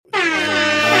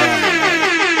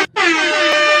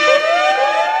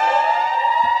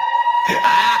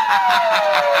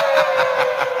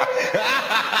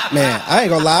I ain't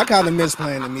gonna lie, I kind of miss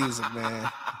playing the music,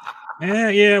 man.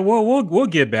 Yeah. We'll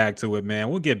get back to it,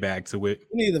 man. We'll get back to it.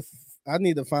 I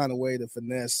need to find a way to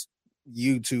finesse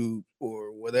YouTube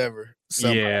or whatever.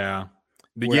 Yeah.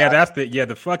 Where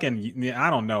The fucking, I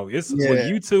don't know. It's with yeah,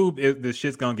 YouTube, the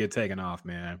shit's gonna get taken off,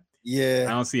 man. I yeah,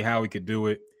 don't see how we could do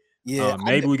it. yeah,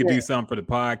 Maybe we could do something for the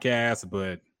podcast,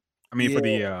 but I mean for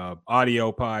the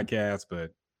audio podcast,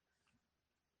 but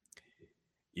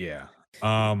yeah.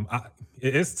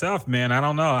 It's tough, man. I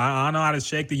don't know. I don't know how to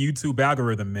shake the YouTube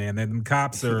algorithm, man. Them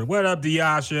cops are what up,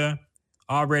 Diasha?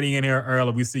 Already in here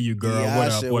early. We see you, girl.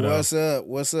 Diasha, What up?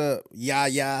 What's up?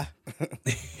 Yeah.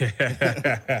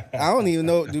 I don't even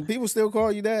know. Do people still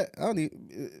call you that?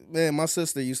 Man, my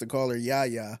sister used to call her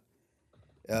Yaya.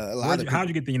 How'd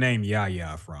you get the name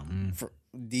Yaya from?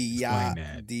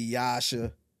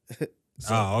 Diasha.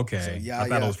 Oh, okay. I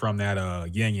thought it was from that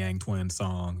Yin Yang Twin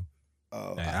song.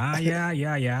 Oh, yeah. I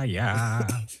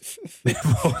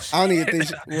don't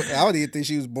even think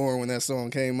she was born when that song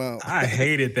came out. I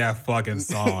hated that fucking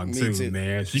song too,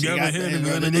 man. She got my head in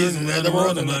the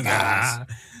world of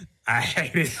I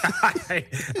hate it.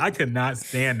 I could not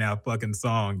stand that fucking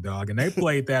song, dog. And they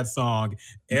played that song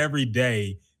every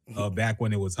day back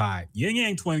when it was hot. Yin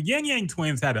Yang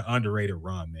Twins had an underrated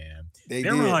run, man. They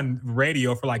were on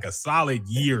radio for like a solid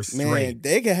year straight. Man,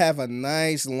 they could have a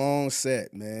nice long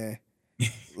set, man.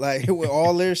 Like with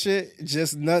all their shit,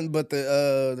 just nothing but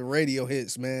the radio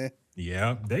hits, man.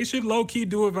 Yeah, they should low key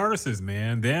do a versus,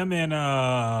 man. Them and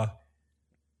I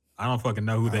don't fucking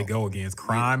know who they go against.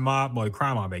 Crime Mob, well,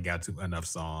 Crime Mob ain't got enough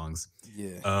songs.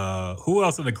 Yeah. Who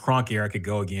else in the crunk era could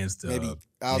go against? Maybe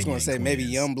I was gonna say maybe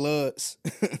Young Bloods.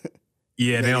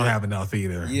 Yeah, they don't have enough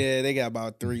either. Yeah, they got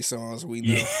about 3 songs we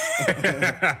know.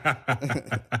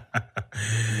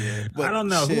 But I don't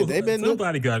know.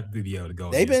 Somebody got to be able to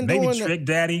go. Maybe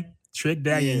Trick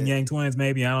Daddy and Yang Twins.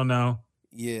 Maybe, I don't know.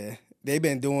 Yeah, they've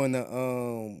been doing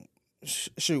the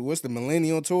what's the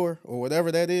Millennial Tour or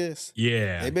whatever that is?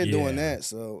 Yeah, they've been doing that.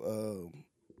 So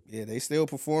they still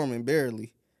performing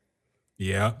barely.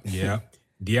 Yeah.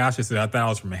 Diasha said, I thought it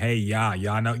was from Hey Ya.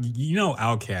 Y'all know, you know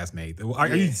Outkast made. Are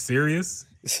you serious?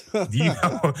 Do you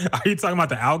know? Are you talking about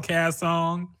the Outkast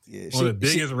song? Yeah, one of the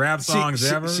biggest rap songs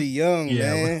ever. She young,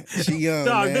 man. She young,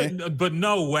 man. But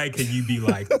no way could you be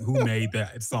like, who made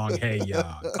that song? Hey,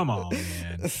 y'all. Come on,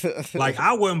 man. Like,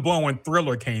 I wasn't born when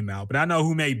Thriller came out, but I know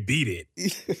who made Beat It.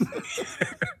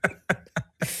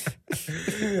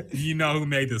 You know who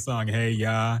made the song? Hey,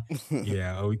 y'all.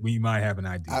 Yeah, we might have an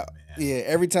idea, man. Yeah,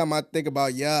 every time I think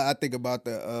about y'all, I think about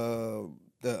the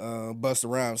Busta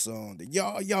Rhymes song. The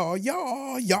y'all.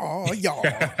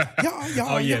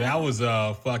 Oh yeah, that was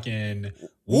fucking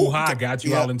Woo-ha got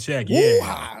you all in check.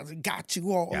 Woo-ha got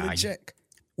you all in check.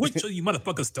 Which of you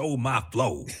motherfuckers stole my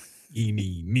flow?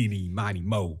 Eeny, meeny, miny,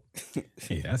 mo.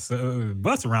 Yeah, that's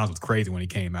Busta Rhymes was crazy when he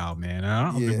came out,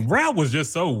 man. Rap was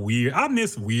just so weird. I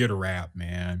miss weird rap,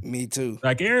 man. Me too.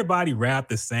 Like everybody rapped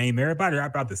the same. Everybody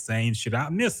rap about the same shit. I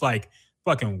miss like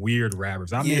fucking weird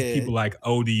rappers. I miss people like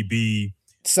ODB.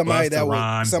 Somebody Busta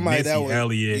Rhymes, that was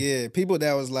Elliott. People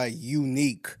that was like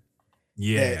unique.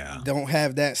 Yeah. That don't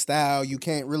have that style. You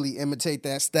can't really imitate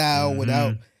that style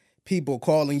without people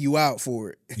calling you out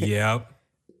for it. Yep.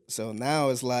 So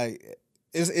now it's like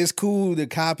it's cool to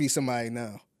copy somebody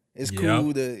now. It's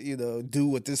cool to do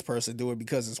what this person doing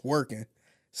because it's working.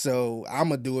 So I'm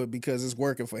gonna do it because it's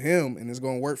working for him and it's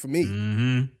gonna work for me.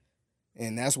 Mm-hmm.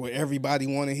 And that's what everybody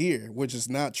want to hear, which is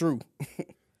not true.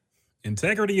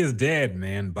 Integrity is dead,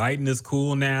 man. Biting is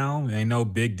cool now. Ain't no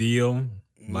big deal.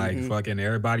 Like fucking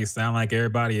everybody sound like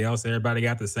everybody else. Everybody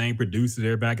got the same producers.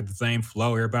 Everybody got the same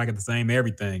flow. Everybody got the same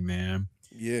everything, man.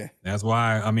 Yeah. That's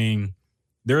why, I mean,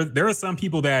 there are some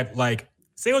people that like,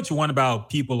 say what you want about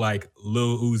people like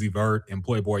Lil Uzi Vert and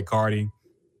Playboi Carti,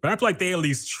 but I feel like they at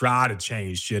least try to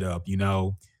change shit up, you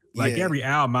know? Like every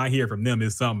album I hear from them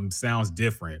is something sounds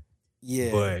different.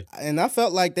 Yeah, and I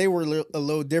felt like they were a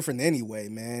little different anyway,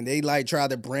 man. They like try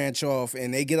to branch off,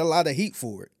 and they get a lot of heat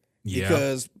for it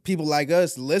because people like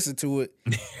us listen to it,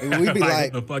 and we be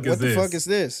like, "What the fuck is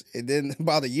this?" And then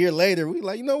about a year later, we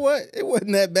like, you know what? It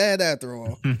wasn't that bad after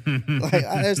all. Like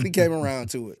I actually came around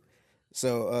to it.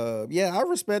 So I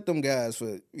respect them guys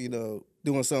for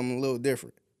doing something a little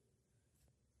different.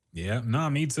 Yeah, no,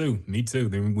 me too.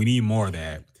 We need more of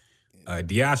that.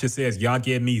 Diasha says, y'all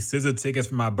give me SZA tickets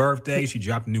for my birthday. She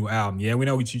dropped a new album. Yeah, we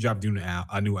know she dropped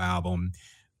a new album.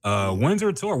 When's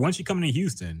her tour? When's she coming to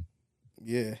Houston?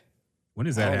 Yeah. When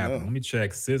does that happen? Let me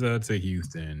check. SZA to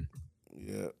Houston.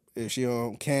 Yeah. If she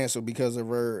don't cancel because of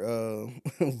her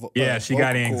she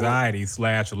got anxiety /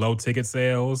 low ticket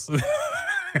sales.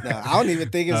 No, I don't even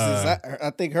think it's.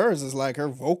 I think hers is like her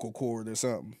vocal cord or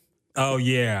something. Oh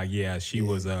yeah. She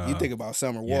was. You think about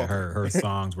Summer Walker? Her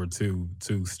songs were too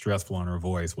stressful on her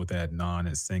voice with that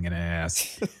non singing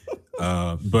ass.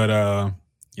 But I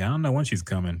don't know when she's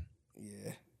coming.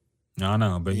 Yeah, I don't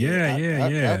know, but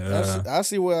yeah. I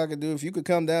see what I could do. If you could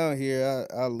come down here,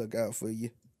 I'll look out for you.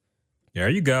 There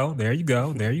you go.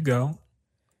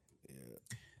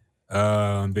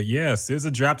 But yeah,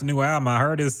 SZA dropped a new album. I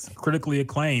heard it's critically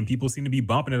acclaimed. People seem to be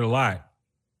bumping it a lot.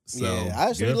 So yeah, I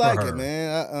actually like it,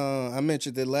 man. I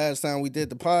mentioned it last time we did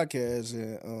the podcast,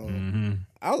 and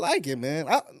I like it, man.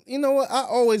 You know what? I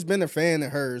always been a fan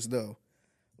of hers, though.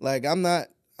 Like I'm not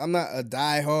a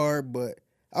diehard, but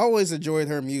I always enjoyed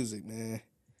her music, man.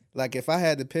 Like if I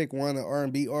had to pick one of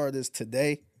R&B artists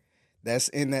today, that's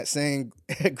in that same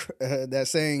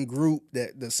group,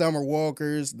 that the Summer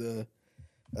Walkers, I'm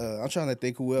trying to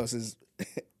think who else is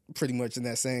pretty much in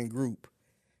that same group.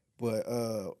 But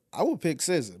I would pick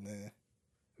SZA, man.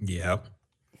 Yeah.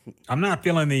 I'm not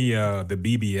feeling the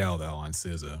BBL though on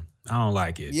SZA. I don't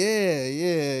like it.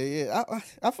 Yeah.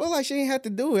 I feel like she ain't had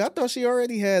to do it. I thought she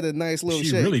already had a nice little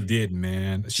shape. She really did,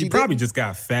 man. She probably just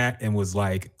got fat and was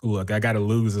like, look, I got to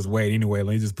lose this weight anyway.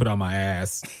 Let me just put on my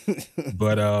ass.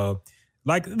 But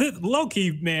like low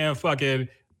key, man, fucking,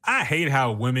 I hate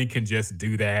how women can just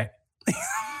do that.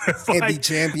 Like, be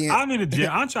champion. I'm in the gym.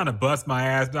 I'm trying to bust my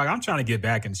ass, dog. I'm trying to get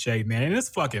back in shape, man. And it's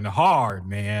fucking hard,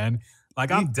 man.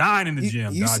 Like I'm dying in the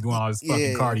gym, dog, doing all this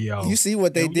fucking cardio. You see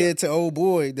what they did to old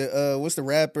boy? The what's the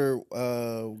rapper?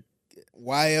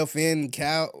 YFN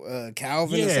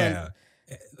Calvin or something?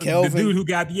 Kelvin. The dude who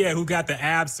got the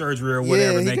ab surgery or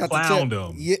whatever, and they clowned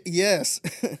him. Yes.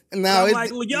 Now it's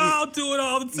like, y'all do it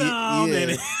all the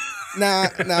time. Now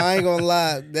I ain't gonna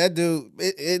lie, that dude,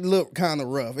 it looked kind of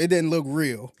rough. It didn't look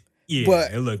real. Yeah,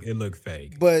 but it looked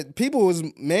fake. But people was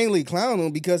mainly clowning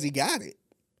him because he got it.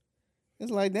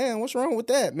 It's like, damn, what's wrong with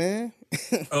that, man?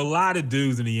 A lot of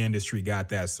dudes in the industry got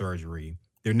that surgery.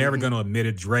 They're never gonna admit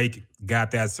it. Drake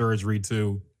got that surgery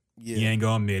too. Yeah. He ain't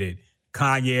gonna admit it.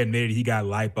 Kanye admitted he got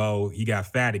lipo. He got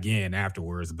fat again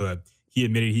afterwards, but he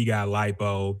admitted he got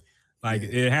lipo. Like,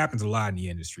 it happens a lot in the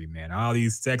industry, man. All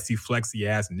these sexy, flexy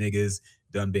ass niggas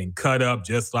done been cut up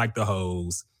just like the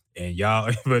hoes. And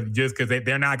y'all, but just because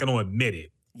they're not going to admit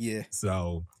it. Yeah.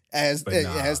 So. As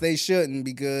they shouldn't,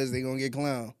 because they're going to get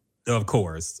clowned. Of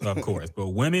course. But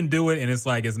women do it, and it's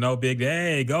like, it's no big,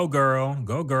 hey, go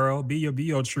girl, be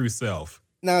your true self.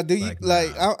 Now, do you,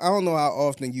 I don't know how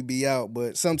often you be out,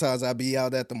 but sometimes I be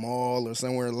out at the mall or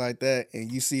somewhere like that,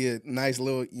 and you see a nice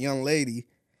little young lady.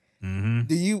 Mm-hmm.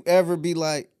 Do you ever be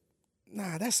like,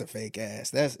 nah, that's a fake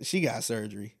ass. She got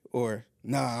surgery. Or,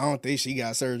 nah, I don't think she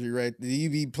got surgery, right? Do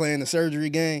you be playing the surgery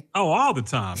game? Oh, all the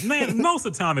time. Man, most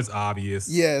of the time it's obvious.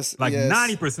 Yes. Like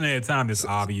 90% of the time it's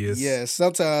obvious. Yes.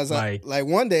 Sometimes, like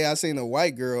one day I seen a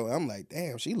white girl. I'm like,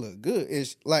 damn, she look good.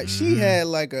 It's like she had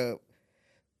like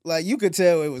you could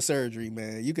tell it was surgery,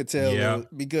 man. You could tell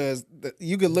because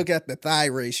you could look at the thigh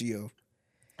ratio.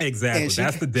 Exactly.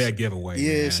 That's the dead giveaway.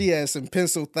 Yeah, man. She had some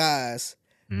pencil thighs,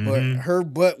 but her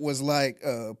butt was like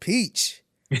peach.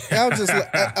 I was just like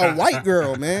a white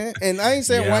girl, man. And I ain't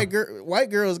saying white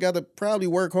girls got to probably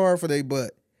work hard for their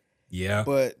butt. Yeah.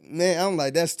 But man, I'm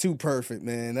like, that's too perfect,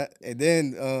 man. And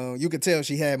then you could tell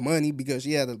she had money because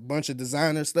she had a bunch of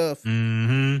designer stuff.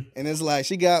 Mm-hmm. And it's like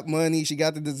she got money, she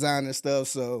got the designer stuff,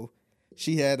 so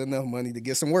she had enough money to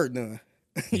get some work done.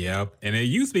 Yep. And it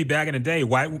used to be back in the day,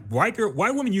 white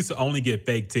women used to only get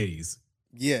fake titties.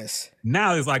 Yes.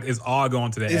 Now it's like it's all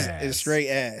going to the ass. It's straight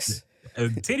ass.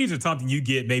 Titties are something you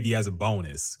get maybe as a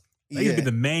bonus.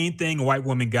 The main thing white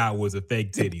women got was the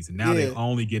fake titties, and now they're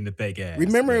only getting the fake ass.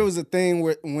 Remember, it was a thing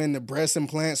when the breast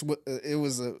implants, it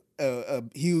was a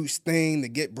huge thing to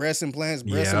get breast implants.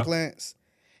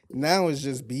 Now it's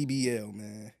just BBL,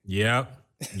 man. Yep.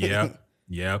 Yeah,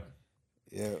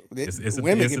 it's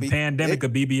a pandemic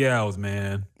of BBLs,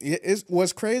 man. It's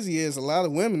what's crazy is a lot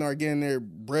of women are getting their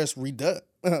breast reduction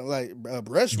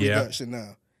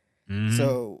now. Mm-hmm.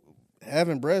 So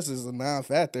having breasts is a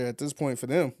non-factor at this point for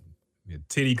them.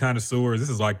 Titty connoisseurs. This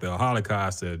is like the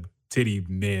Holocaust of titty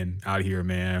men out here,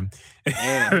 man.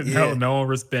 No one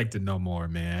respected no more,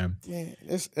 man. Yeah,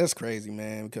 that's crazy,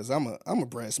 man. Because I'm a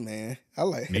breast man. I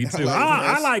like. Me too.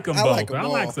 I like them both. I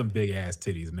like some big ass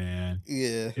titties, man.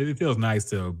 Yeah, it feels nice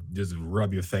to just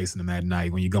rub your face in them at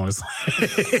night when you're going to sleep.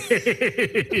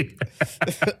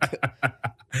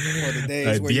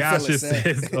 Biasha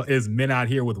says, is men out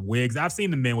here with wigs. I've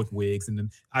seen the men with wigs,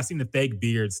 and I've seen the fake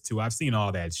beards too. I've seen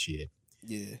all that shit.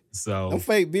 Yeah. So them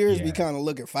fake beards be kind of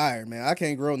looking fire, man. I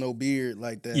can't grow no beard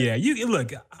like that. Yeah, you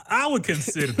look. I would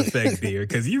consider the fake beard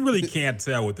because you really can't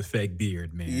tell with the fake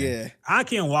beard, man. Yeah. I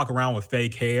can't walk around with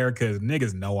fake hair because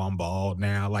niggas know I'm bald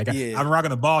now. Like I've been rocking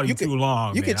the balding too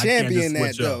long. You can champion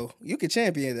that though. You can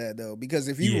champion that though because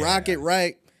if you rock it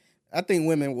right, I think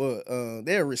women will.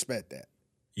 They'll respect that.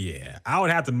 Yeah, I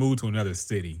would have to move to another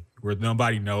city where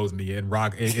nobody knows me and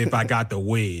rock if I got the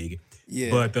wig.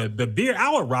 Yeah. But the beard,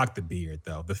 I would rock the beard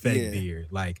though, the fake beard.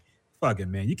 Like, fuck it,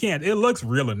 man. You can't. It looks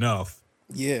real enough.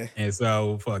 Yeah. And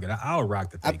so, fuck it, I'll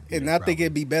rock the fake beard. And I think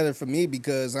it'd be better for me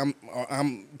because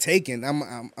I'm taken. I'm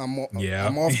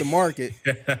off the market.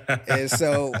 And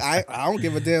so I don't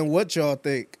give a damn what y'all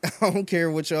think. I don't care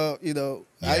what y'all.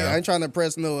 I ain't trying to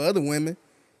impress no other women.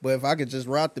 But if I could just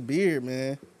rock the beard,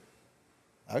 man.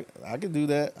 I could do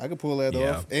that. I could pull that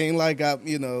off. It ain't like I'm,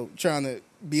 trying to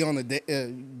be on a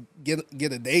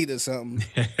get a date or something,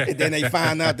 and then they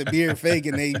find out the beard fake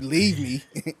and they leave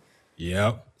me.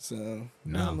 Yep. So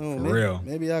no, for real.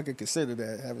 Maybe I could consider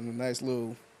that, having a nice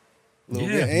little bit.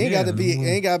 It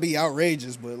ain't gotta be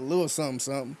outrageous, but a little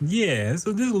something. Yeah,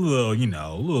 so just a little,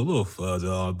 little fuzz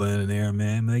all in there,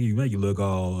 man. Make you look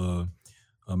all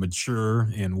mature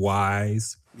and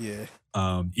wise. Yeah.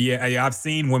 I've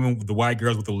seen women, the white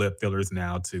girls with the lip fillers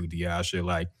now too, Diasha.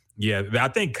 Like, I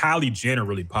think Kylie Jenner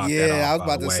really popped that off. Yeah, I was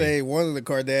about to say one of the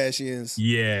Kardashians.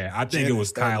 Yeah, I think it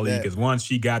was Kylie because once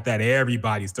she got that,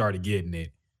 everybody started getting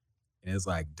it. And it's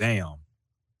like, damn.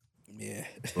 Yeah.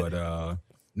 But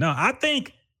no, I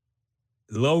think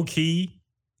low key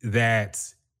that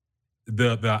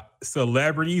the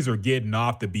celebrities are getting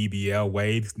off the BBL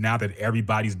wave now that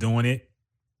everybody's doing it.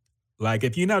 Like,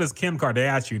 if you notice Kim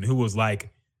Kardashian, who was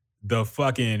like the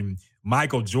fucking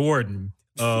Michael Jordan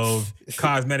of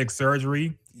cosmetic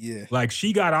surgery, like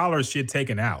she got all her shit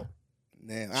taken out.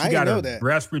 Man, she got her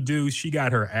breast reduced. She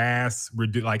got her ass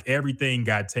reduced. Like everything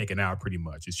got taken out pretty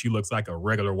much. And she looks like a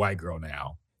regular white girl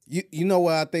now. You know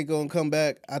what I think gonna come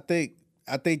back? I think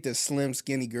the slim,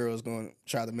 skinny girl is gonna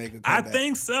try to make a comeback. I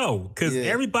think so. Because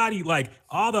everybody, like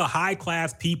all the high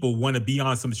class people want to be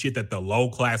on some shit that the low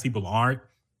class people aren't.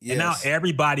 Yes. And now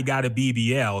everybody got a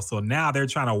BBL, so now they're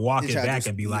trying to walk it back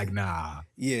and be like, nah.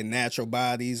 Yeah, natural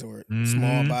bodies or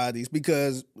small bodies.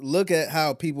 Because look at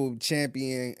how people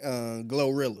champion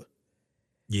Glorilla.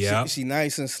 Yeah. She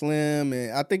nice and slim,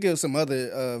 and I think it was some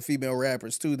other female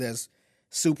rappers too that's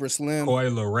super slim. Coi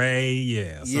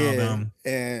Leray, some of them.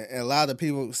 And a lot of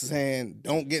people saying,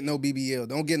 don't get no BBL,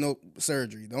 don't get no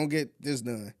surgery, don't get this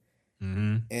done.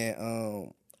 Mm-hmm.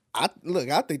 And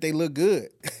I think they look good.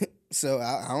 So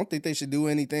I don't think they should do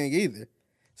anything either.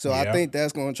 So I think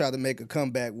that's going to try to make a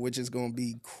comeback, which is going to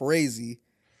be crazy.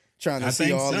 Trying to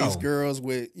see all these girls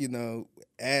with,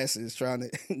 asses trying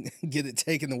to get it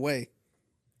taken away.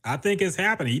 I think it's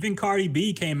happening. Even Cardi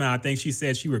B came out. I think she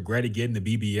said she regretted getting the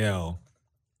BBL,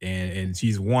 and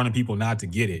she's warning people not to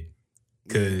get it.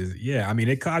 Because,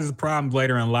 it causes problems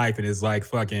later in life, and it's like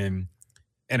fucking...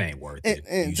 It ain't worth it.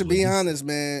 And to be honest,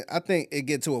 man, I think it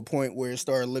get to a point where it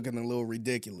started looking a little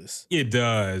ridiculous. It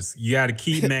does. You got to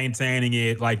keep maintaining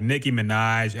it. Like Nicki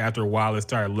Minaj, after a while, it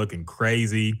started looking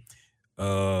crazy.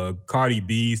 Cardi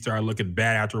B started looking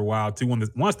bad after a while, too.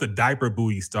 Once the diaper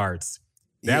booty starts,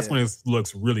 that's when it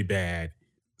looks really bad.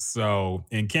 So,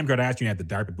 and Kim Kardashian had the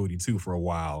diaper booty, too, for a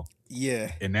while.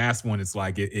 Yeah. And that's when it's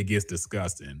like it gets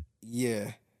disgusting.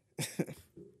 Yeah.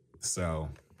 So...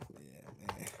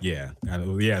 Yeah.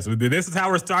 So this is how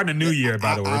we're starting a new year,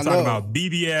 by the way. We're talking about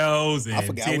BBLs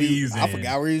and titties. I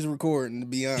forgot where he's recording, to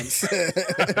be honest.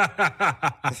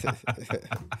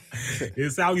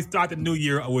 It's how we start the new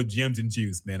year with Gems and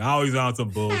Juice, man. Always on some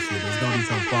bullshit. There's going to be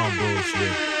some fun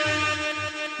bullshit.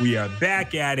 We are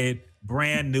back at it.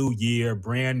 Brand new year,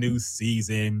 brand new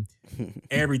season.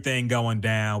 Everything going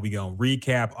down. We're going to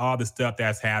recap all the stuff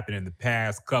that's happened in the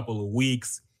past couple of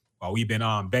weeks while we've been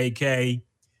on vacay.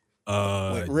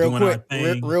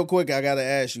 Real quick, I gotta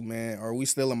ask you, man, are we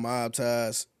still a Mob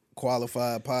Ties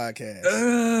qualified podcast?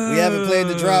 We haven't played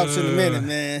the drops in a minute,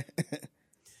 man.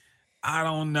 I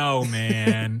don't know,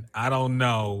 man. I don't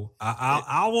know.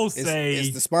 I will say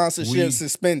it's the sponsorship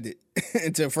suspended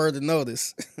until further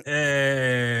notice.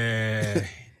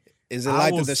 Is it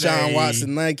like the Deshaun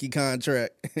Watson Nike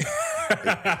contract?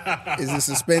 Is it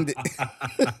suspended?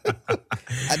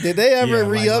 Did they ever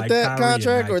re-up that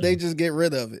contract, or they just get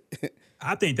rid of it?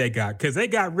 I think they got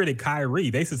rid of Kyrie.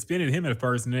 They suspended him at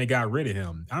first, and they got rid of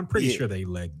him. I'm pretty sure they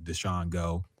let Deshaun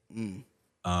go.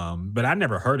 But I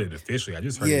never heard it officially. I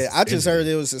just heard. Yeah, I just heard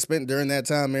it was suspended during that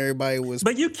time. Everybody was.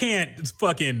 But you can't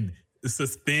fucking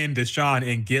suspend Deshaun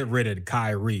and get rid of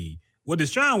Kyrie. What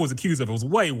Deshaun was accused of was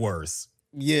way worse.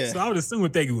 Yeah. So I would assume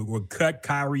if they would cut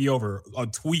Kyrie over a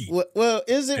tweet. Well,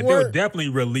 is it worse? They would definitely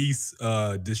release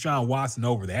Deshaun Watson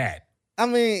over that. I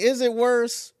mean, is it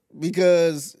worse?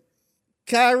 Because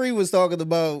Kyrie was talking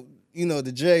about,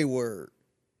 the J word.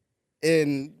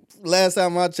 And last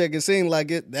time I checked, it seemed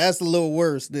like that's a little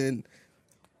worse than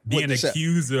being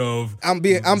accused of I'm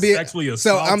being sexually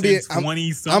assaulting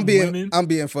 20-something women. I'm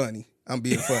being funny. I'm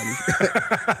being funny.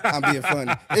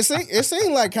 It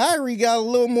seemed like Kyrie got a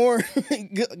little more,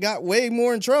 got way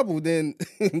more in trouble than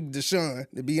Deshaun,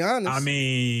 to be honest. I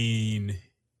mean,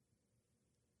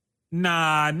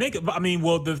 nah, nigga. I mean,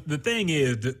 well, the thing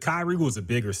is, Kyrie was a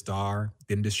bigger star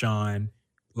than Deshaun.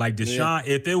 Like Deshaun,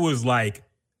 if it was like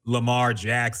Lamar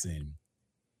Jackson,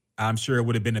 I'm sure it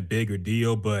would have been a bigger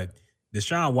deal. But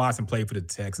Deshaun Watson played for the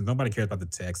Texans. Nobody cares about the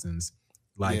Texans.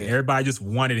 Everybody just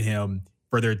wanted him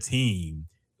for their team.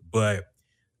 But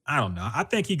I don't know. I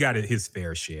think he got his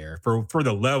fair share for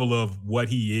the level of what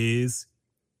he is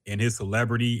and his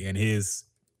celebrity and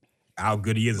how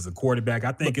good he is as a quarterback.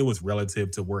 I think it was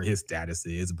relative to where his status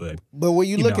is. But when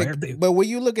you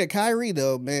look at Kyrie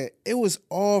though, man, it was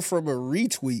all from a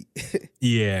retweet.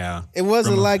 Yeah. It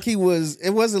wasn't like he was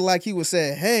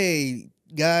saying, "Hey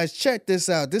guys, check this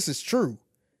out. This is true."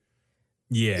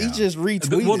 Yeah. He just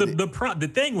retweeted the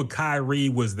thing with Kyrie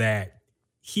was that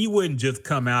he wouldn't just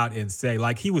come out and say,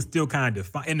 like, he was still kind of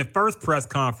in the first press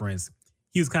conference,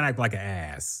 he was kind of like an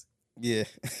ass. Yeah.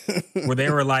 Where they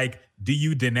were like, do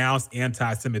you denounce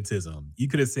anti-Semitism? You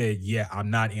could have said, yeah, I'm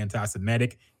not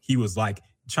anti-Semitic. He was like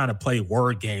trying to play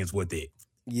word games with it.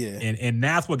 Yeah. And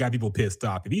that's what got people pissed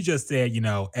off. If he just said,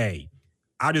 hey,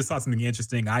 I just saw something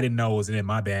interesting. I didn't know it was in it.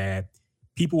 My bad.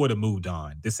 People would have moved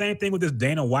on. The same thing with this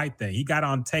Dana White thing. He got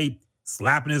on tape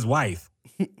slapping his wife,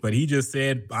 but he just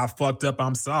said, I fucked up.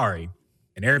 I'm sorry.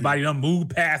 And everybody done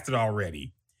moved past it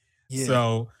already. Yeah.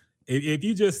 So if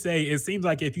you just say, it seems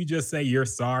like if you just say you're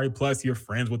sorry, plus you're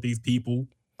friends with these people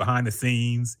behind the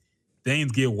scenes,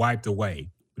 things get wiped away.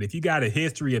 But if you got a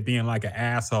history of being like an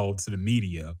asshole to the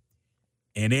media,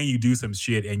 and then you do some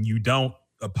shit and you don't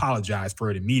apologize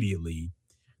for it immediately,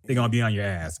 they're going to be on your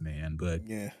ass, man. But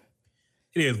yeah,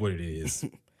 it is what it is.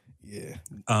 Yeah.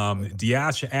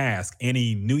 Diasha asked,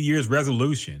 any New Year's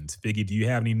resolutions? Figgy, do you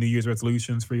have any New Year's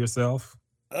resolutions for yourself?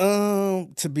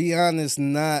 To be honest,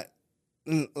 not.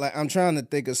 Like, I'm trying to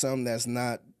think of something that's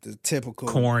not the typical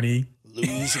corny.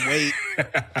 Lose weight,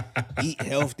 eat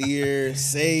healthier,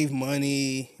 save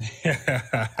money.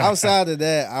 Outside of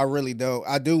that, I really don't.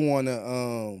 I do want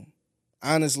to,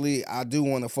 honestly, I do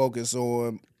want to focus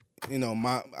on,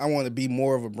 I want to be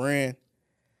more of a brand.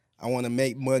 I want to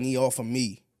make money off of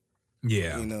me.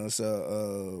 Yeah.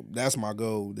 So that's my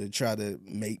goal, to try to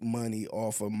make money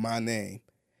off of my name,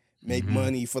 make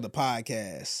money for the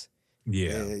podcast.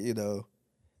 Yeah.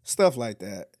 Stuff like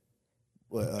that.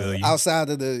 But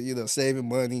outside of the, saving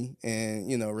money and,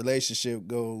 relationship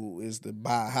goal is to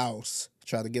buy a house,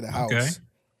 try to get a house. Okay.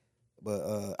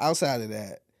 But outside of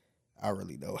that, I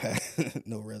really don't have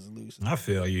no resolution. I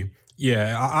feel you.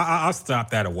 Yeah, I stopped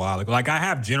that a while ago. Like, I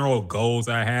have general goals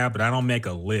I have, but I don't make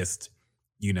a list.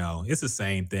 It's the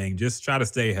same thing. Just try to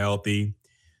stay healthy.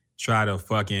 Try to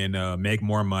fucking make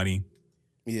more money.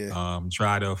 Yeah.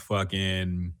 Try to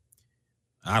fucking...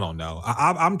 I don't know.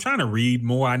 I'm trying to read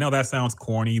more. I know that sounds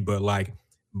corny, but like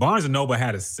Barnes & Noble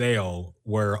had a sale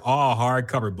where all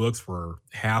hardcover books were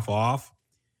half off.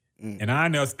 And I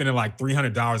ended up spending like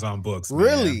 $300 on books.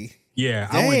 Really? Man. Yeah,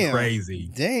 damn. I went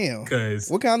crazy. Damn. Because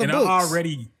what kind of books?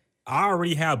 I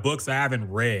already have books I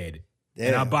haven't read. Damn.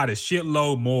 And I bought a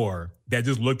shitload more that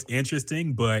just looked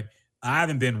interesting, but I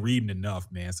haven't been reading enough,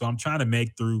 man. So I'm trying to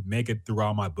make it through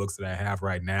all my books that I have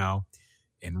right now.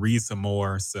 And read some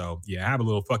more. So, yeah, I have a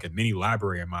little fucking mini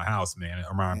library in my house, man,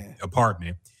 or my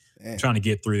apartment. I'm trying to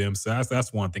get through them. So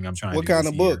that's one thing I'm trying to do. What kind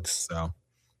of books? So,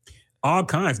 all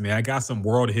kinds, man. I got some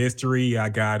world history. I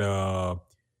got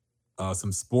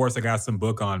some sports. I got some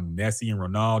book on Messi and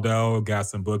Ronaldo. Got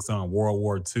some books on World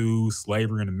War II,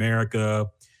 slavery in America.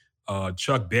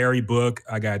 Chuck Berry book.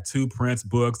 I got 2 Prince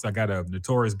books. I got a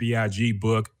Notorious B.I.G.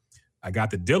 book. I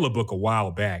got the Dilla book a while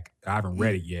back. I haven't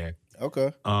read it yet.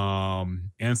 Okay.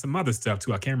 And some other stuff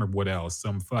too. I can't remember what else.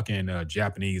 Some fucking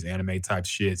Japanese anime type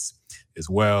shits as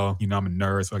well. I'm a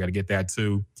nerd, so I got to get that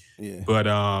too. Yeah. But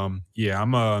yeah,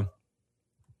 I'm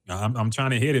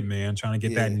trying to hit it, man. I'm trying to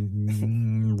get that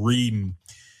reading.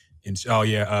 And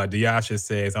Diasha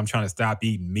says I'm trying to stop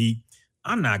eating meat.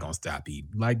 I'm not gonna stop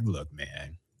eating. Like, look,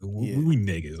 man. We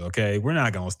niggas, okay? We're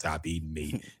not gonna stop eating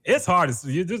meat. It's hard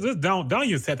to just don't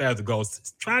even set that as a goal.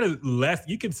 Try to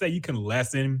you can say you can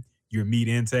lessen your meat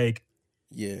intake.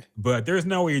 Yeah. But there's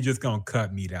no way you're just gonna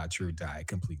cut meat out your diet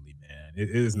completely, man. man. It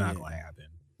is not going to happen.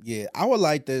 Yeah, I would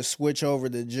like to switch over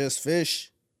to just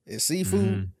fish and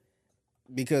seafood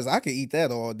because I could eat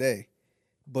that all day.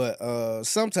 But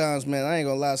sometimes, man, I ain't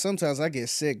gonna lie. Sometimes I get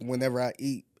sick whenever I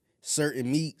eat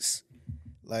certain meats.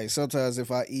 Like sometimes if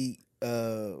I eat,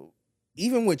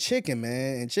 even with chicken,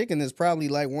 man, and chicken is probably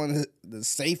like one of the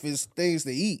safest things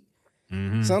to eat.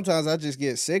 Sometimes I just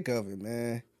get sick of it,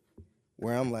 man.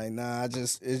 Where I'm like, nah,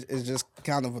 it's just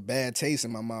kind of a bad taste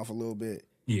in my mouth a little bit.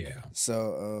 Yeah.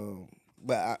 So,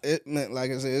 like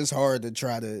I said, it's hard to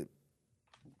try to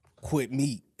quit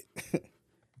meat.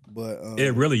 But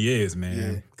it really is,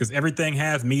 man, because everything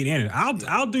has meat in it.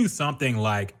 I'll do something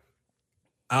like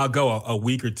I'll go a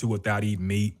week or two without eating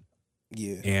meat.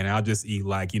 Yeah. And I'll just eat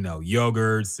like,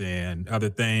 yogurts and other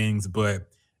things. But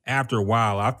after a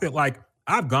while, I feel like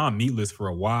I've gone meatless for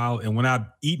a while. And when I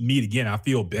eat meat again, I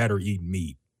feel better eating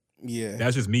meat. Yeah.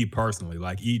 That's just me personally.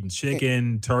 Like eating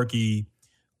chicken, turkey,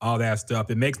 all that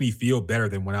stuff. It makes me feel better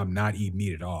than when I'm not eating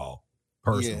meat at all,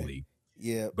 personally.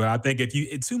 Yeah. But I think if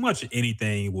too much of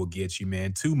anything will get you,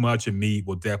 man. Too much of meat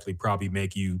will definitely probably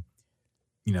make you,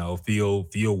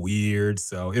 feel weird.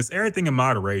 So it's everything in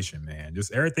moderation, man.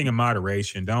 Just everything in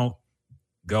moderation. Don't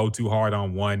go too hard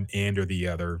on one end or the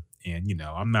other. And,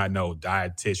 I'm not no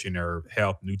dietitian or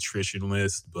health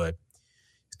nutritionalist, but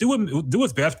do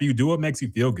what's best for you. Do what makes you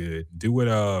feel good. Do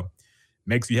what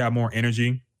makes you have more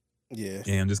energy. Yeah.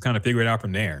 And just kind of figure it out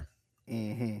from there.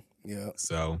 Yeah.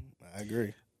 So I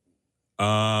agree.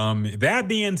 That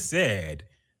being said,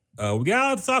 we got a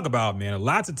lot to talk about, man. A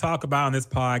lot to talk about on this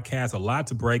podcast, a lot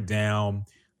to break down,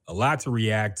 a lot to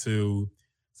react to,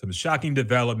 some shocking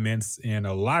developments in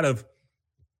a lot of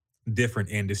different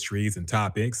industries and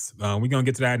topics. We're going to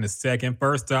get to that in a second.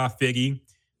 First off, Figgy,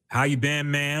 how you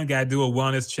been, man? Got to do a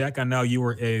wellness check. I know you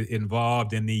were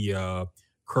involved in the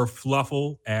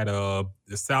kerfluffle at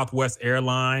the Southwest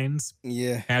Airlines.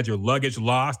 Yeah. Had your luggage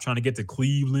lost trying to get to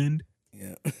Cleveland.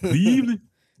 Yeah. Cleveland.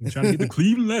 I'm trying to get to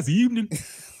Cleveland last evening.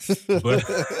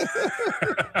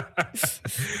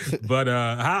 But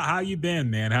how you been,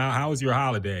 man? How was your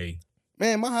holiday?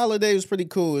 Man, my holiday was pretty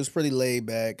cool. It was pretty laid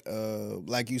back.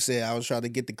 Like you said, I was trying to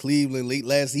get to Cleveland late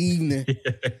last evening.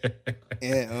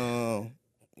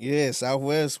 And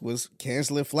Southwest was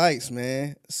canceling flights,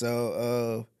 man.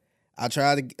 So I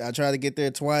tried to get there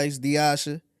twice,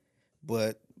 Diasha,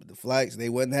 but the flights, they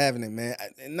wasn't having it, man.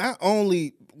 Not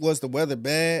only was the weather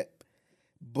bad,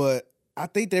 but I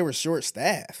think they were short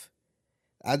staffed.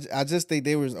 I just think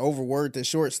they was overworked and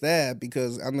short staffed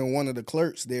because I know one of the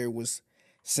clerks there was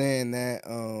saying that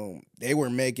they were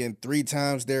making 3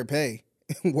 times their pay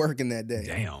working that day.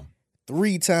 Damn.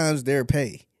 3 times their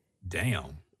pay.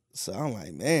 Damn. So I'm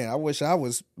like, man, I wish I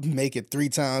was making 3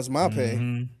 times my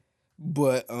pay.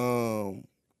 But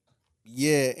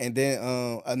yeah, and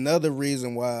then another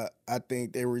reason why I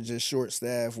think they were just short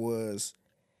staffed was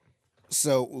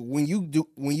so when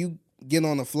you get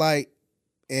on a flight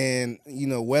and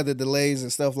weather delays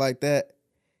and stuff like that,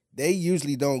 they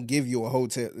usually don't give you a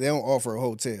hotel. They don't offer a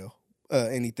hotel,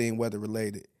 anything weather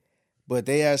related. But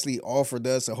they actually offered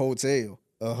us a hotel.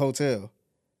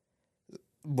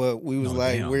 But we was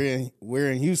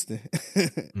we're in Houston.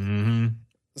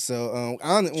 So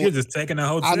you're just taking a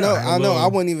hotel. I know. I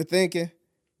wasn't even thinking,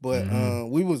 but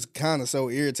we was kind of so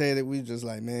irritated. We just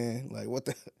like, man, like what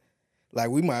the, like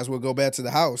we might as well go back to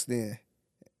the house then.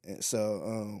 And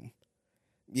so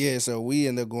so we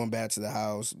ended up going back to the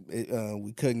house.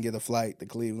 We couldn't get a flight to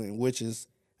Cleveland, which is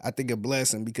I think a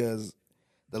blessing because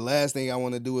the last thing I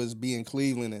want to do is be in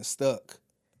Cleveland and stuck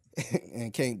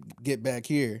and can't get back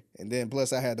here. And then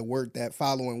plus I had to work that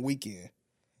following weekend.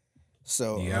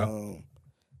 So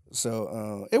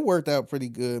it worked out pretty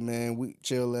good, man. We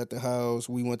chilled at the house.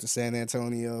 We went to San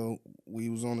Antonio. We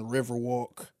was on the river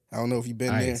walk. I don't know if you've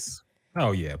been there.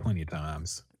 Oh yeah, plenty of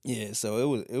times. Yeah,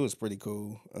 so it was pretty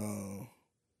cool.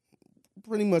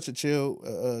 Pretty much a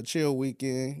chill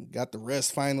weekend. Got the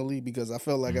rest finally because I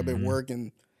felt like I've been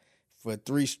working for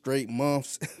 3 straight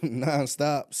months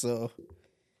nonstop. So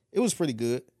it was pretty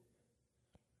good.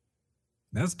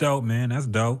 That's dope, man. That's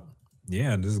dope.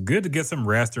 Yeah, it's good to get some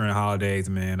rest during holidays,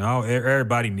 man. Oh,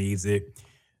 everybody needs it.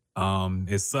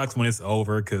 It sucks when it's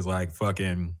over because like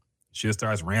fucking shit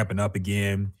starts ramping up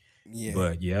again. Yeah.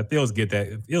 But yeah, it feels good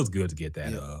to get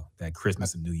that that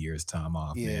Christmas and New Year's time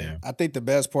off. Yeah. Man. I think the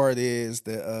best part is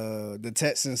the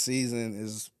Texans season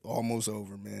is almost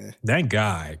over, man. Thank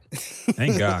God.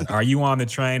 Thank God. Are you on the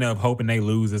train of hoping they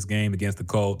lose this game against the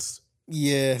Colts?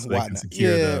 Yeah, so why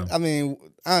not? I mean,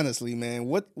 honestly, man,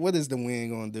 what is the win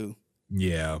gonna do?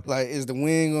 Yeah. Like, is the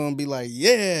win gonna be like,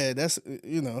 yeah, that's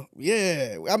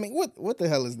yeah. I mean, what the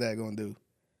hell is that gonna do?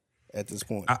 at this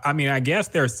point. I mean, I guess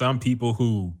there's some people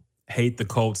who hate the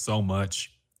Colts so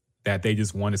much that they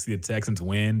just want to see the Texans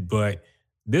win, but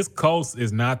this Colts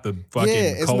is not the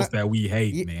fucking Colts that we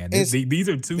hate, man. These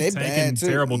are two tanking,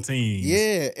 terrible teams.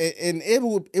 Yeah, and it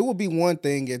would be one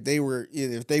thing if they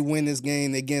win this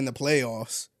game, they get in the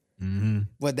playoffs. Mm-hmm.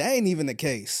 But that ain't even the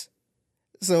case.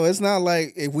 So it's not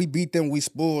like if we beat them, we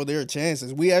spoil their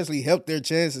chances. We actually help their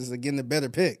chances of getting a better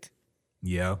pick.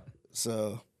 Yeah.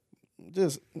 So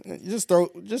just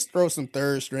throw some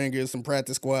third stringers, some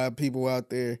practice squad people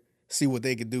out there, see what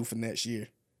they could do for next year.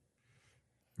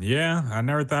 Yeah, I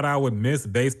never thought I would miss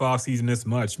baseball season this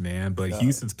much, man. But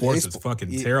Houston sports is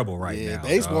fucking terrible right now.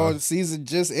 Baseball season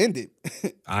just ended.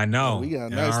 I know.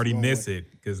 I already miss it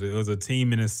because it was a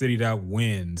team in a city that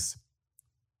wins.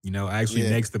 Actually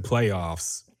makes the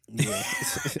playoffs. Yeah.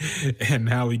 And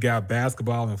now we got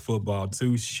basketball and football,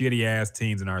 two shitty ass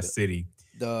teams in our city.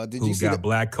 Who got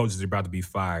black coaches about to be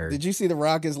fired. Did you see the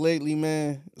Rockets lately,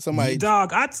 man?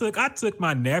 Dog, I took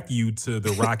my nephew to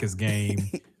the Rockets game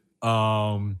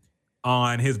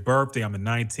on his birthday on the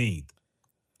 19th.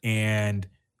 And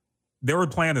they were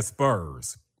playing the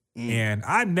Spurs. And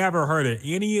I never heard of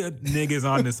any niggas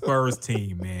on the Spurs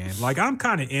team, man. Like, I'm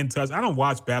kind of in touch. I don't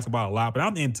watch basketball a lot, but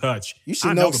I'm in touch. You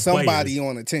should know somebody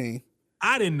on the team.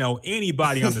 I didn't know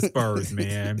anybody on the Spurs,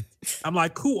 man. I'm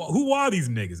like, who are these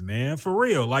niggas, man? For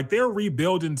real. Like, they're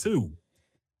rebuilding too.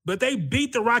 But they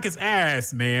beat the Rockets'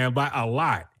 ass, man, by a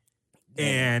lot.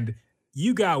 And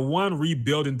you got one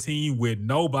rebuilding team with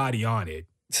nobody on it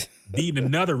beating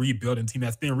another rebuilding team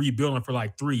that's been rebuilding for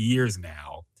like 3 years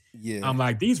now. Yeah, I'm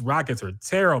like, these Rockets are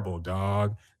terrible,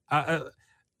 dog. I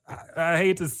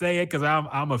hate to say it because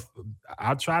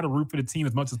I try to root for the team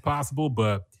as much as possible,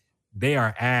 but they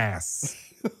are ass.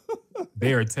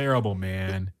 They are terrible,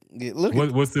 man. Yeah,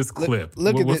 what's this clip?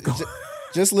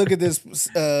 Just look at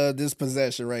this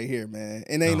possession right here, man.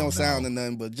 It ain't no sound or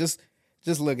nothing, but just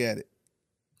look at it.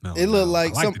 It looked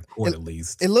like the court at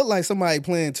least. It looked like somebody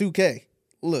playing 2K.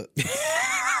 Look,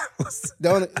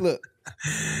 don't it? Look.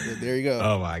 Yeah, there you go.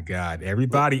 Oh my God.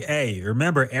 Everybody,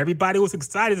 remember, everybody was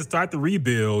excited to start the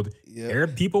rebuild.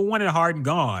 Yep. People wanted hard and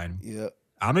gone. Yep.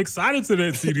 I'm excited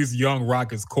to see this young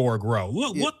Rockets core grow.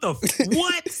 Look, what?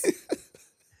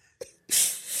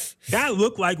 That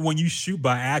looked like when you shoot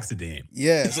by accident.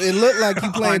 Yes, it looked like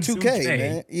you playing 2K,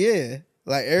 man. Yeah.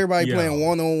 Like everybody playing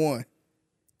one-on-one.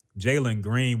 Jalen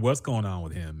Green, what's going on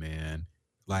with him, man?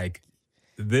 Like,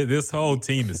 this whole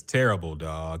team is terrible,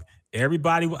 dog.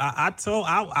 Everybody, I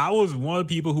was one of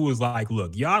the people who was like,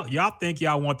 look, y'all think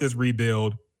y'all want this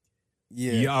rebuild.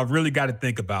 Yeah. Y'all really got to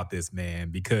think about this, man,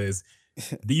 because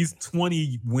these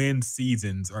 20-win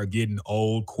seasons are getting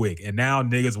old quick. And now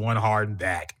niggas want Harden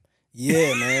back.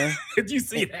 Yeah, man. Did you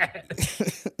see that?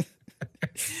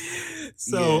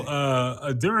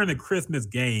 So during the Christmas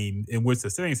game in which the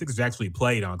 76ers actually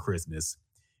played on Christmas,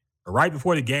 right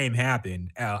before the game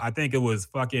happened, I think it was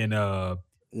fucking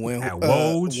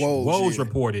Woj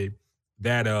reported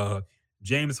that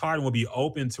James Harden will be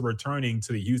open to returning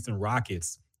to the Houston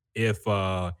Rockets if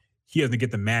he doesn't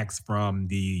get the max from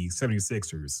the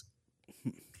 76ers.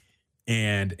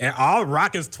 And all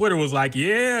Rockets Twitter was like,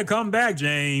 yeah, come back,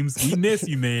 James. We miss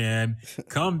you, man.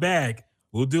 Come back.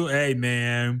 We'll do, hey,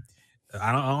 man,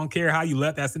 I don't care how you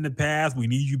left. That's in the past. We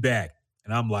need you back.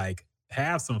 And I'm like,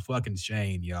 have some fucking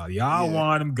shame, y'all. Y'all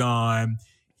want him gone.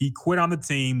 He quit on the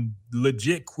team,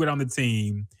 legit quit on the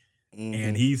team. Mm-hmm.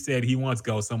 And he said he wants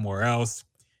to go somewhere else.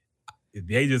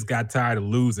 They just got tired of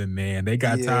losing, man. They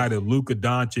got tired of Luka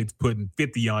Doncic putting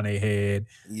 50 on their head.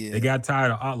 Yeah. They got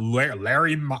tired of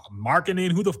Larry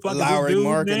Markkinen. Who the fuck Larry is this dude,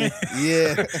 Markkinen. man?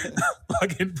 Yeah.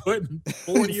 Fucking putting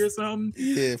 40 or something.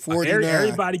 Yeah, 49.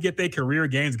 Everybody get their career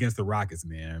games against the Rockets,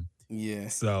 man. Yeah.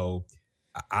 So,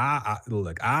 I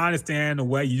look, I understand the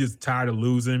way you just tired of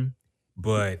losing,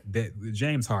 but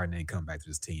James Harden ain't come back to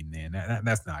this team, man.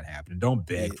 That's not happening. Don't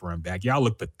beg for him back. Y'all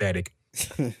look pathetic.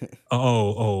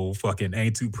 Fucking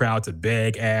ain't too proud to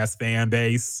beg ass fan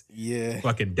base. Yeah.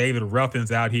 Fucking David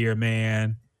Ruffin's out here,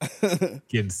 man.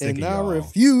 Getting sick and of y'all. I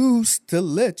refuse to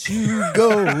let you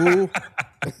go.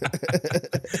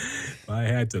 I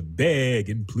had to beg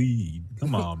and plead.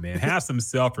 Come on, man. Have some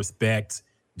self-respect.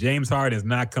 James Harden is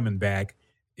not coming back.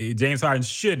 James Harden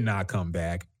should not come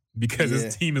back because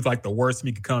his team is like the worst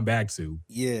he could come back to.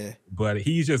 Yeah. But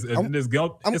he's just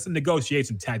it's a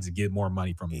negotiation tactic to get more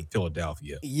money from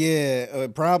Philadelphia. Yeah,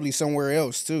 probably somewhere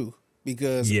else too.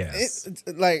 Because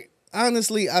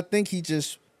honestly, I think he's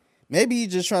just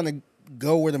trying to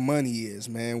go where the money is,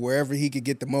 man, wherever he could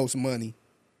get the most money.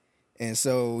 And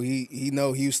so he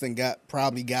know Houston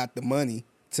probably got the money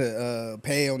to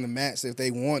pay on the max if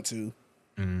they want to.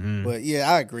 Mm-hmm. But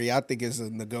yeah, I agree. I think it's a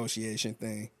negotiation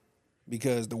thing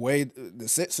because the way the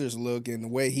Sixers look and the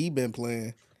way he been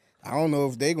playing, I don't know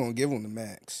if they gonna give him the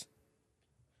max.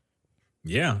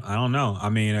 Yeah, I don't know. I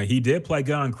mean, he did play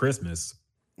good on Christmas.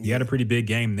 He had a pretty big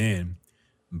game then.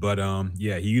 But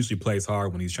yeah, he usually plays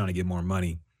hard when he's trying to get more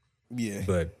money. Yeah.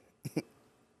 But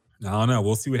I don't know.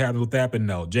 We'll see what happens with that. But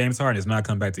no, James Harden is not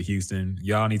coming back to Houston.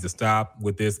 Y'all need to stop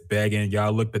with this begging.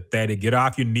 Y'all look pathetic. Get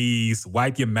off your knees.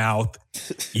 Wipe your mouth.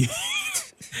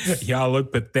 Y'all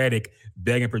look pathetic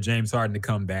begging for James Harden to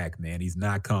come back, man. He's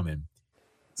not coming.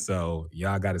 So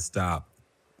y'all got to stop.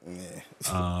 Yeah.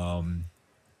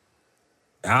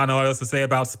 I don't know what else to say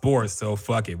about sports, so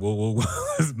fuck it. We'll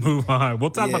let's move on.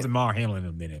 We'll talk about Damar Hamlin in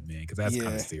a minute, man, because that's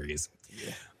kind of serious.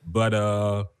 Yeah. But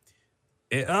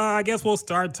I guess we'll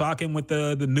start talking with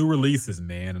the new releases,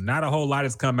 man. Not a whole lot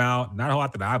has come out. Not a whole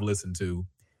lot that I've listened to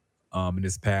in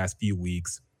this past few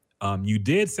weeks. You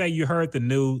did say you heard the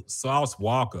new Sauce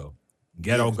Walka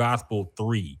Ghetto Gospel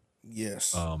 3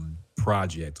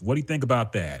 project. What do you think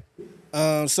about that?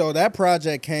 So that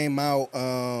project came out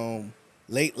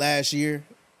late last year,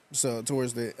 so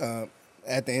towards the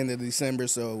at the end of December,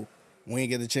 so we didn't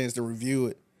get a chance to review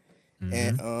it.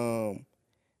 And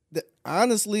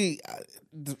honestly,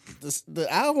 the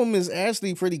album is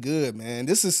actually pretty good, man.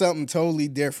 This is something totally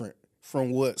different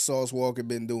from what Sauce Walka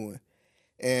been doing.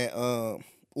 And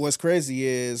what's crazy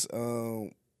is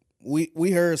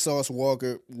we heard Sauce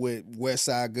Walka with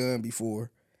Westside Gunn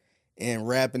before and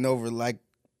rapping over like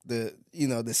the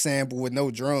sample with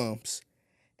no drums.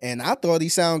 And I thought he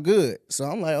sounded good. So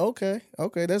I'm like, okay,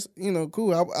 that's,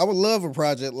 cool. I would love a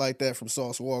project like that from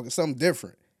Sauce Walka, something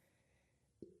different.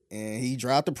 And he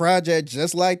dropped the project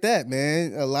just like that,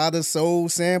 man. A lot of soul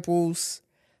samples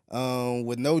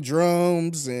with no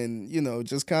drums and,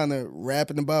 just kind of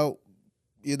rapping about,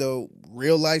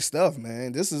 real life stuff,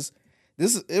 man.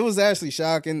 It was actually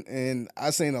shocking. And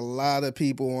I seen a lot of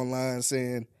people online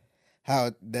saying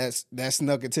how that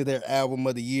snuck into their album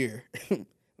of the year.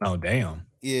 Oh, damn.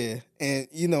 Yeah. And,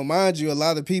 mind you, a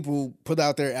lot of people put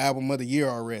out their album of the year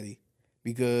already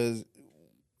because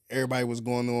everybody was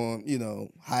going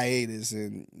on, hiatus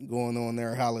and going on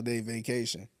their holiday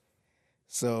vacation.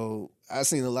 So I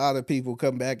seen a lot of people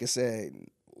come back and say,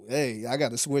 hey, I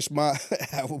got to switch my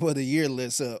album of the year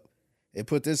list up and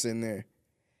put this in there.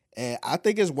 And I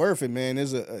think it's worth it, man.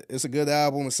 It's a good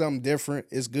album. It's something different.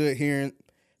 It's good hearing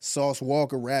Sauce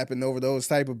Walka rapping over those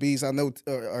type of beats. I know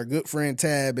our good friend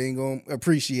Tab ain't gonna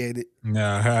appreciate it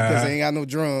because they ain't got no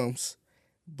drums.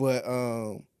 But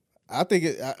I think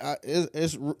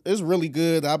it's really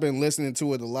good. I've been listening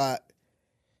to it a lot,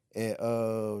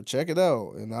 and check it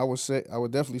out. And I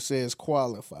would definitely say it's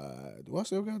qualified. Do I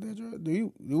still got that drug?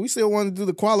 Do we still want to do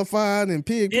the qualified and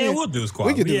pig? Yeah, we'll do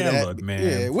qualified. We can do that. Look,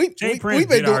 man. Yeah, Jay Prince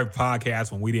did our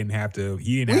podcast when we didn't have to.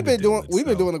 He didn't. We've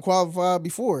been doing the qualified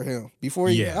before he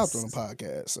got out on the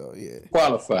podcast. So yeah,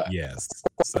 qualified. Yes.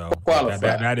 So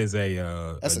that is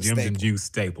a Jim's and Juice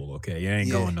staple. Okay, it ain't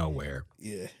going nowhere.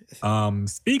 Yeah.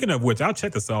 Speaking of which, I'll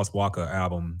check the Sauce Walka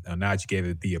album now that you gave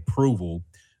it the approval.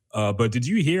 But did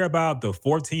you hear about the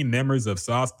 14 members of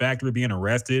Sauce Factory being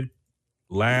arrested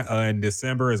in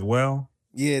December as well?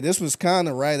 Yeah, this was kind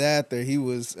of right after he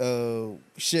was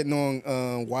shitting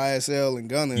on YSL and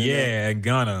Gunna. Yeah, and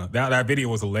Gunna. That video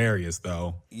was hilarious,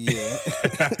 though. Yeah.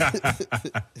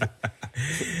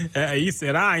 He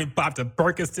said, I ain't popped a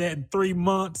Percocet in 3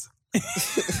 months.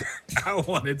 I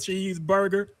want a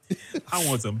cheeseburger. I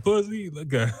want some pussy.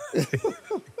 Look at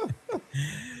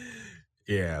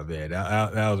Yeah, man,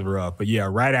 that was rough. But yeah,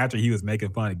 right after he was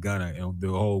making fun of Gunna and the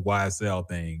whole YSL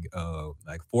thing,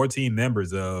 like 14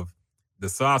 members of the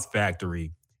Sauce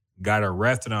Factory got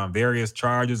arrested on various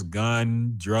charges,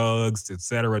 gun, drugs, et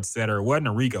cetera, et cetera. It wasn't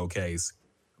a RICO case,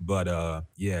 but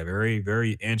yeah, very,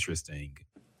 very interesting.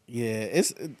 Yeah,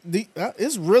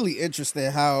 it's really interesting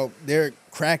how they're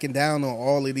cracking down on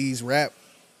all of these rap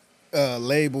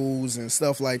labels and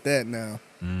stuff like that now.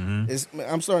 Mm-hmm.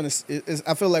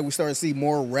 I feel like we start to see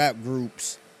more rap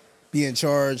groups being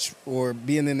charged or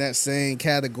being in that same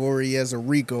category as a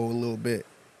RICO a little bit.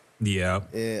 Yeah.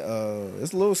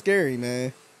 It's a little scary,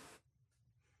 man.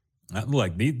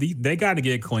 Look, they got to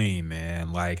get clean,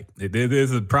 man. Like, this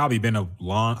has probably been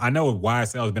I know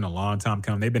YSL has been a long time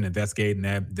coming. They've been investigating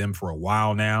them for a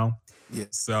while now. Yeah.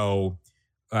 So,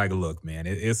 like, look, man,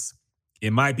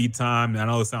 it might be time. I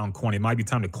know it sounds corny. It might be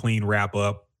time to clean rap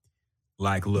up.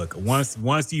 Like, look,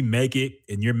 once you make it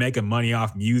and you're making money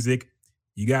off music,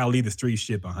 you gotta leave the street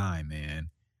shit behind, man.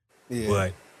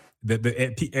 Yeah.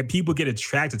 But people get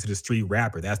attracted to the street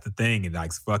rapper. That's the thing. And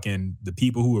like, fucking the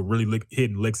people who are really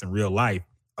hitting licks in real life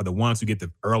are the ones who get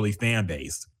the early fan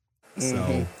base.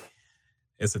 So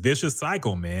it's a vicious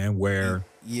cycle, man, where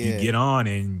you get on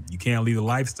and you can't leave the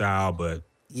lifestyle, but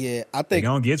I think they're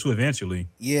gonna get you eventually.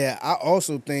 Yeah, I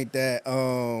also think that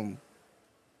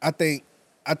I think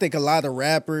a lot of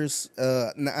rappers,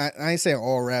 I ain't saying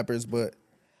all rappers, but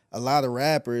a lot of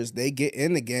rappers, they get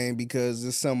in the game because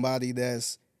there's somebody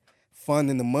that's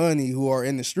funding the money who are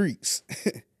in the streets.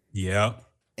 Yeah.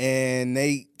 And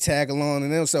they tag along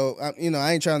in them. So, I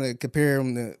ain't trying to compare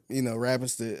them to,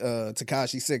 rappers to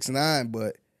Tekashi 6ix9ine,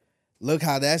 but look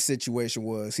how that situation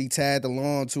was. He tagged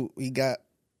along to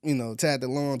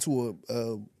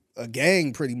a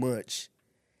gang pretty much.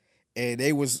 And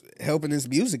they was helping his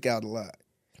music out a lot.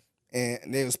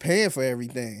 And they was paying for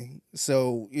everything.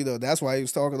 So, that's why he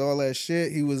was talking all that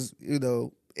shit. He was,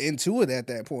 into it at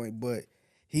that point, but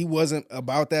he wasn't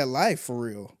about that life for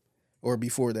real or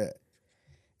before that.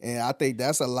 And I think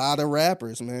that's a lot of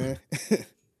rappers, man.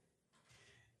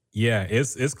 Yeah,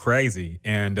 it's crazy.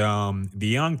 And the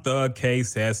Young Thug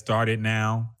case has started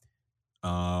now.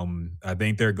 I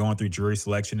think they're going through jury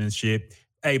selection and shit.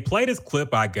 Hey, play this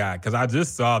clip I got because I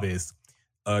just saw this.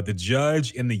 The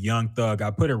judge and the Young Thug. I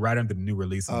put it right under the new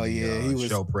release on the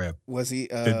show prep. Was he?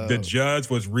 The judge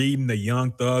was reading the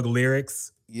Young Thug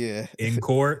lyrics. Yeah. In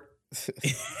court.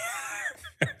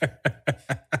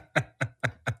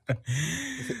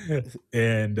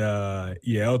 And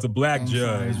it was a black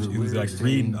judge who was like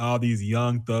reading all these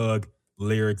Young Thug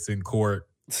lyrics in court.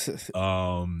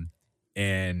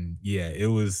 And it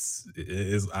was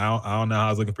I don't know how I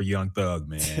was looking for Young Thug,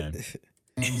 man.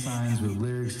 Signs with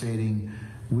lyrics stating,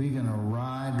 "We're gonna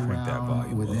ride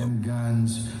around with them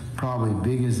guns, probably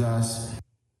big as us,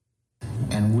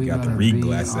 and we got the reading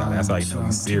glasses out. That's how you know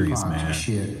he's serious, man.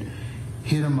 Shit,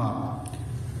 hit him up,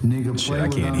 nigga. Shit, play I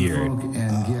with can't hear it.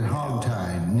 And get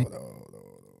hogtied." Hold on.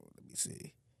 Let me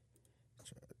see.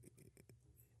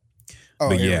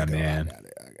 But yeah, man. I got it.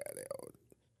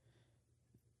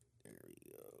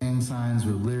 Signs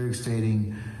with lyrics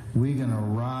stating, "We're gonna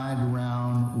ride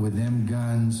around with them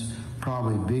guns,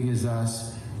 probably big as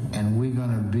us, and we're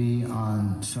gonna be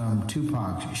on some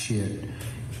Tupac shit.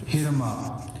 Hit 'em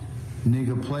up.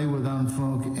 Nigga, play with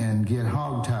Unfunk and get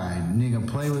hogtied. Nigga,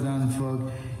 play with Unfunk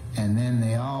and then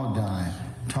they all die.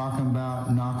 Talking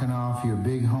about knocking off your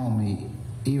big homie,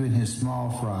 even his small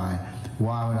fry.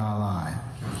 Why would I lie?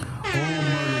 Old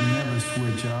murder never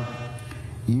switch up.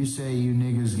 You say you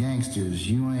niggas gangsters,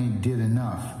 you ain't did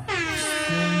enough.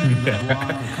 Spin the block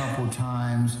a couple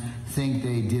times, think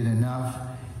they did enough.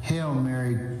 Hail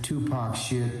Mary, Tupac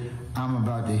shit, I'm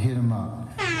about to hit him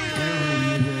up.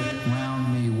 Every nigga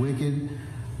round me wicked,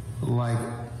 like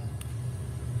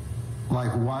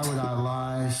why would I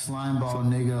lie? Slimeball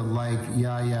nigga, like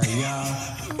yeah.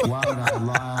 Why would I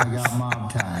lie? I got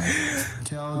mob time.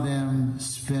 Tell them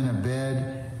spin a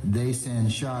bed, they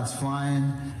send shots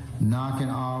flying. Knocking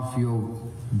off your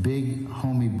big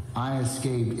homie. I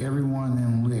escaped every one of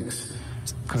them licks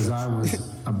because I was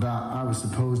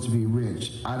supposed to be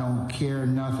rich. I don't care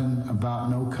nothing about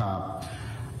no cop.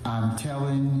 I'm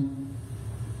telling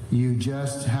you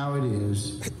just how it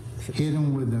is. Hit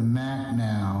him with the Mac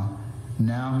now.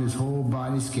 Now his whole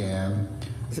body scab.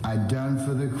 I done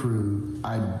for the crew.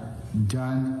 I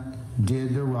done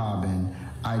did the robbing.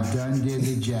 I done did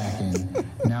the jacking.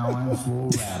 Now I'm full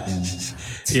rapping.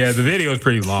 Yeah, the video is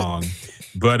pretty long,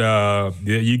 but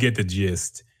you get the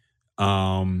gist.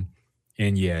 And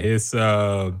yeah, it's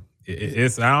I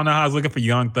don't know how I was looking for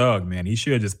Young Thug, man. He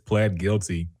should have just pled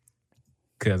guilty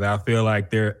because I feel like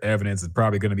their evidence is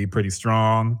probably going to be pretty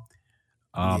strong.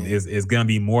 It's going to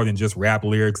be more than just rap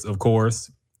lyrics, of course.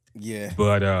 Yeah.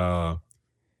 But I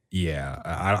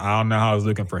don't know how I was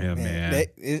looking for him, man.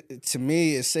 To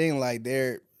me, it seemed like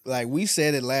they're, like we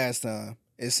said it last time,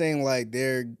 it seemed like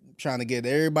they're trying to get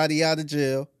everybody out of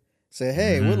jail. Say,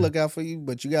 hey, we'll look out for you,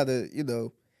 but you got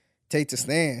to, take the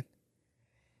stand.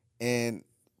 And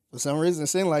for some reason, it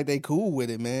seemed like they cool with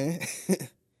it, man.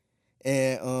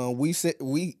 And we said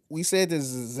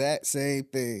this exact same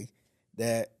thing,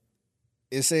 that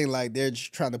it seemed like they're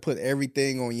just trying to put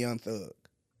everything on Young Thug.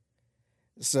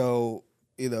 So,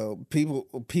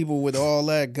 people with all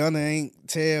that, Gunna ain't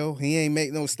tell, he ain't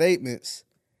make no statements.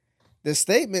 The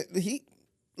statement, he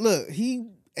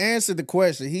answered the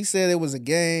question. He said it was a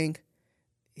gang.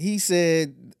 He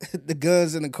said the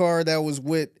guns in the car that was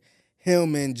with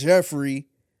him and Jeffrey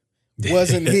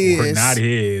wasn't his. Were not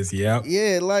his, yep.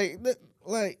 Yeah, like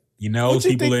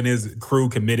people in his crew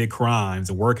committed crimes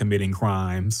or were committing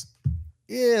crimes.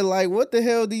 Yeah, like what the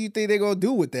hell do you think they're gonna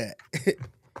do with that?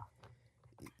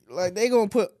 Like they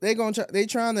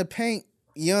trying to paint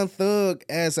Young Thug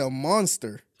as a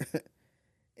monster,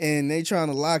 and they trying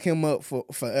to lock him up for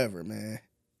forever, man.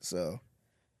 So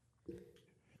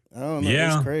I don't know.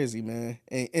 Yeah. It's crazy, man.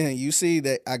 And you see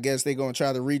that I guess they're gonna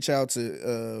try to reach out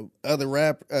to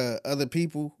other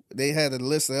people. They had a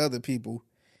list of other people.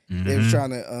 Mm-hmm. They was trying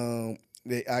to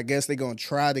I guess they're gonna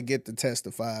try to get to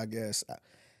testify, I guess.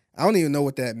 I don't even know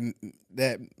what that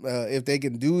if they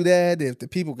can do that, if the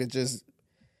people could just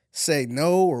say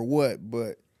no or what,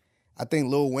 but I think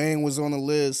Lil Wayne was on the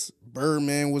list,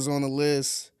 Birdman was on the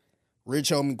list,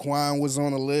 Rich Homie Quan was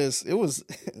on the list. It was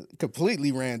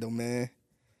completely random, man.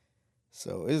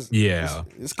 So it's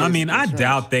I mean, I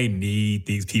doubt they need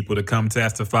these people to come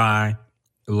testify.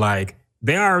 Like,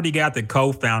 they already got the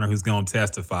co-founder who's going to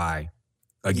testify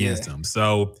against them.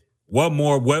 So what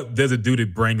does it do to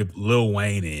bring Lil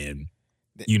Wayne in?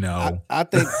 You know, I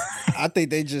think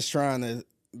they just trying to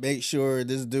make sure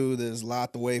this dude is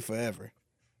locked away forever.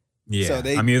 Yeah, so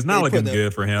it's not looking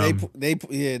good for him. They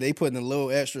putting a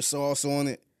little extra sauce on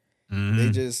it. Mm-hmm. They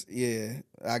just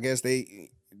I guess they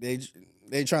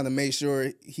trying to make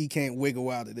sure he can't wiggle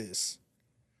out of this.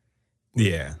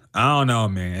 Yeah, I don't know,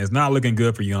 man. It's not looking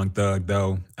good for Young Thug,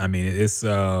 though. I mean, it's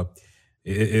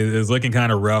looking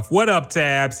kind of rough. What up,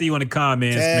 Tab? See you in the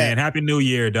comments, man. Happy New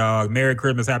Year, dog. Merry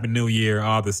Christmas, Happy New Year,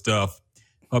 all the stuff.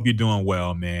 Hope you're doing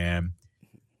well, man.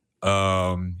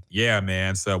 Yeah,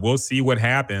 man. So we'll see what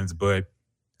happens, but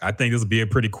I think this will be a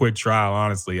pretty quick trial,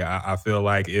 honestly. I feel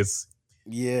like it's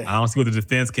I don't see what the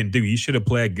defense can do. You should have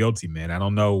pled guilty, man. I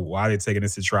don't know why they're taking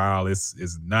this to trial.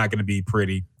 It's not going to be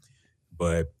pretty,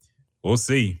 but we'll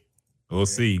see. We'll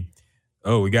see.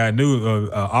 Oh, we got a new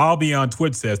Albie on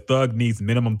Twitch says Thug needs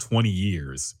minimum 20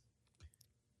 years.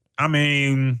 I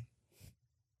mean,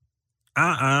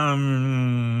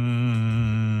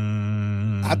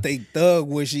 I think Thug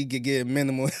wish he could get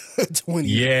minimum 20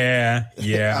 years.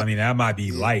 Yeah. I mean, that might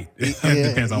be light. It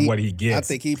depends on what he gets. I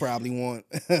think he probably want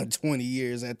 20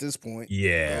 years at this point.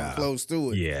 Yeah. Close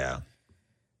to it. Yeah.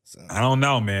 So. I don't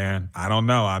know, man. I don't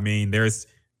know. I mean,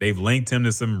 they've linked him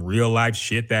to some real life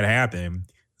shit that happened.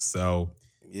 So,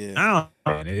 yeah, I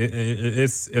don't know.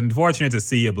 It's unfortunate to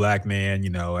see a black man,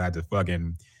 have to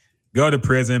fucking go to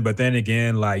prison. But then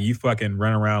again, like, you fucking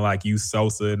run around like you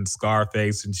Sosa and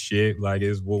Scarface and shit. Like,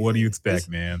 what do you expect,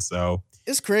 man? So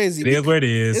it's crazy. It is what it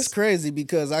is. It's crazy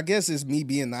because I guess it's me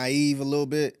being naive a little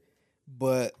bit.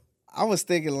 But I was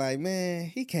thinking, like, man,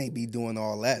 he can't be doing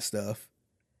all that stuff.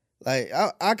 Like,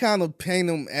 I kind of paint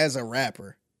him as a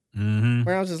rapper. Mm-hmm.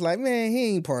 Where I was just like, man,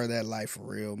 he ain't part of that life for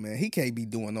real, man. He can't be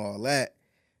doing all that.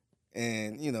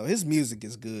 And, his music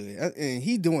is good. And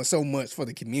he doing so much for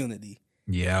the community.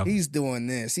 Yeah. He's doing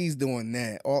this. He's doing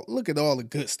that. Look at all the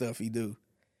good stuff he do.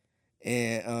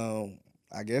 And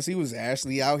I guess he was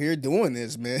actually out here doing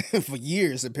this, man, for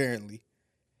years, apparently.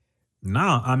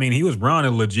 No, I mean, he was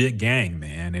running a legit gang,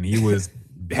 man. And he was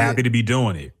happy to be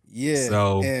doing it. Yeah.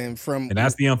 So, and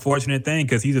that's the unfortunate thing,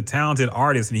 because he's a talented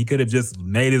artist and he could have just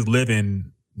made his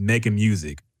living making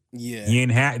music. Yeah. He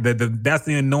ain't had that's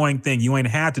the annoying thing. You ain't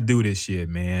had to do this shit,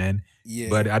 man. Yeah.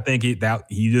 But I think he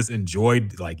just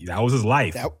enjoyed, like, that was his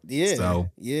life. So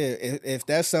if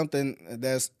that's something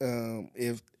that's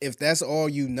if that's all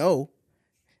you know,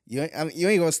 you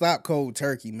ain't gonna stop cold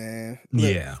turkey, man.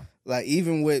 Look, yeah. Like,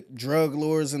 even with drug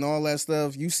lords and all that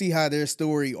stuff, you see how their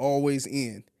story always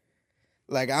ends.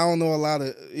 Like, I don't know a lot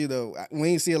of, we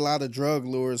ain't see a lot of drug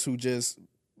lords who just,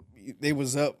 they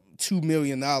was up $2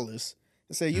 million and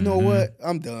say, you know what,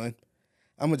 I'm done.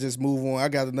 I'm going to just move on. I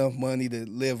got enough money to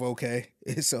live okay,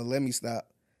 so let me stop.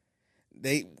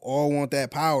 They all want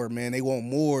that power, man. They want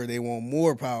more. They want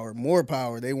more power.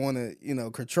 They want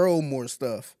to, control more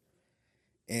stuff.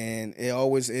 And it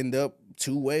always end up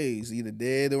two ways, either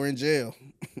dead or in jail.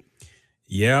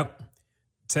 Yep.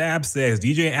 Tab says,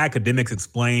 DJ Academics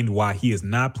explained why he is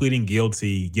not pleading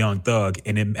guilty, Young Thug,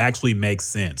 and it actually makes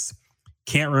sense.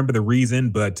 Can't remember the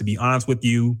reason, but to be honest with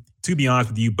you,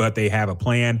 but they have a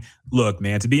plan. Look,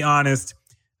 man, to be honest,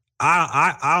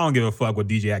 I don't give a fuck what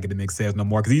DJ Academics says no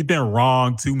more, because he's been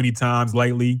wrong too many times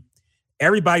lately.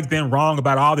 Everybody's been wrong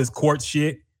about all this court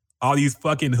shit, all these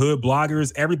fucking hood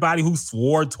bloggers, everybody who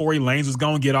swore Tory Lanez was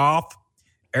going to get off.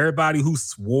 Everybody who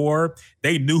swore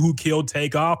they knew who killed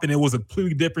Takeoff and it was a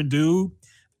completely different dude.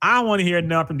 I don't want to hear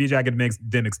nothing from DJ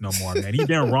Academics no more, man. He's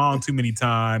been wrong too many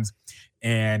times,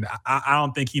 and I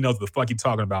don't think he knows what the fuck he's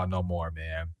talking about no more,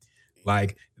 man.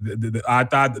 Like, I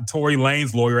thought the Tory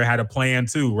Lanez lawyer had a plan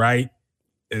too, right?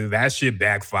 That shit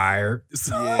backfired.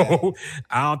 So yeah.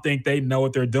 I don't think they know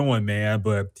what they're doing, man.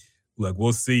 But look,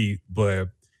 we'll see. But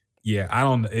yeah,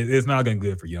 it's not going to be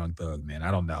good for Young Thug, man.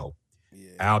 I don't know.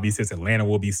 Albie says Atlanta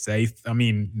will be safe. I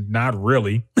mean, not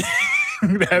really.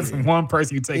 That's one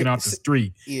person you're taking off the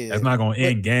street. Yeah. That's not going to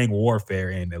end gang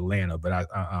warfare in Atlanta, but I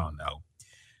don't know.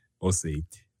 We'll see.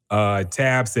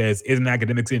 Tab says, isn't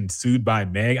Academics getting sued by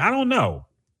Meg? I don't know,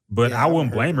 but I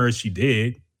wouldn't blame her if she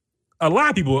did. A lot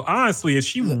of people, honestly, if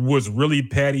she was really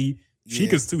petty, she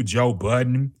could sue Joe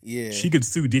Budden. Yeah. She could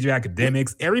sue DJ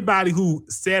Academics. Everybody who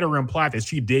said or implied that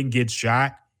she didn't get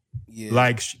shot, she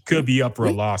could be up for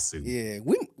a lawsuit. Yeah,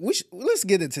 let's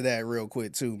get into that real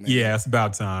quick too, man. Yeah, it's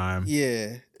about time.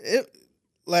 Yeah,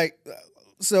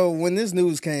 so when this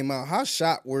news came out, how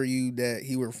shocked were you that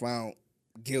he were found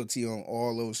guilty on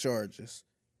all those charges?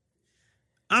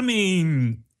 I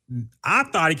mean, I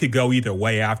thought it could go either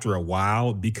way after a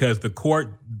while because the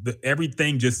court,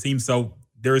 everything just seems so,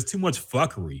 there is too much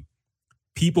fuckery.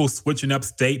 People switching up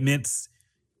statements,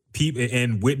 people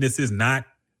and witnesses not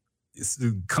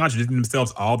contradicting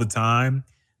themselves all the time.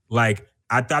 Like,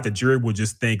 I thought the jury would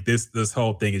just think this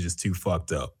whole thing is just too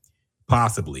fucked up,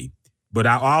 possibly. But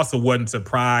I also wasn't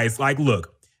surprised. Like,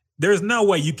 look, there's no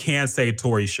way you can't say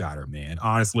Tory shot her, man.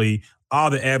 Honestly, all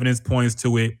the evidence points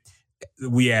to it.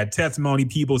 We had testimony.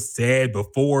 People said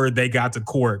before they got to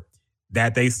court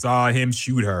that they saw him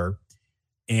shoot her.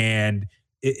 And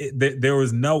there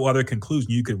was no other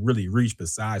conclusion you could really reach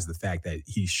besides the fact that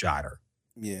he shot her.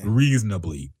 Yeah.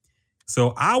 Reasonably.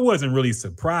 So I wasn't really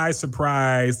surprised,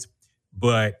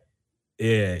 but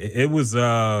it was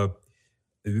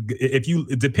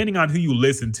depending on who you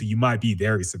listen to, you might be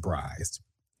very surprised.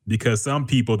 Because some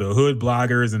people, the hood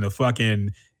bloggers and the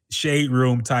fucking shade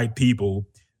room type people,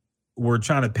 were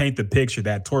trying to paint the picture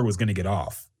that Tory was going to get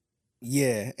off.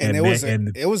 Yeah, and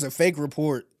it was a fake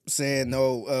report saying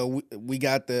no. We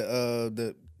got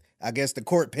the I guess the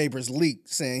court papers leaked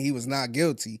saying he was not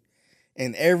guilty,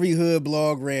 and every hood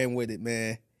blog ran with it,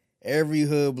 man. Every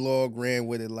hood blog ran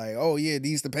with it, like, oh yeah,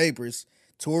 these the papers.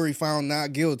 Tory found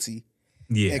not guilty.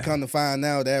 Yeah, and come to find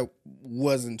out that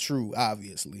wasn't true,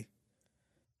 obviously.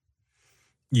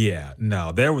 Yeah,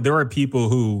 no, there were people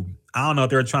who, I don't know if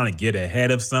they were trying to get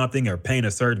ahead of something or paint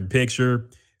a certain picture,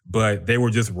 but they were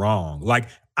just wrong. Like,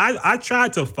 I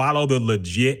tried to follow the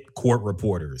legit court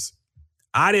reporters.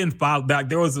 I didn't follow back.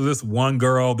 There was this one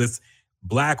girl, this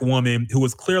black woman who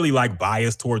was clearly like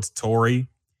biased towards Tory,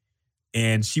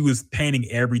 and she was painting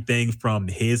everything from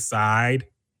his side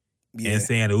and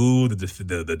saying, ooh, the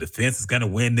defense is going to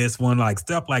win this one, like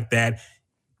stuff like that.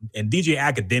 And DJ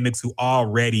Academics, who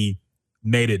already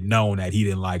made it known that he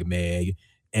didn't like Meg,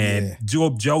 and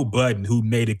Joe Budden, who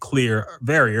made it clear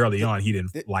very early on he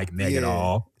didn't like Meg at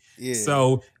all. Yeah.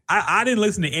 So I didn't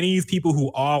listen to any of these people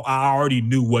who I already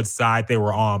knew what side they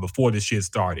were on before the shit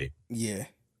started. Yeah.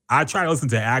 I tried to listen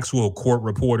to actual court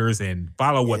reporters and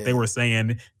follow what they were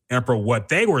saying, and for what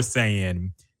they were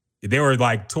saying, they were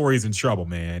like, Tory's in trouble,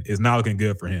 man. It's not looking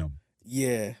good for him.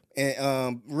 Yeah.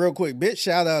 And real quick, big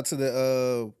shout out to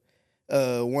the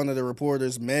one of the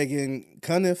reporters, Megan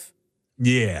Cuniff.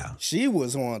 Yeah. She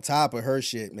was on top of her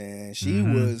shit, man. She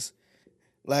was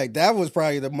like, that was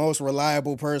probably the most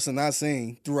reliable person I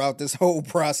seen throughout this whole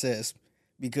process,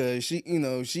 because she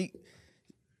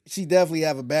definitely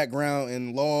have a background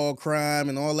in law, crime,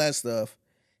 and all that stuff.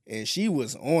 And she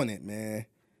was on it, man.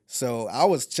 So I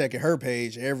was checking her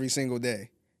page every single day.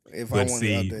 But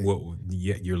see,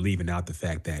 you're leaving out the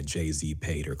fact that Jay-Z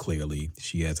paid her. Clearly,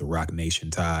 she has a Rock Nation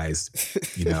ties.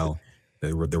 You know,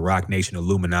 the Rock Nation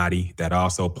Illuminati that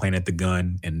also planted the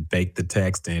gun and faked the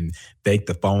text and faked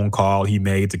the phone call he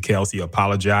made to Kelsey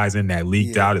apologizing that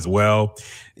leaked out as well.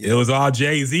 It was all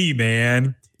Jay-Z,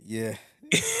 man. Yeah.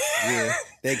 Yeah.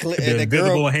 The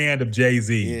invisible hand of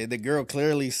Jay-Z. Yeah, the girl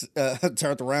clearly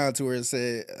turned around to her and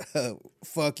said,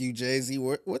 fuck you, Jay-Z.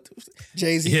 What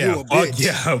Jay-Z, you a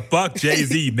bitch. Fuck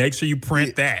Jay-Z. Make sure you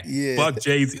print that. Yeah. Fuck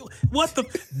Jay-Z. What the?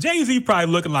 Jay-Z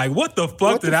probably looking like, what the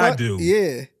fuck did I do?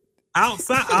 Yeah.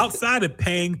 Outside of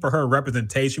paying for her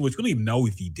representation, which we don't even know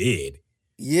if he did.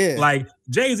 Yeah. Like,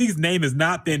 Jay-Z's name has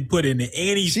not been put into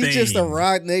anything. She's just a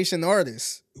Rock Nation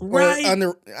artist. Right. I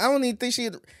don't even think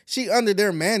she under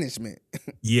their management.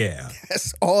 Yeah.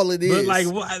 That's all it is. But like,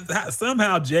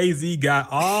 somehow Jay-Z got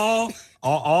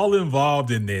all involved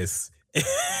in this.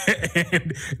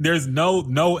 And there's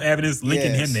no evidence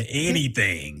linking him to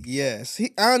anything. Yes.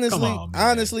 He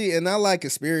honestly, and I like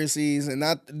conspiracies, and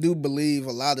I do believe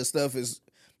a lot of stuff is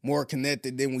more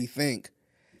connected than we think.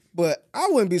 But I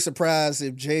wouldn't be surprised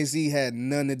if Jay-Z had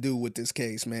nothing to do with this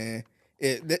case, man.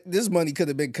 This money could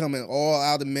have been coming all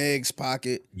out of Meg's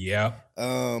pocket. Yeah.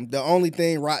 The only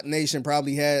thing Rock Nation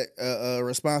probably had a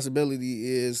responsibility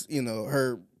is,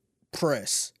 her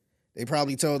press. They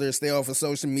probably told her to stay off of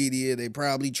social media. They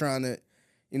probably trying to,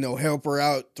 help her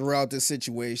out throughout this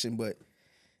situation. But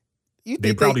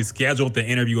They probably scheduled the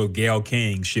interview of Gayle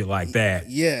King, shit like that.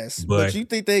 Yes, but you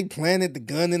think they planted the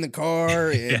gun in the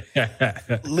car and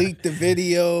leaked the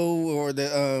video or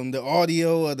the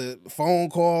audio or the phone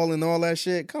call and all that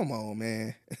shit? Come on,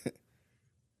 man.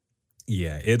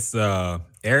 Yeah, it's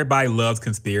everybody loves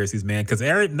conspiracies, man, because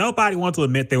nobody wants to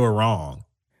admit they were wrong.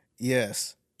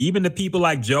 Yes. Even the people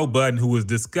like Joe Budden, who was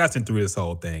discussing through this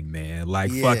whole thing, man.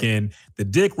 Like fucking the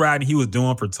dick riding he was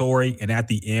doing for Tory, and at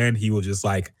the end he was just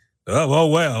like, oh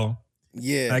well.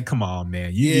 Yeah. Like, come on,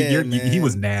 man. He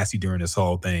was nasty during this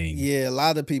whole thing. Yeah, a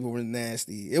lot of people were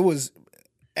nasty. It was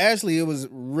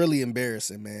really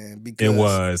embarrassing, man.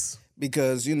 Because,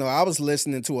 you know, I was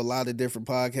listening to a lot of different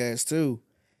podcasts too.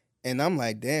 And I'm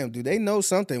like, damn, do they know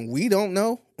something we don't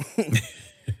know?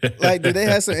 Like, do they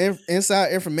have some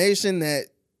inside information that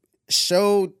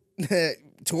showed that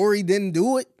Tory didn't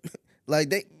do it?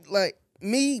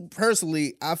 Me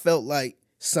personally, I felt like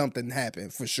something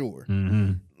happened for sure.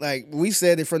 Mm-hmm. Like, we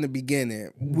said it from the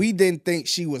beginning. We didn't think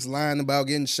she was lying about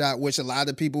getting shot, which a lot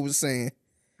of people were saying.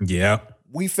 Yeah.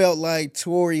 We felt like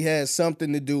Tory had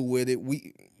something to do with it.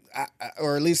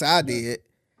 Or at least I did.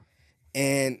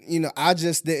 And, you know, I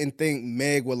just didn't think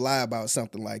Meg would lie about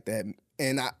something like that.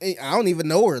 And I don't even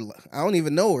know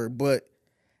her. But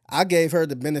I gave her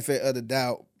the benefit of the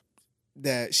doubt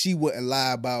that she wouldn't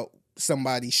lie about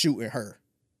somebody shooting her.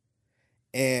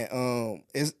 And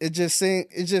it just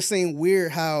seemed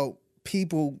weird how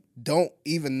people don't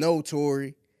even know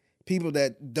Tory, people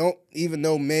that don't even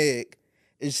know Meg,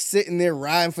 is sitting there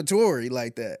riding for Tory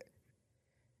like that.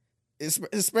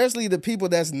 Especially the people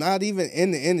that's not even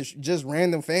in the industry, just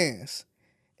random fans.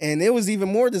 And it was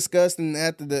even more disgusting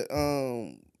after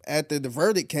the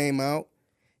verdict came out,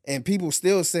 and people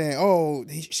still saying, "Oh,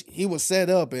 he was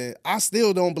set up," and I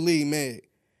still don't believe Meg,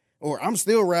 or I'm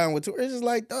still riding with Tory. It's just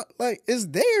like it's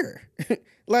there.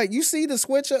 Like, you see the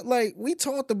switch up. Like, we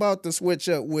talked about the switch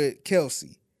up with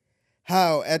Kelsey,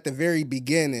 how at the very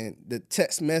beginning the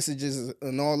text messages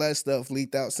and all that stuff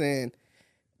leaked out saying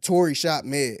Tory shot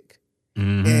Meg.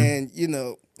 Mm-hmm. And, you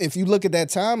know, if you look at that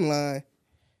timeline,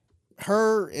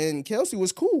 her and Kelsey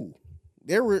was cool.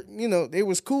 They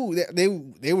was cool.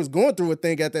 They was going through a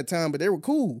thing at that time, but they were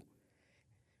cool.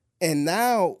 And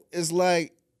now it's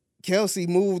like Kelsey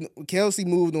moved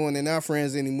on. They're not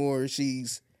friends anymore.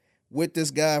 She's with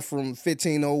this guy from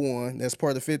 1501. That's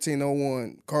part of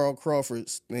 1501, Carl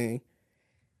Crawford's thing.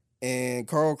 And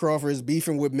Carl Crawford is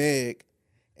beefing with Meg.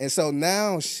 And so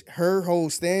now her whole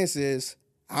stance is,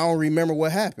 I don't remember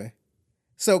what happened.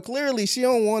 So clearly she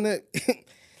don't want to,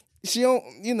 she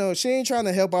ain't trying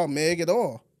to help out Meg at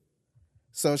all.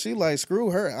 So she like,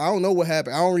 screw her. I don't know what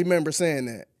happened. I don't remember saying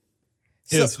that.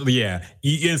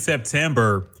 In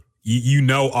September,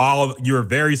 you're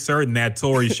very certain that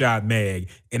Tory shot Meg.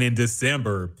 And in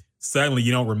December, suddenly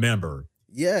you don't remember.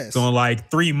 Yes. So in like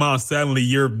 3 months, suddenly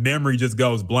your memory just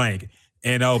goes blank.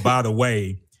 And oh, by the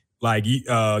way, like you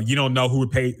don't know who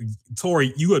would pay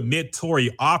Tory. You admit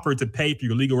Tory offered to pay for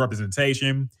your legal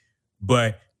representation,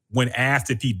 but when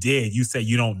asked if he did, you say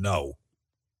you don't know.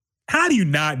 How do you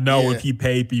not know if he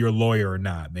paid for your lawyer or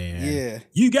not, man? Yeah,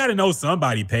 you got to know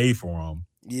somebody paid for him.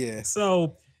 Yeah.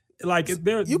 So, like, you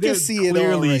can see it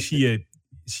clearly. Right.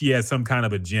 She had some kind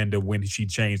of agenda when she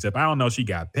changed up. I don't know. She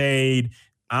got paid.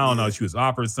 I don't know. She was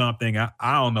offered something. I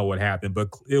don't know what happened, but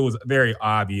it was very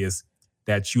obvious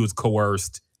that she was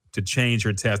coerced to change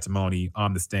her testimony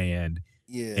on the stand.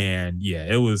 Yeah. And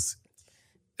it was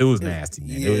nasty,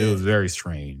 man. It was very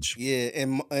strange. Yeah.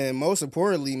 And most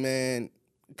importantly, man,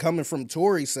 coming from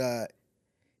Tory's side,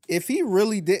 if he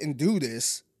really didn't do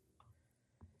this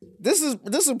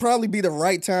would probably be the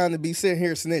right time to be sitting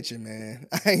here snitching, man.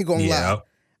 I ain't gonna lie.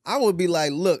 I would be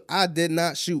like, look, I did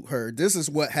not shoot her. This is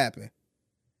what happened.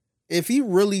 If he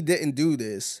really didn't do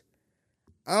this,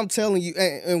 I'm telling you,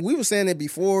 and we were saying it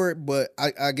before, but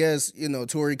I guess,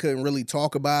 Tory couldn't really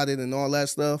talk about it and all that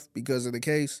stuff because of the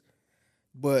case.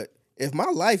 But if my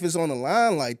life is on the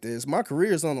line like this, my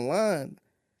career is on the line,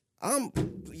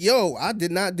 I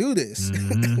did not do this.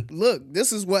 Mm-hmm. Look,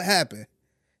 this is what happened.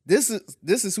 This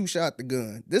is who shot the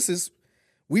gun.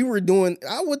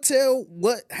 I would tell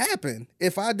what happened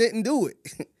if I didn't do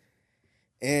it.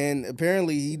 And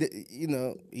apparently he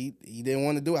didn't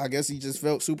want to do it. I guess he just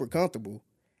felt super comfortable.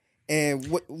 And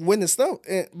when the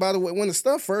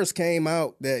stuff first came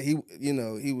out that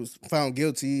he was found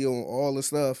guilty on all the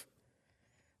stuff,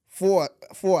 for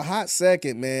a hot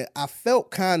second, man, I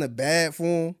felt kind of bad for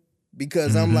him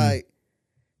because I'm like,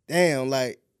 damn,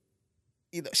 like,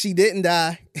 she didn't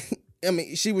die. I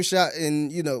mean, she was shot,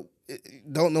 and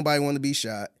don't nobody want to be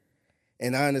shot.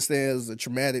 And I understand it was a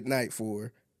traumatic night for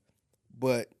her,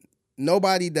 but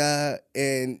nobody died,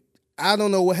 and I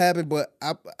don't know what happened, but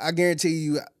I guarantee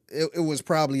you it was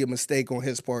probably a mistake on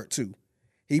his part too.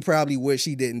 He probably wished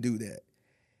he didn't do that.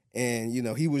 And,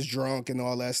 he was drunk and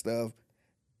all that stuff.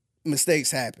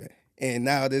 Mistakes happen. And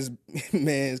now this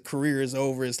man's career is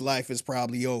over. His life is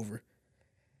probably over.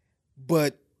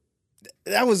 But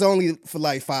that was only for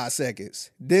like 5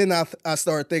 seconds. Then I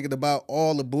started thinking about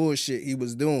all the bullshit he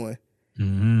was doing.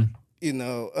 Mm-hmm.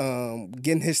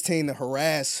 Getting his team to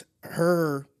harass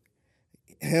her,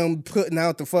 him putting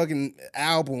out the fucking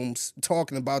albums,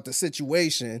 talking about the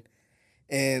situation,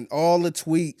 and all the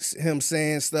tweets, him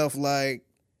saying stuff like,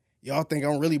 y'all think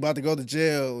I'm really about to go to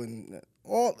jail, and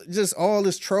all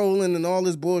this trolling and all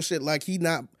this bullshit like he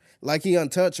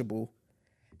untouchable.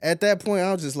 At that point,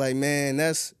 I was just like, man,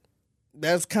 that's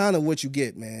kind of what you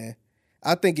get, man.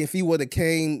 I think if he would have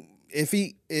if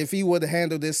he would have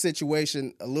handled this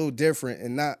situation a little different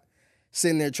and not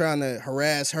sitting there trying to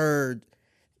harass her,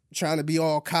 trying to be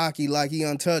all cocky like he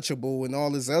untouchable and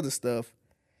all this other stuff,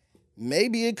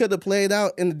 maybe it could have played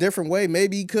out in a different way.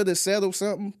 Maybe he could have settled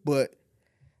something, but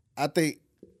I think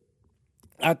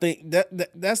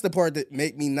that's the part that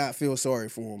make me not feel sorry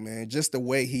for him, man. Just the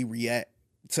way he react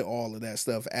to all of that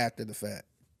stuff after the fact.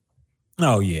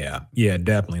 Oh, yeah. Yeah,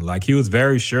 definitely. Like, he was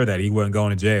very sure that he wasn't going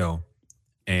to jail.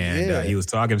 And he was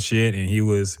talking shit, and he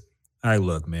was, hey,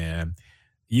 look, man,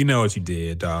 you know what you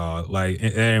did, dog. Like,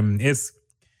 and it's,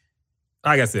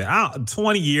 like I said,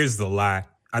 20 years is a lot.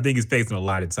 I think he's facing a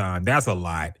lot of time. That's a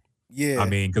lot. Yeah. I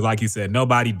mean, because like you said,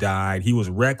 nobody died. He was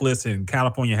reckless, and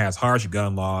California has harsh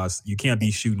gun laws. You can't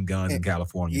be shooting guns in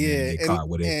California and get caught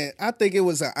with it. And I think it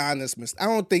was an honest mistake. I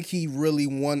don't think he really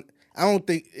I don't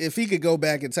think if he could go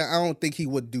back in time, I don't think he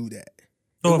would do that.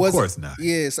 Oh, of course not.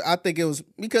 Yes, I think it was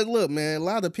because look, man, a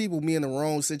lot of people be in the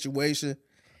wrong situation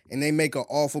and they make an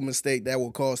awful mistake that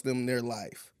will cost them their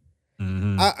life.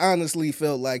 Mm-hmm. I honestly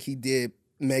felt like he did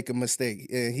make a mistake,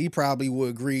 and he probably would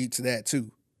agree to that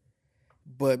too.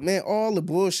 But man, all the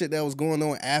bullshit that was going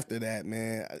on after that,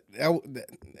 man,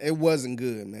 it wasn't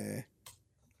good, man.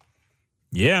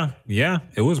 Yeah,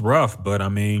 it was rough, but I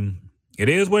mean, it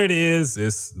is what it is.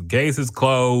 The case is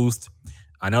closed.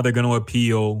 I know they're going to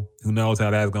appeal. Who knows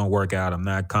how that's going to work out? I'm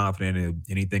not confident if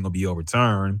anything will be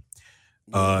overturned.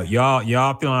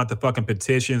 Y'all filling out the fucking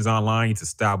petitions online to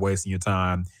stop wasting your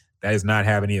time. That is not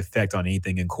having any effect on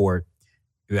anything in court.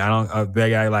 They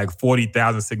got like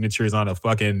 40,000 signatures on a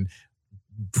fucking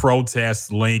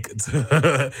protest link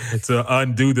to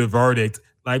undo the verdict.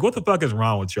 Like, what the fuck is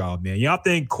wrong with y'all, man? Y'all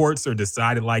think courts are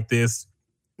decided like this?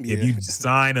 Yeah. If you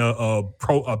sign a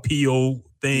pro appeal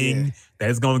thing that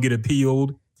is going to get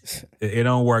appealed, it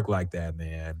don't work like that,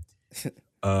 man.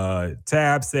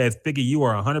 Tab says, Figgy, you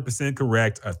are 100%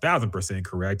 correct, 1,000%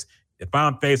 correct. If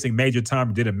I'm facing major time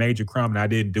and did a major crime and I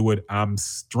didn't do it, I'm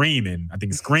screaming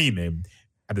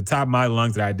at the top of my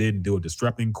lungs that I didn't do it,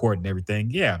 disrupting court and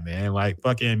everything. Yeah, man. Like,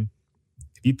 fucking,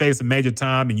 if you face a major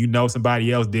time and you know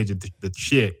somebody else did the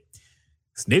shit,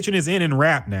 snitching is in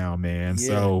rap now, man. Yeah.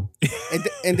 So,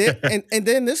 and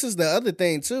then this is the other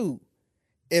thing too.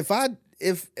 If I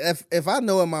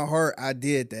know in my heart I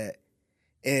did that,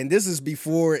 and this is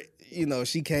before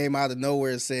she came out of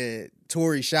nowhere and said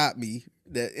Tory shot me,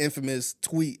 that infamous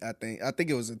tweet. I think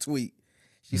it was a tweet.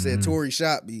 She said Tory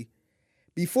shot me.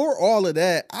 Before all of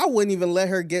that, I wouldn't even let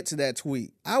her get to that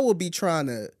tweet. I would be trying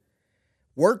to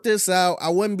work this out. I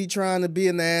wouldn't be trying to be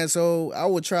an asshole. I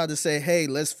would try to say, hey,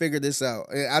 let's figure this out.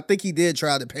 And I think he did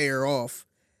try to pay her off.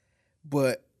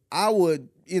 But I would,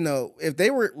 if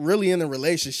they were really in a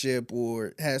relationship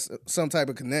or has some type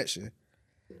of connection,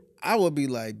 I would be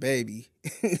like, baby,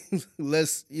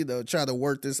 let's, try to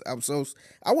work this.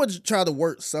 I would try to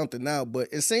work something out, but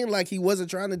it seemed like he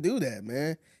wasn't trying to do that,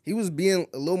 man. He was being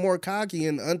a little more cocky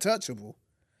and untouchable.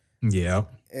 Yeah.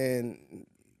 And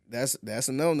that's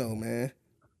a no-no, man.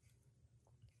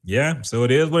 Yeah, so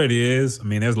it is what it is. I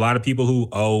mean, there's a lot of people who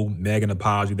owe Meg an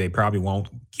apology. They probably won't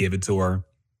give it to her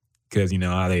because you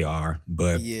know how they are.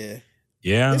 But yeah,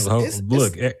 it's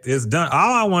done.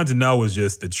 All I wanted to know was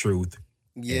just the truth.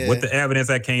 Yeah. And with the evidence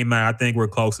that came out, I think we're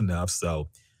close enough. So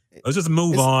let's just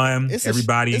move on,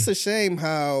 everybody. It's a shame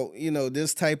how,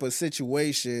 this type of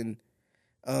situation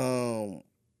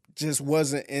just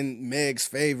wasn't in Meg's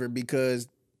favor because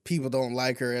people don't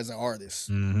like her as an artist.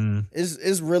 Mm-hmm.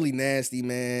 It's really nasty,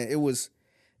 man. It was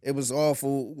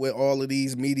awful with all of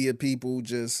these media people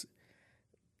just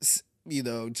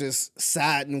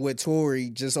siding with Tory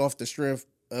just off the strength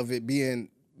of it being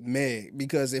Meg.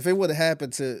 Because if it would have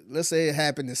happened to, let's say it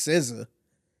happened to SZA,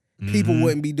 people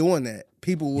wouldn't be doing that.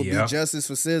 People would be justice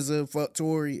for SZA, fuck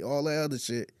Tory, all that other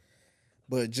shit.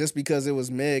 But just because it was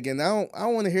Meg, and I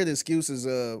don't want to hear the excuses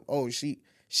of, oh, she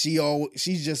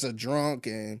she's just a drunk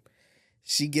and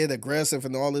she get aggressive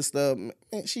and all this stuff. Man,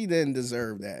 she didn't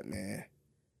deserve that, man.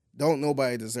 Don't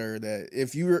nobody deserve that.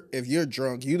 If you're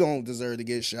drunk, you don't deserve to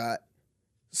get shot.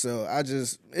 So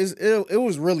it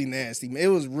was really nasty. It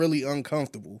was really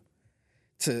uncomfortable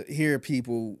to hear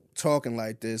people talking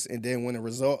like this, and then when the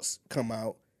results come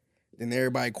out, then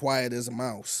everybody quiet as a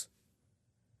mouse.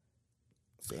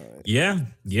 So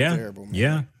terrible, man.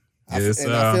 Yeah. I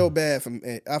feel bad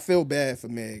for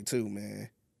Meg too, man.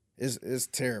 It's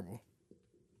terrible.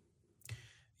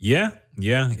 Yeah,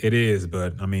 it is.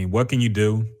 But I mean, what can you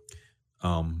do?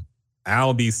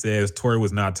 Albie says Tory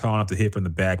was not tall enough to hit from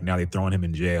the back. Now they're throwing him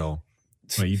in jail.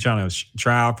 So you trying to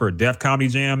try out for a Def Comedy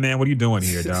Jam, man? What are you doing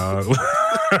here, dog? You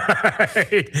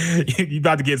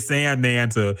about to get Sandman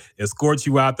to escort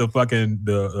you out the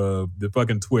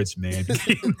fucking Twitch, man.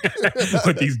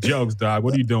 With these jokes, dog.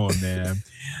 What are you doing, man?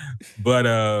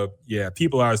 But yeah,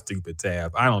 people are stupid,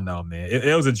 Tab. I don't know, man.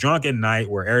 It was a drunken night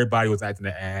where everybody was acting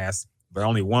the ass, but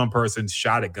only one person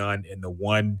shot a gun in the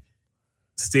one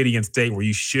city and state where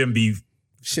you shouldn't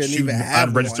shooting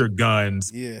unregistered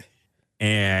guns. Yeah.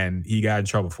 And he got in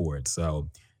trouble for it. So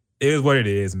it is what it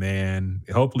is, man.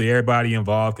 Hopefully everybody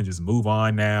involved can just move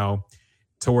on now.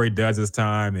 Tory does his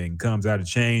time and comes out of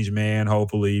change, man.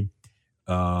 Hopefully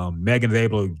Megan's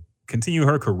able to continue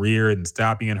her career and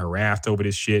stop being harassed over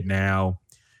this shit now.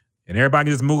 And everybody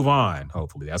can just move on,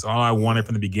 hopefully. That's all I wanted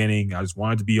from the beginning. I just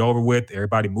wanted to be over with.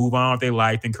 Everybody move on with their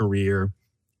life and career.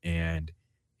 And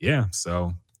yeah,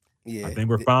 so yeah, I think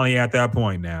we're finally at that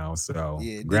point now. So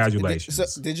congratulations.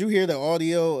 Did you hear the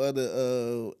audio of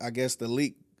the I guess the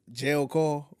leaked jail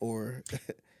call? Or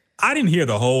I didn't hear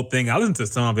the whole thing. I listened to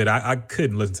some of it. I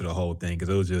couldn't listen to the whole thing because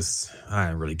it was just I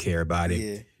didn't really care about it.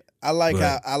 Yeah. I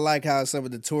like how some of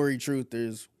the Tory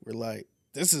truthers were like,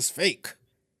 this is fake.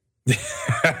 Like,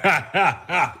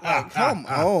 come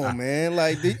on, man.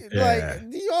 Like, do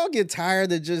y'all get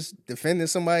tired of just defending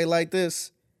somebody like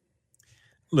this?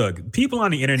 Look, people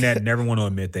on the internet never want to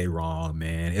admit they wrong,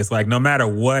 man. It's like no matter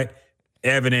what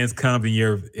evidence comes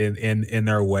in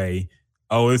their way,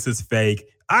 oh, this is fake.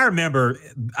 I remember,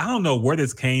 I don't know where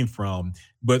this came from,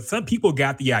 but some people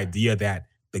got the idea that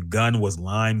the gun was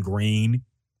lime green,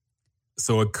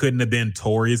 so it couldn't have been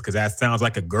Tory's because that sounds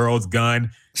like a girl's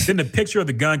gun. Then the picture of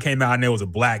the gun came out and it was a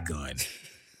black gun.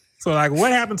 So, like,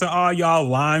 what happened to all y'all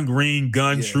lime green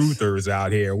gun truthers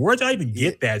out here? Where'd y'all even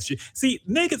get that shit? See,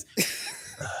 niggas...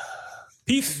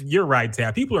 You're right,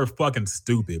 Tab. People are fucking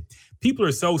stupid. People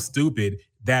are so stupid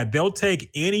that they'll take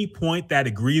any point that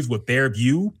agrees with their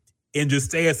view and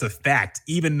just say it's a fact,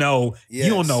 even though you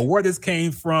don't know where this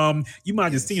came from. You might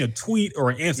have just seen a tweet or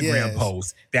an Instagram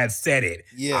post that said it.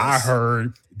 Yes. I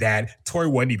heard that Tory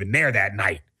wasn't even there that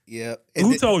night. Yep.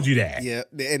 Who told you that? Yep.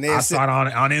 And I saw it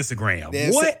on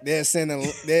Instagram. What? They're sending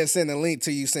a link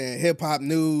to you saying hip-hop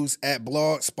news at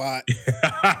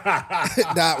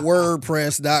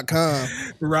blogspot.wordpress.com.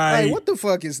 Right. Like, what the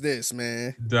fuck is this,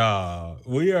 man? Duh.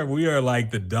 We are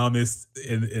like the dumbest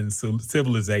in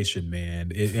civilization,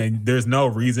 man. And there's no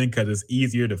reason because it's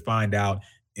easier to find out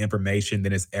information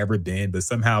than it's ever been. But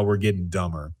somehow we're getting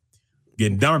dumber.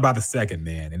 Getting dumber by the second,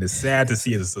 man. And it's sad to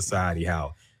see as a society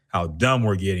how dumb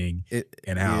we're getting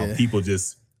and how people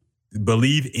just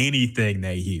believe anything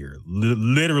they hear.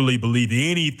 Literally believe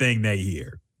anything they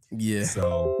hear. Yeah.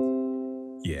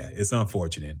 So, yeah, it's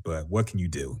unfortunate, but what can you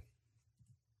do?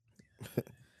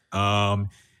 So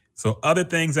other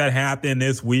things that happened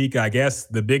this week, I guess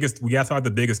we got to talk about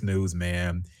the biggest news,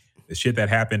 man. The shit that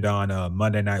happened on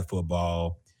Monday Night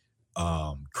Football.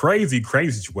 Crazy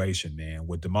situation, man,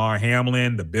 with Damar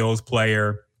Hamlin, the Bills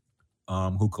player,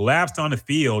 who collapsed on the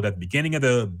field at the beginning of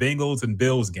the Bengals and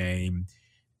Bills game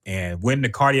and went into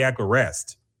cardiac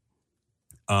arrest.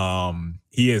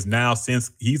 He is now,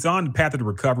 since he's on the path of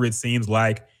recovery, it seems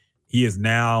like he is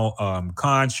now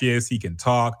conscious. He can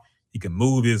talk. He can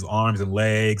move his arms and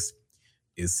legs.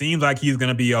 It seems like he's going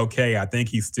to be okay. I think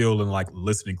he's still in like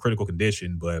listening critical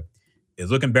condition, but it's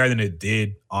looking better than it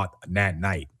did on that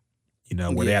night,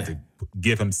 where they had to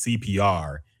give him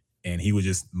CPR. And he was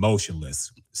just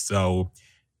motionless. So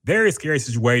very scary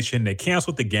situation. They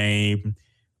canceled the game.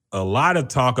 A lot of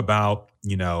talk about,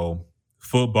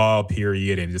 football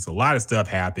period and just a lot of stuff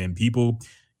happened. People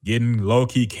getting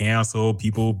low-key canceled.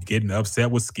 People getting upset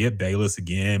with Skip Bayless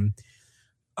again.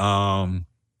 A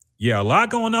lot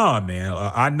going on, man.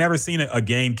 I've never seen a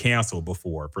game canceled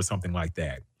before for something like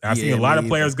that. I've seen a lot of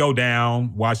players go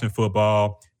down watching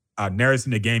football. I've never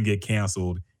seen a game get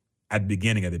canceled at the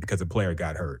beginning of it because a player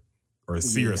got hurt. Or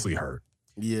seriously hurt.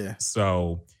 Yeah.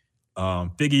 So,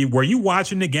 Figgy, were you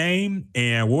watching the game?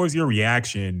 And what was your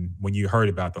reaction when you heard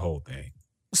about the whole thing?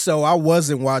 So I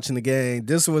wasn't watching the game.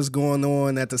 This was going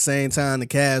on at the same time the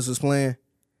Cavs was playing,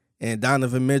 and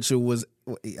Donovan Mitchell was.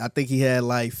 I think he had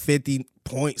like 50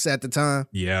 points at the time.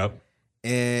 Yep.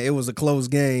 And it was a close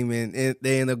game, and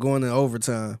they ended up going to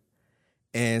overtime.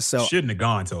 And so shouldn't have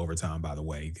gone to overtime, by the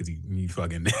way, because he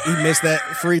fucking he missed that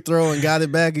free throw and got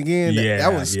it back again.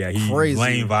 That was crazy.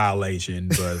 Lane violation,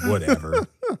 but whatever.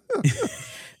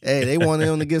 Hey, they wanted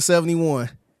him to get 71.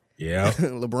 Yeah,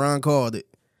 LeBron called it.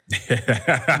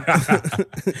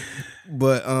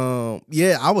 But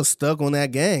I was stuck on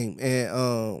that game,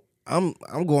 and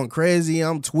I'm going crazy.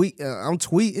 I'm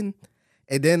tweeting,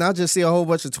 and then I just see a whole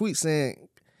bunch of tweets saying,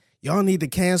 "Y'all need to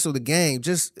cancel the game.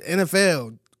 Just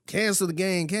NFL, cancel the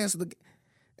game, cancel the."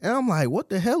 And I'm like, "What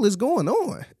the hell is going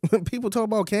on?" When people talk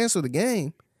about cancel the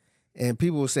game, and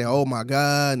people will say, "Oh my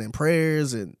God," and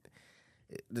prayers, and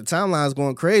the timeline's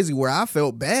going crazy. Where I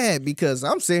felt bad because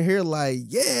I'm sitting here like,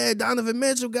 "Yeah, Donovan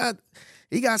Mitchell got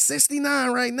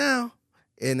 69 right now,"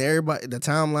 and everybody, the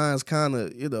timeline's kind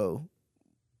of,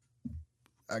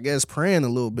 I guess praying a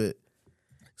little bit.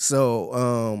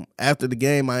 So after the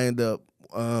game, I ended up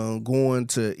going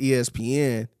to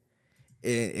ESPN,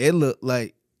 and it looked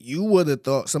like you would have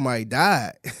thought somebody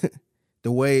died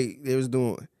the way they was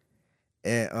doing.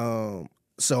 And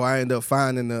so I ended up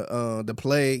finding the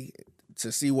play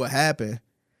to see what happened,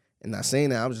 and I seen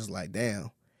that. I was just like,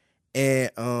 damn. And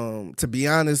to be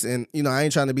honest, and I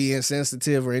ain't trying to be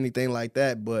insensitive or anything like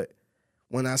that, but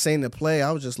when I seen the play,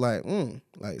 I was just like,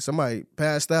 like somebody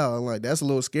passed out. I'm like, that's a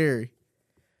little scary.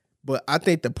 But I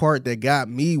think the part that got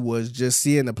me was just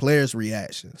seeing the players'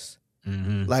 reactions.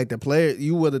 Mm-hmm. Like the player,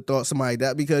 you would have thought somebody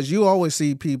died, because you always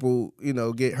see people,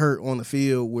 get hurt on the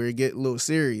field where it get a little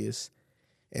serious,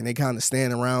 and they kind of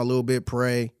stand around a little bit,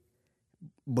 pray,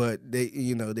 but they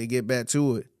get back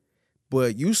to it.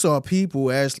 But you saw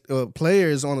people as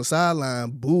players on the sideline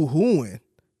boo-hooing.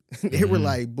 They were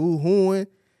like boo-hooing.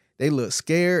 They looked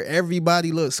scared.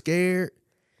 Everybody looked scared.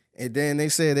 And then they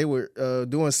said they were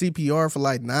doing CPR for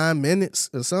like 9 minutes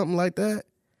or something like that.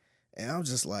 And I was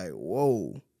just like,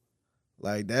 whoa.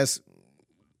 Like, that's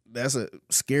a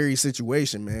scary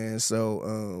situation, man.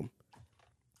 So,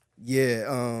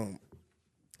 the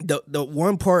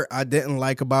one part I didn't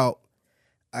like about,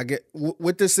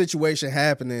 with this situation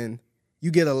happening,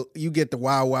 you get the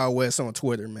Wild Wild West on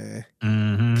Twitter, man.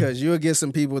 Because you'll get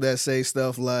some people that say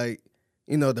stuff like,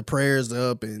 the prayers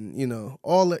up and,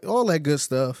 all that good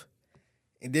stuff.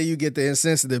 And then you get the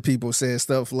insensitive people saying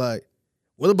stuff like,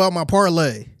 what about my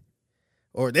parlay?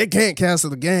 Or they can't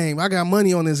cancel the game. I got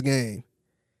money on this game.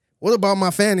 What about my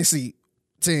fantasy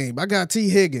team? I got T.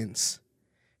 Higgins.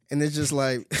 And it's just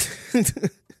like,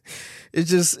 it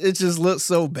just looks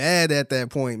so bad at that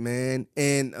point, man.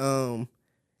 And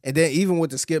then even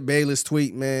with the Skip Bayless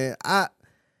tweet, man,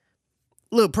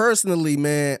 personally,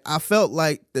 man, I felt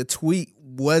like the tweet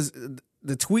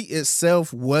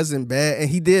itself wasn't bad, and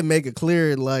he did make it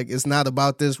clear, like, it's not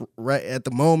about this right at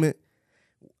the moment.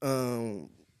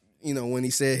 When he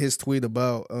said his tweet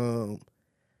about,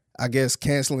 I guess,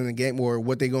 canceling the game or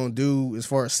what they gonna do as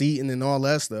far as seating and all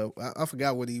that stuff. I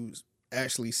forgot what he was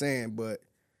actually saying, but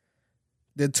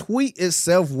the tweet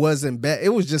itself wasn't bad. It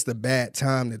was just a bad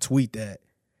time to tweet that,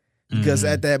 because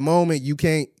at that moment you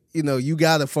can't, you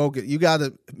gotta focus. You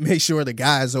gotta make sure the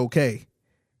guy's okay.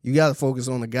 You got to focus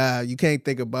on the guy. You can't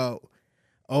think about,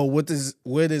 what is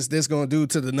this going to do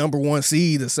to the number 1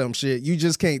 seed or some shit. You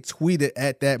just can't tweet it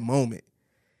at that moment.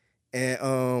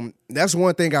 And that's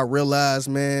one thing I realized,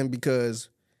 man, because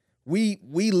we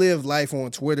live life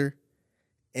on Twitter,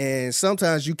 and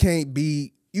sometimes you can't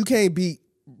be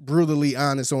brutally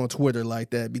honest on Twitter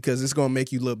like that, because it's going to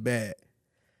make you look bad.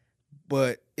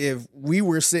 But if we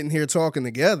were sitting here talking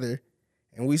together,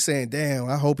 and we saying, damn,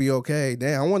 I hope he okay.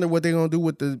 Damn, I wonder what they're going to do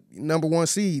with the number 1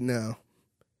 seed now.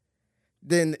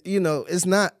 Then, it's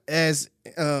not as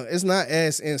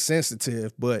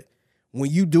insensitive, but when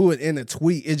you do it in a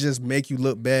tweet, it just make you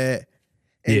look bad.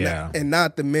 And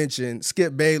not to mention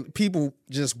Skip Bayless. People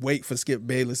just wait for Skip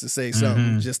Bayless to say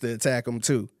something just to attack him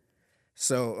too.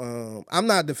 So I'm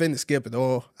not defending Skip at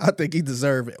all. I think he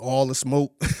deserved all the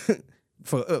smoke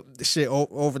for the shit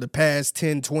over the past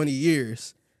 10, 20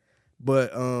 years.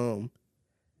 But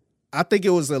I think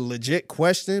it was a legit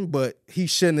question, but he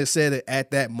shouldn't have said it at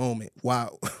that moment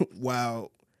while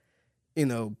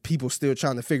people still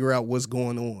trying to figure out what's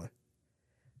going on.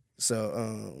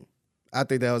 So I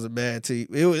think that was a bad team.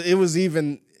 It was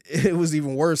even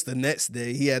worse the next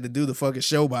day. He had to do the fucking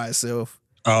show by himself.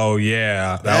 Oh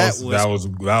yeah, that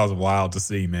was wild to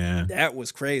see, man. That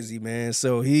was crazy, man.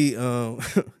 So he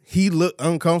looked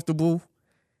uncomfortable.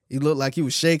 He looked like he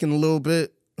was shaking a little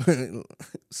bit.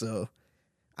 So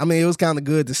I mean, it was kind of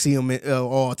good to see him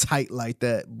all tight like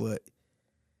that. But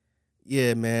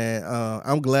yeah, man,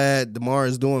 I'm glad DeMar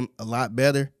is doing a lot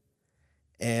better,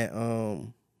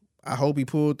 and I hope he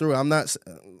pulled through. I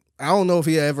don't know if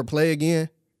he'll ever play again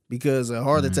because a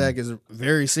heart attack is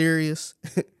very serious,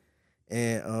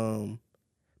 and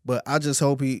but I just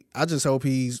hope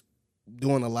he's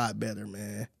doing a lot better,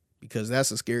 man, because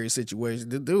that's a scary situation.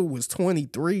 The dude was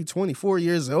 23, 24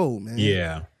 years old, man.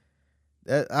 Yeah.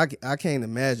 That I can't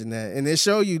imagine that. And it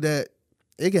show you that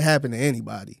it can happen to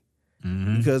anybody.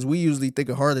 Because we usually think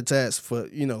of heart attacks for,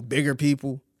 bigger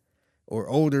people or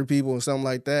older people or something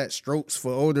like that, strokes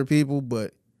for older people,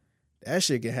 but that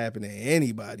shit can happen to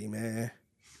anybody, man.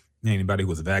 Anybody who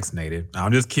was vaccinated.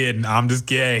 I'm just kidding. I'm just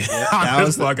gay. Yeah, I'm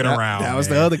just fucking around. That was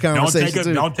the other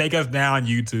conversation. Don't take us down,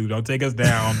 YouTube. Don't take us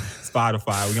down,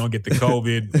 Spotify. We're gonna get the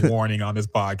COVID warning on this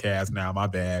podcast now. My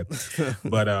bad.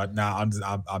 But I'm not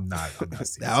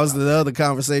serious. That was the other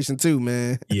conversation too,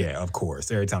 man. Yeah, of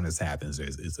course. Every time this happens,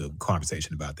 it's a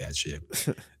conversation about that shit.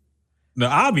 No,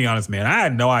 I'll be honest, man. I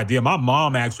had no idea. My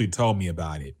mom actually told me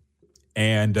about it.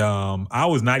 And I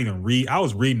was not even I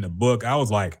was reading the book. I was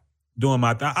like, doing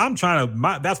my thing.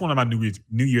 That's one of my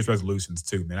New Year's resolutions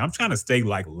too, man. I'm trying to stay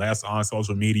like less on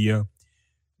social media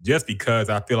just because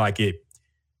I feel like it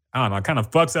kind of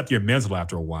fucks up your mental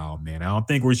after a while, man. I don't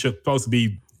think we're supposed to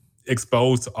be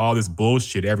exposed to all this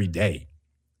bullshit every day.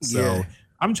 So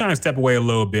I'm trying to step away a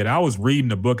little bit. I was reading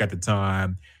the book at the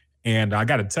time and I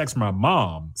got a text from my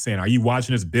mom saying, "Are you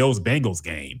watching this Bills-Bengals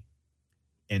game?"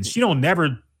 And she don't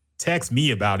never text me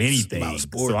about anything. About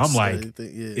sports, so I'm like,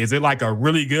 is it like a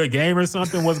really good game or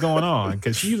something? What's going on?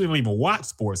 Because she usually don't even watch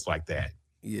sports like that.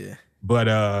 Yeah.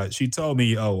 But she told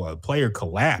me, a player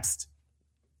collapsed.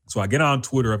 So I get on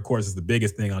Twitter. Of course, it's the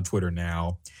biggest thing on Twitter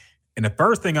now. And the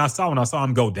first thing I saw when I saw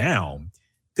him go down,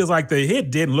 because like the hit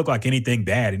didn't look like anything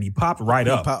bad, and he popped right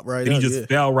up. He just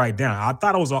fell right down.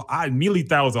 I immediately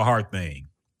thought it was a hard thing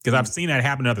because I've seen that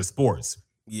happen in other sports.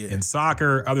 Yeah. In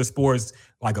soccer, other sports,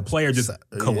 like a player just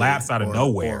collapsed out of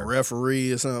nowhere. Or a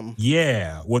referee or something.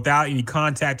 Yeah, without any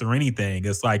contact or anything.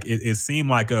 It's like it seemed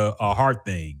like a heart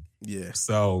thing. Yeah.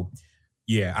 So,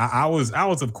 yeah, I was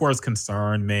of course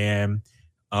concerned, man.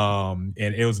 And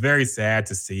it was very sad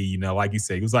to see, like you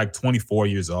said, he was like 24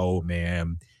 years old,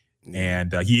 man.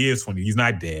 And he is 20. He's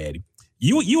not dead.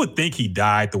 You would think he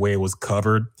died the way it was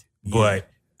covered, but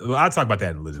I'll talk about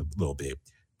that in a little bit.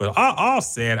 But all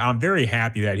said, I'm very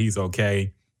happy that he's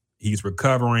okay. He's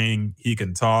recovering. He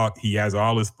can talk. He has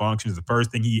all his functions. The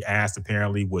first thing he asked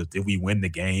apparently was, "Did we win the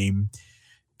game?"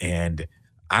 And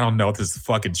I don't know if this is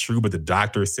fucking true, but the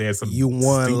doctor said something. You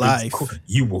won life.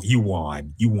 You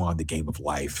won. You won the game of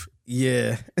life.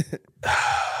 Yeah.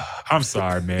 I'm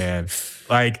sorry, man.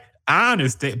 Like, I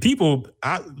understand people.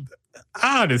 I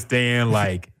understand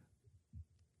like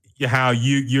how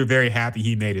you're very happy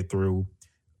he made it through,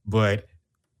 but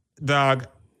dog.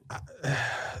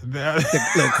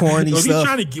 The corny stuff.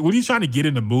 Was he trying to get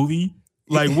in the movie?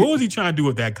 Like, what was he trying to do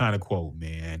with that kind of quote,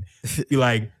 man? Be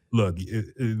like, look,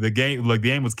 the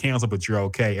game was canceled, but you're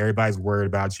okay. Everybody's worried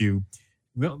about you.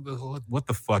 What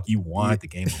the fuck? You want the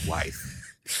game of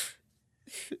life?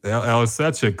 That was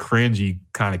such a cringy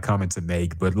kind of comment to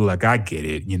make, but look, I get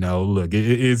it. Look,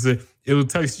 it was a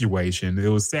tough situation. It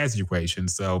was a sad situation.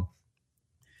 So,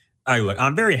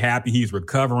 I'm very happy he's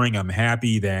recovering. I'm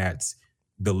happy that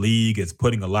the league is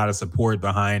putting a lot of support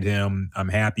behind him. I'm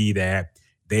happy that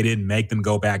they didn't make them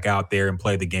go back out there and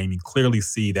play the game. You clearly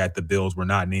see that the Bills were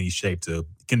not in any shape to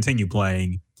continue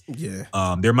playing. Yeah.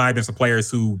 There might have been some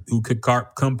players who could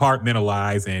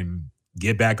compartmentalize and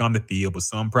get back on the field, but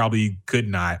some probably could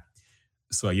not.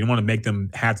 So you don't want to make them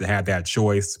have to have that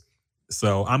choice.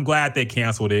 So I'm glad they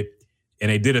canceled it, and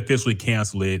they did officially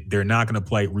cancel it. They're not going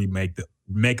to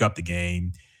make up the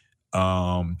game.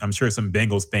 I'm sure some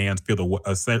Bengals fans feel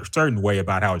a certain way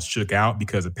about how it shook out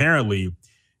because apparently,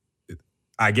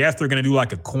 I guess they're going to do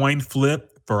like a coin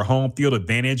flip for home field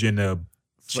advantage in the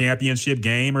championship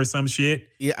game or some shit.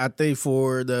 Yeah, I think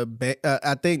for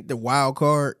the wild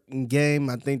card game,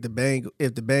 I think if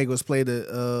the Bengals play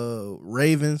the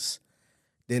Ravens,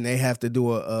 then they have to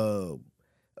do a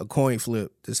coin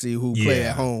flip to see who play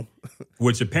at home.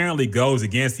 Which apparently goes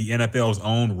against the NFL's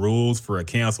own rules for a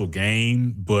canceled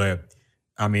game. But,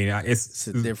 I mean, it's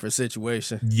a different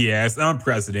situation. Yeah, it's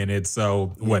unprecedented.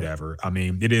 So, whatever. I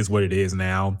mean, it is what it is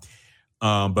now.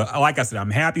 But like I said,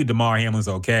 I'm happy Damar Hamlin's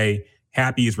okay.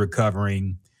 Happy he's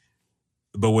recovering.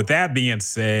 But with that being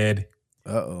said,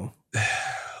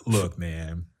 look,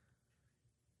 man,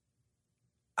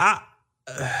 I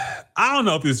don't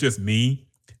know if it's just me,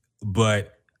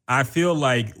 but I feel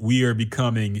like we are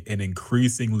becoming an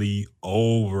increasingly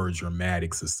over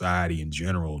dramatic society in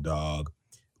general, dog.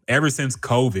 Ever since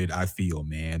COVID, I feel,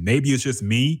 man. Maybe it's just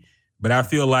me, but I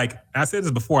feel like, I said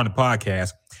this before on the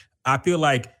podcast, I feel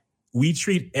like we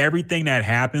treat everything that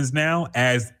happens now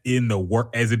as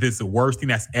if it's the worst thing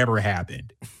that's ever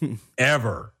happened.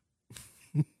 Ever.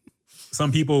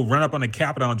 Some people run up on the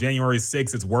Capitol on January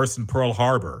 6th. It's worse than Pearl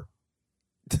Harbor.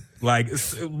 Like,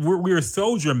 we're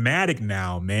so dramatic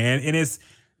now, man. And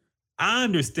I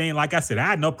understand, like I said, I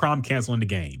had no problem canceling the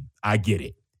game. I get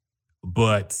it.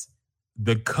 But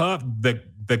the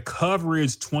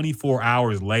coverage 24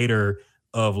 hours later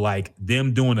of like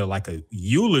them doing a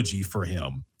eulogy for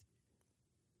him,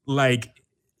 like,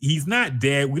 he's not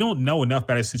dead. We don't know enough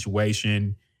about his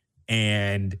situation.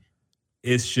 And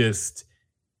it's just,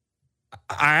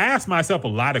 I asked myself a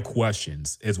lot of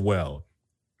questions as well.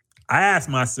 I asked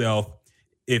myself,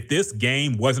 if this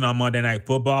game wasn't on Monday Night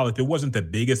Football, if it wasn't the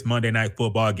biggest Monday Night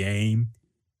Football game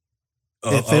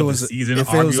of the season,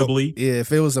 arguably.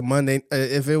 If it was a Monday,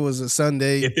 if it was a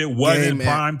Sunday, if it wasn't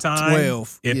prime time,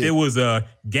 12, if it was a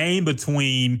game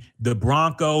between the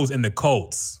Broncos and the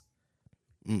Colts,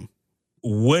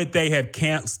 would they have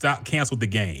canceled the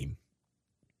game?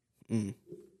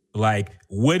 Like,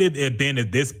 would it have been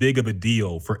this big of a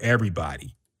deal for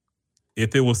everybody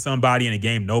if it was somebody in a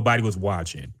game nobody was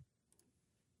watching?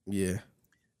 Yeah.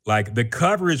 Like, the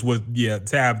coverage was,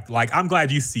 Tab, like, I'm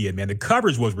glad you see it, man. The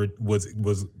coverage was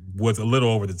a little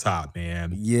over the top,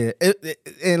 man. Yeah.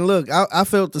 And look, I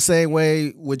felt the same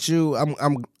way with you.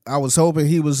 I was hoping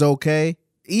he was okay.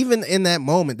 Even in that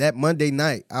moment, that Monday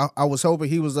night, I was hoping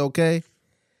he was okay.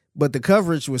 But the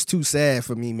coverage was too sad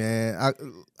for me, man.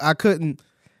 I couldn't.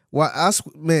 Well,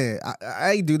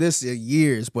 I ain't do this in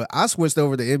years, but I switched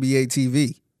over to NBA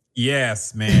TV.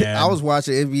 Yes, man. I was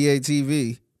watching NBA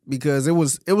TV because it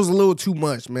was a little too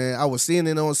much, man. I was seeing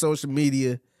it on social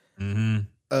media.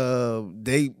 Mm-hmm.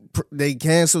 They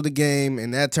canceled the game,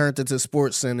 and that turned into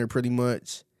Sports Center pretty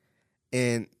much.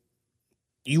 And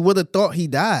you would have thought he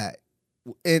died.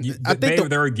 And I think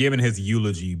they were giving his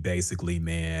eulogy, basically,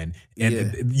 man.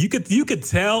 And you could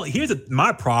tell. Here's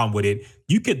my problem with it.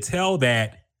 You could tell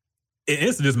that.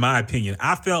 It's just my opinion.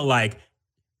 I felt like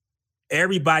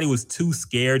everybody was too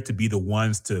scared to be the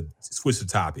ones to switch the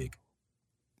topic.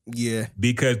 Yeah.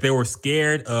 Because they were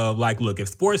scared of, like, look, if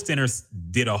Sports Center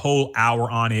did a whole hour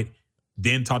on it,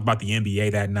 then talked about the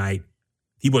NBA that night,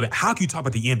 people, how can you talk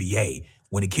about the NBA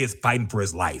when the kid's fighting for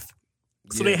his life?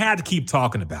 So they had to keep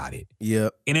talking about it. Yeah.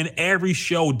 And then every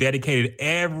show dedicated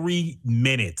every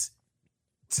minute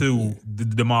to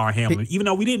Damar Hamlin, even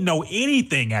though we didn't know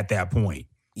anything at that point.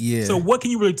 Yeah. So what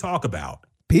can you really talk about?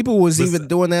 People was even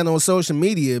doing that on social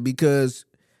media because,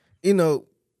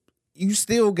 you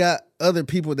still got other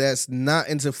people that's not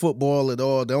into football at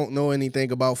all, don't know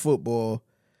anything about football,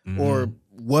 or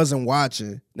wasn't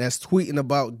watching, that's tweeting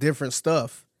about different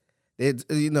stuff. It,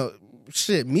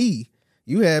 me.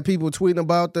 You had people tweeting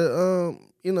about the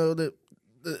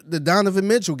Donovan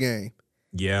Mitchell game.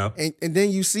 Yeah. And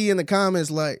then you see in the comments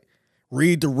like,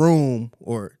 read the room,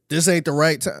 or this ain't the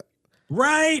right time.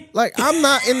 Right. Like, I'm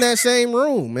not in that same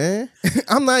room, man.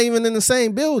 I'm not even in the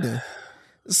same building.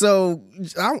 So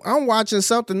I'm watching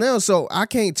something else, so I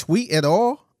can't tweet at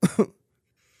all.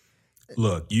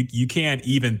 Look, you can't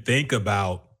even think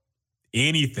about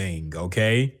anything,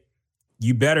 okay?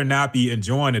 You better not be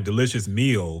enjoying a delicious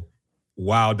meal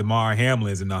while Damar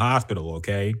Hamlin's in the hospital,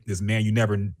 okay? This man you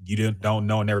don't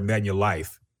know, never met in your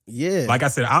life. Yeah. Like I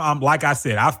said,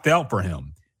 I felt for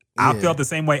him. I felt the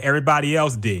same way everybody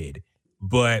else did.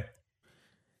 But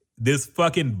this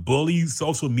fucking bully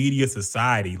social media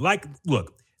society, like,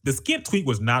 look, the Skip tweet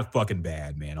was not fucking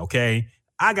bad, man, okay?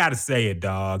 I gotta say it,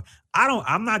 dog.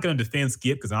 I'm not gonna defend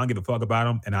Skip because I don't give a fuck about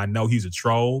him, and I know he's a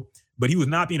troll, but he was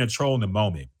not being a troll in the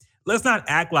moment. Let's not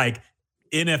act like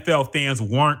NFL fans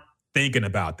weren't thinking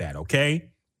about that, okay?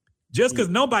 Just because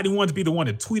nobody wanted to be the one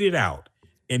to tweet it out.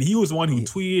 And he was the one who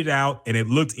tweeted it out, and it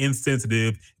looked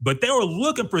insensitive. But they were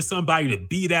looking for somebody to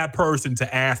be that person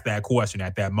to ask that question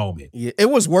at that moment. Yeah, it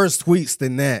was worse tweets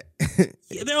than that.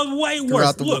 Yeah, there was way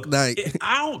worse. Look,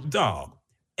 dog.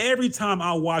 Every time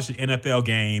I watch an NFL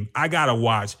game, I gotta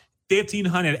watch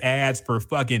 1,500 ads for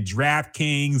fucking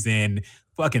DraftKings and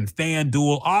fucking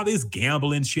FanDuel, all this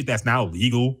gambling shit that's now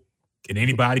legal and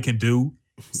anybody can do.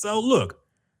 So look.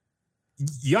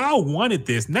 Y'all wanted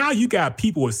this. Now you got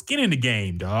people with skin in the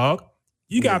game, dog.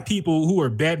 You got people who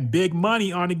are betting big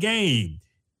money on the game.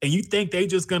 And you think they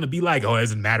just going to be like, oh, it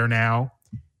doesn't matter now?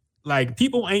 Like,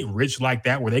 people ain't rich like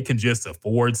that where they can just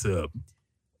afford to,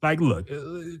 like, look,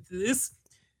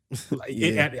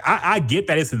 I get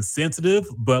that it's insensitive,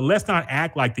 but let's not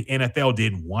act like the NFL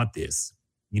didn't want this.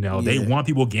 They want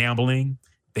people gambling.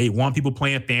 They want people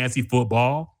playing fantasy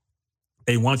football.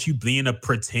 They want you being a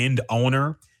pretend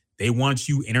owner. They want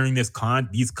you entering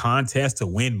these contests to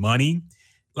win money.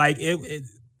 Like,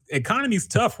 economy's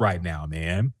tough right now,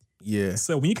 man. Yeah.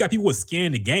 So when you got people with skin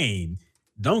in the game,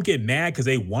 don't get mad because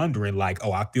they wondering like,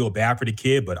 oh, I feel bad for the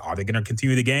kid, but are they going to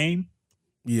continue the game?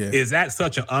 Yeah. Is that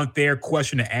such an unfair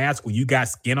question to ask when you got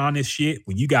skin on this shit,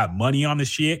 when you got money on the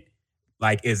shit?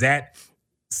 Like, is that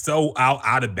so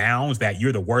out of bounds that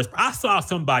you're the worst? I saw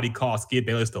somebody call Skip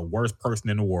Bayless the worst person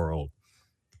in the world.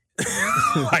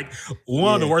 Like,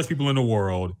 one of the worst people in the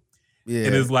world. Yeah.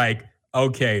 And it's like,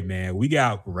 okay, man, we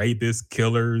got rapists,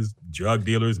 killers, drug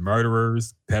dealers,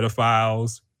 murderers,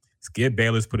 pedophiles. Skip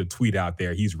Bayless put a tweet out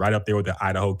there. He's right up there with the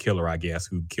Idaho killer, I guess,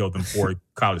 who killed them 4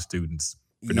 college students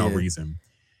for no reason.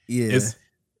 Yeah. It's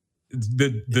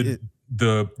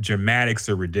the dramatics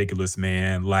are ridiculous,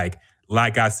 man. Like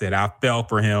I said, I fell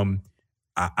for him.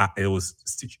 It was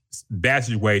a bad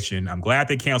situation. I'm glad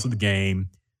they canceled the game,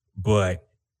 but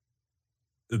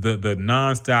the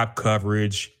nonstop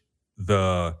coverage,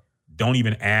 the don't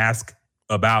even ask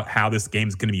about how this game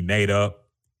is going to be made up,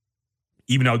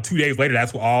 even though 2 days later,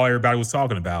 that's what all everybody was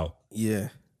talking about. Yeah.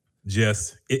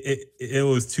 Just, it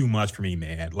was too much for me,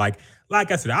 man. Like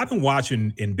I said, I've been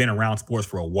watching and been around sports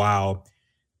for a while.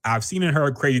 I've seen and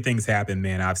heard crazy things happen,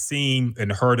 man. I've seen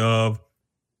and heard of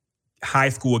high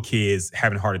school kids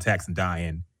having heart attacks and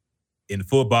dying in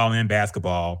football and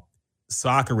basketball.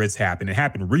 Soccer, it's happened. It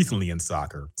happened recently in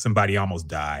soccer. Somebody almost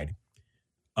died.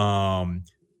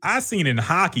 I seen in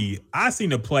hockey, I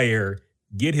seen a player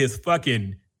get his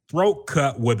fucking throat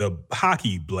cut with a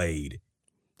hockey blade.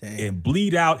 Damn. And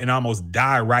bleed out and almost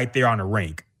die right there on the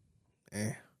rink.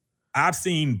 Damn. I've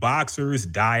seen boxers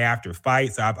die after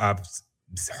fights. I've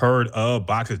heard of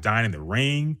boxers dying in the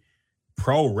ring,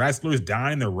 pro wrestlers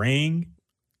dying in the ring,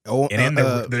 and then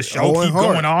the show keep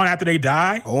going on after they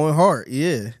die. Owen Hart,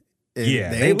 yeah.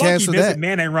 They lucky Vince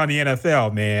McMahon ain't run the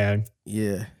NFL, man.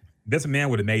 Yeah. Vince McMahon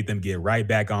would have made them get right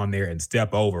back on there and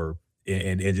step over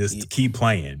and just keep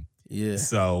playing. Yeah.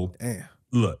 So, damn.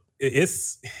 Look,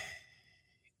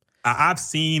 I've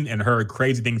seen and heard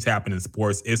crazy things happen in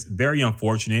sports. It's very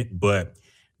unfortunate, but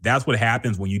that's what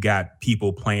happens when you got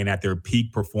people playing at their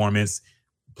peak performance,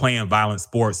 playing violent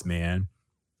sports, man.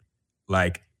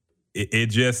 Like,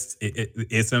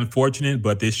 it's unfortunate,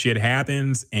 but this shit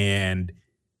happens. And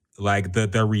like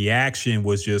the reaction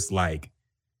was just like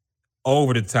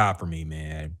over the top for me,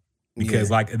 man. Because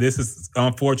like, this is,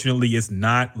 unfortunately, it's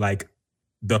not like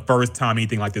the first time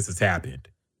anything like this has happened.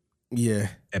 Yeah.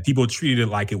 And people treated it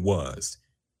like it was.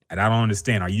 And I don't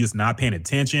understand. Are you just not paying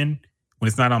attention when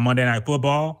it's not on Monday Night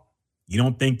Football? You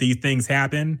don't think these things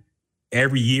happen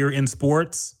every year in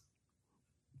sports?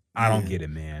 I don't get it,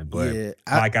 man. But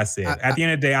like I said, at the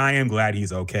end of the day, I am glad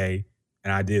he's okay.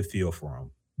 And I did feel for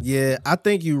him. Yeah, I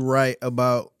think you're right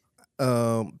about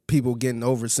people getting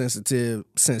oversensitive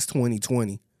since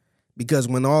 2020. Because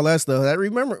when all that stuff, I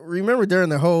remember during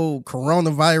the whole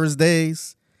coronavirus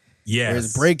days,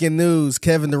 there's breaking news,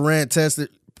 Kevin Durant tested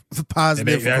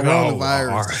positive for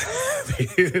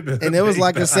coronavirus. And it was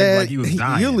like a sad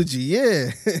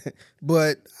eulogy,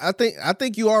 But I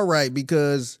think you are right,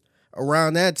 because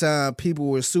around that time, people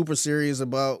were super serious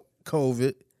about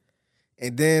COVID.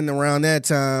 And then around that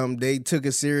time, they took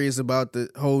it serious about the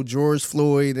whole George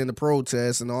Floyd and the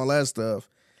protests and all that stuff.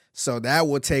 So that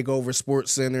would take over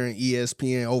SportsCenter and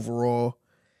ESPN overall.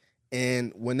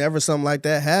 And whenever something like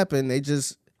that happened, they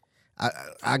just,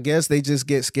 I guess they just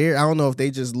get scared. I don't know if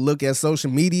they just look at social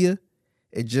media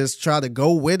and just try to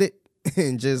go with it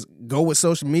and just go with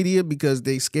social media because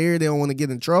they scared, they don't want to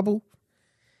get in trouble.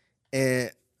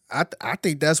 And I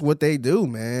think that's what they do,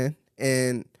 man.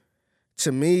 And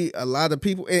to me, a lot of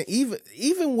people, and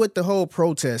even with the whole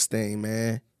protest thing,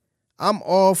 man, I'm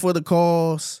all for the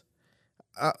cause.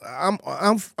 I'm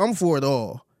for it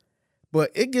all. But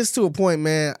it gets to a point,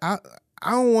 man, I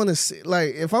don't want to see,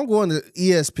 like, if I'm going to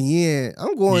ESPN,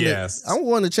 I'm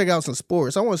going to check out some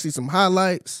sports. I want to see some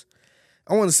highlights.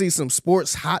 I want to see some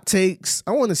sports hot takes.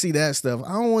 I want to see that stuff.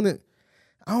 I don't want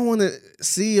to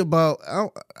see about,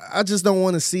 I just don't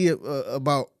want to see it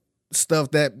about stuff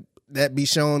that be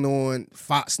shown on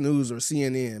Fox News or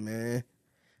CNN, man.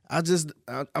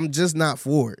 I'm just not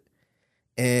for it.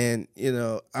 And, you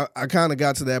know, I kind of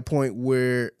got to that point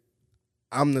where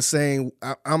I'm the same.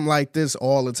 I'm like this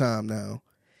all the time now.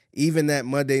 Even that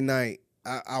Monday night,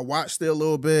 I watched it a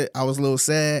little bit. I was a little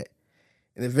sad.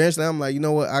 And eventually I'm like, you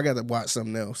know what? I got to watch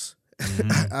something else.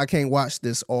 Mm-hmm. I can't watch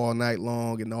this all night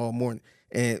long and all morning.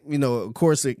 And, you know, of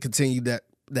course it continued that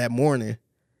that morning.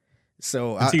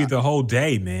 So the whole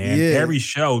day, man. Yeah. Every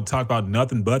show talked about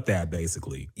nothing but that,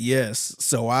 basically. Yes.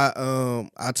 So I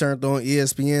turned on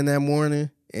ESPN that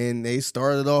morning, and they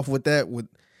started off with that with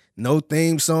no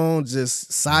theme song,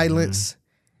 just silence.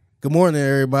 Good morning,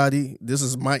 everybody. This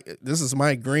is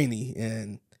Mike Greeny,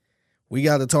 and we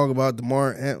got to talk about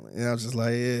DeMar Hamlin. And I was just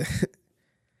like, yeah,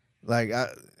 like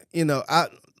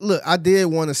I did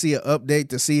want to see an update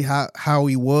to see how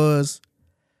he was,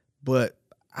 but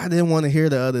I didn't want to hear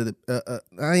I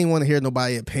didn't want to hear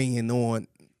nobody's opinion on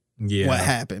what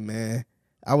happened, man.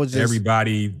 I was just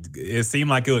everybody. It seemed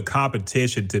like it was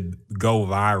competition to go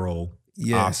viral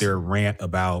off their rant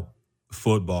about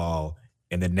football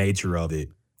and the nature of it.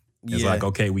 It's like,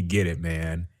 okay, we get it,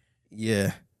 man.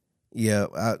 Yeah,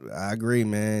 I agree,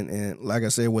 man. And like I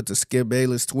said, with the Skip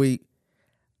Bayless tweet,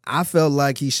 I felt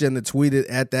like he shouldn't have tweeted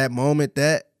at that moment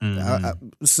that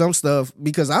some stuff,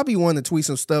 because I be wanting to tweet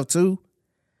some stuff too.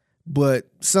 But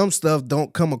some stuff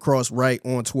don't come across right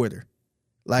on Twitter.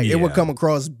 Like, it would come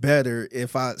across better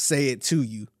if I say it to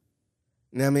you.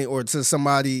 You know what I mean? Or to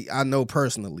somebody I know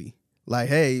personally. Like,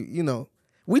 hey,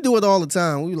 we do it all the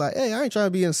time. We like, hey, I ain't trying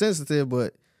to be insensitive,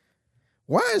 but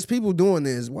why is people doing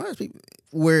this? Why is people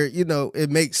where, it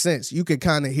makes sense. You could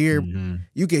kind of hear,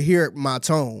 you could hear my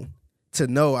tone to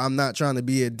know I'm not trying to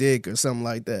be a dick or something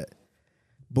like that.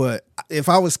 But if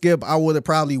I was Skip, I would have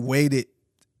probably waited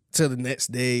till the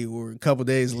next day or a couple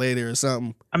days later or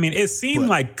something. I mean, it seemed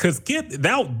like, because Skip,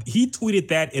 he tweeted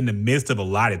that in the midst of a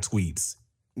lot of tweets.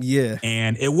 Yeah.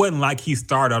 And it wasn't like he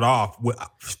started off with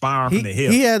firing from the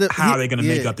hip. How are they going to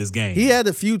make up this game? He had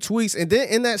a few tweets. And then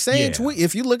in that same tweet,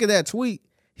 if you look at that tweet,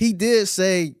 he did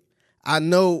say, I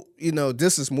know,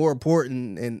 this is more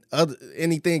important and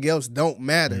anything else don't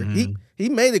matter. He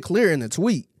made it clear in the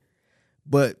tweet.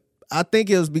 But I think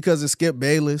it was because of Skip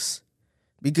Bayless.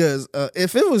 Because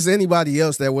if it was anybody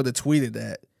else that would have tweeted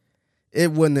that,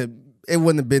 it wouldn't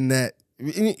have been that.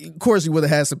 Of course, you would have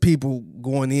had some people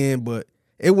going in, but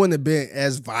it wouldn't have been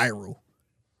as viral.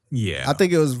 Yeah, I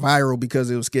think it was viral because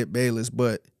it was Skip Bayless,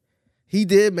 but he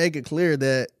did make it clear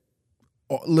that,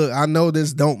 look, I know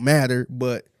this don't matter,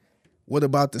 but what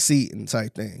about the seating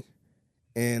type thing?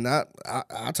 And I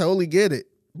totally get it.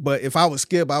 But if I was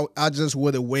Skip, I just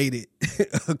would have waited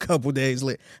a couple days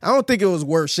later. I don't think it was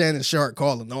worth Shannon Sharpe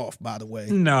calling off, by the way.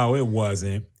 No, it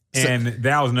wasn't. And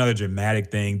that was another dramatic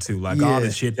thing, too. Like, all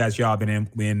the shit that y'all been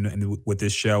in with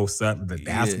this show,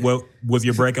 that's what was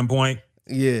your breaking point?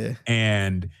 Yeah.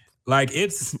 And, like,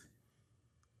 it's,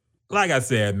 like I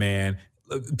said, man,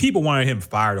 people wanted him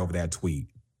fired over that tweet.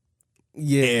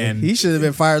 Yeah, and he should have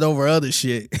been fired over other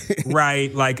shit.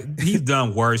 Right. Like, he's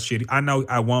done worse shit. I know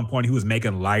at one point he was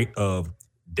making light of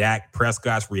Dak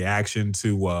Prescott's reaction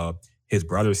to his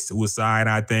brother's suicide,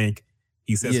 I think.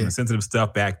 He said some sensitive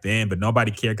stuff back then, but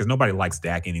nobody cared because nobody likes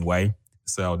Dak anyway.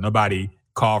 So nobody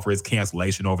called for his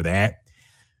cancellation over that.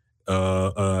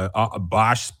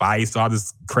 Bosch Spice, all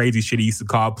this crazy shit he used to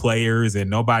call players, and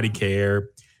nobody cared.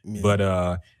 Yeah.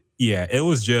 But it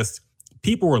was just,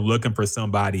 people were looking for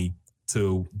somebody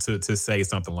to say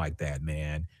something like that,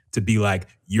 man. To be like,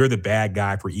 you're the bad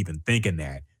guy for even thinking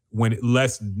that. When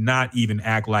let's not even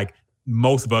act like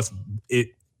most of us, it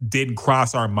didn't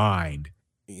cross our mind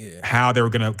how they were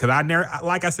gonna. Because I've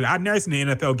never seen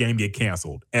an NFL game get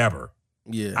canceled ever.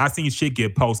 Yeah, I've seen shit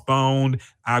get postponed.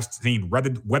 I've seen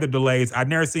weather delays. I've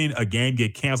never seen a game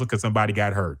get canceled because somebody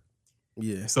got hurt.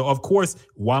 Yeah. So of course,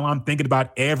 while I'm thinking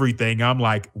about everything, I'm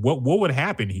like, what would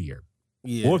happen here?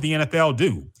 Yeah. What would the NFL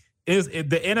do?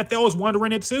 The NFL is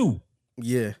wondering it too.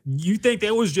 Yeah. You think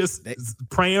they was just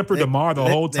praying for DeMar the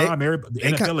whole time? The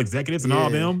NFL executives and all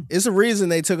of them? It's a reason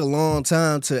they took a long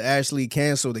time to actually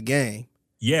cancel the game.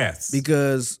 Yes.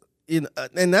 Because, and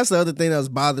that's the other thing that was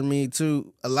bothering me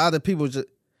too. A lot of people just,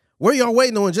 what are y'all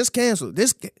waiting on? Just cancel.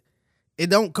 It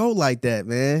don't go like that,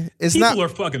 man. People are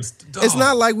fucking It's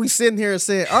not like we sitting here and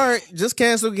saying, all right, just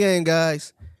cancel the game,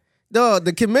 guys. No,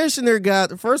 the commissioner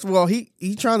first of all,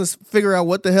 he trying to figure out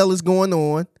what the hell is going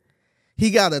on.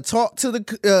 He got to talk to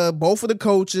the both of the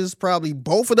coaches, probably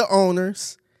both of the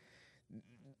owners.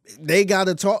 They got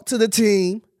to talk to the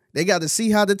team. They got to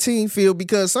see how the team feel,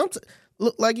 because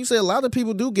look, like you said, a lot of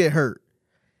people do get hurt,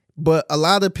 but a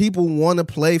lot of people want to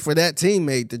play for that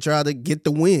teammate to try to get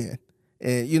the win.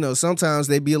 And, sometimes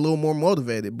they be a little more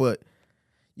motivated, but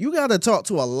you got to talk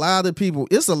to a lot of people.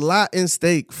 It's a lot in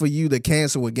stake for you to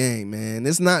cancel a game, man.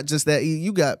 It's not just that.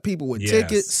 You got people with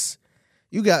tickets.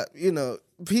 You got,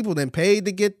 people that paid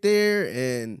to get there.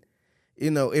 And,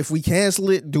 if we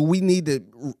cancel it, do we need to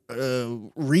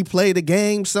replay the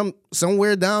game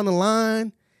somewhere down the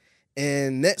line?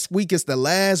 And next week is the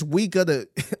last week of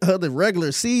the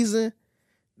regular season.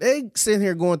 they sitting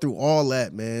here going through all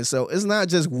that, man. So it's not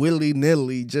just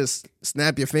willy-nilly, just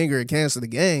snap your finger and cancel the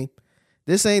game.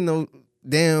 This ain't no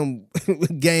damn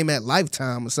game at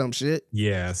Lifetime or some shit.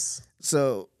 Yes.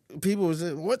 So people was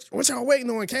what y'all waiting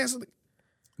on? Cancel it.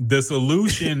 The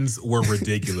solutions were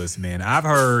ridiculous, man. I've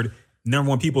heard number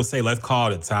one people say, let's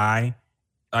call it a tie.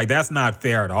 Like, that's not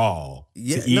fair at all.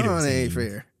 Yeah, no, it ain't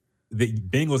fair. The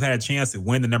Bengals had a chance to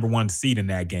win the number one seed in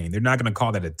that game. They're not going to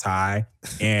call that a tie.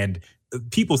 And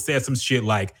people said some shit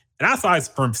like, and I saw it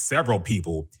from several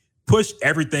people, push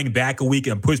everything back a week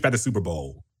and push back the Super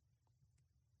Bowl.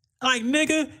 Like,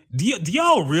 nigga, do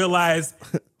y'all realize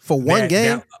for one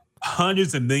game? That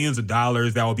hundreds of millions of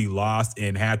dollars that will be lost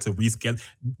and had to reschedule.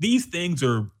 These things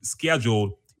are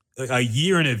scheduled a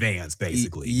year in advance,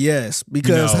 basically. Yes,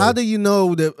 because how do you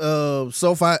know that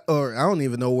SoFi, or I don't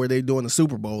even know where they're doing the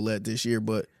Super Bowl at this year,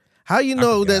 but how you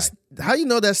know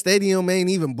that stadium ain't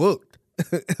even booked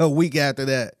a week after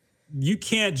that? You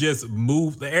can't just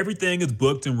move. Everything is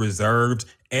booked and reserved.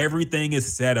 Everything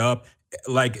is set up.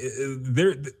 Like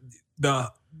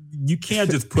you can't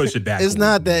just push it back. It's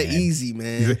not that easy,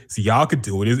 man. See, y'all could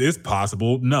do it. It's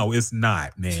possible. No, it's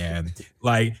not, man.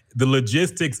 Like, the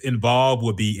logistics involved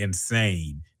would be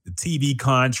insane. The TV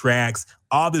contracts,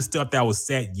 all this stuff that was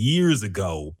set years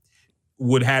ago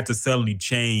would have to suddenly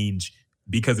change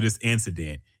because of this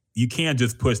incident. You can't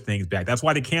just push things back. That's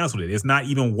why they canceled it. It's not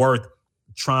even worth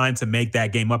trying to make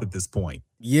that game up at this point.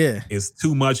 Yeah. It's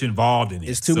too much involved in it.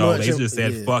 It's too much. They just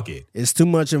said, fuck it. It's too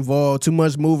much involved, too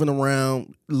much moving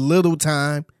around, little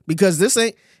time. Because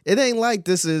it ain't like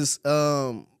this is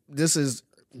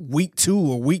week 2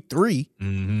 or week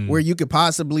 3 where you could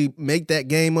possibly make that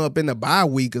game up in a bye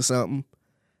week or something.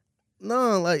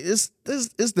 No, like it's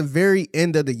the very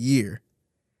end of the year.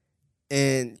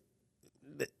 And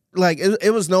like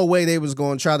it was no way they was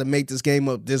going to try to make this game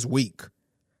up this week.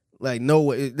 Like, no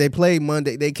way. They play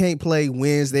Monday. They can't play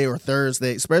Wednesday or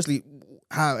Thursday, especially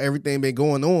how everything been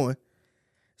going on.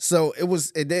 So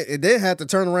it did have to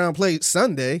turn around and play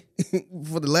Sunday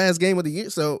for the last game of the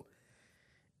year. So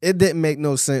it didn't make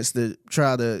no sense to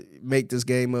try to make this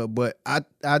game up. But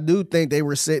I do think they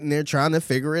were sitting there trying to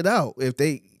figure it out.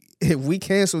 If we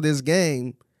cancel this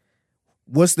game,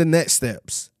 what's the next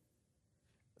steps?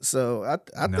 So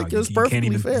I think it was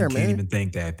perfectly fair, man. You can't even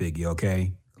think that, Biggie,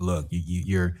 okay? Look,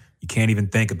 you can't even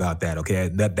think about that, okay?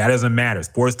 That doesn't matter.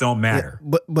 Sports don't matter.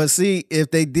 Yeah, but see, if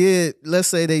they did, let's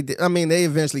say they did, I mean, they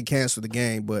eventually canceled the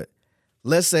game, but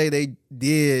let's say they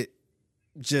did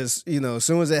just, as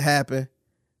soon as it happened,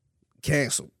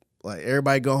 canceled. Like,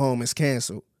 everybody go home, it's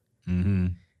canceled. Mm-hmm.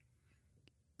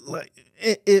 Like,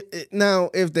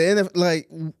 now, if the NFL, like,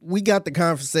 we got the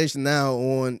conversation now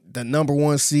on the number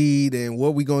one seed and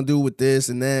what we gonna do with this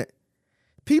and that.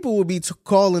 People will be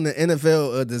calling the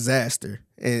NFL a disaster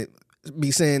and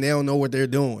be saying they don't know what they're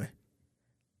doing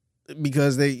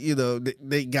because they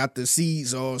got the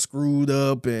seeds all screwed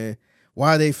up and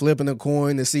why are they flipping a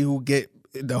coin to see who get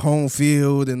the home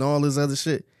field and all this other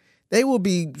shit. They will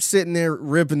be sitting there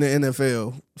ripping the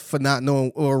NFL for not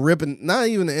knowing, or ripping not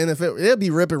even the NFL. They'll be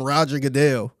ripping Roger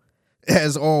Goodell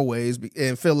as always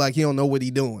and feel like he don't know what he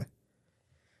doing.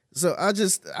 So I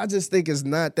just think it's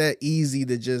not that easy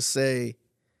to just say,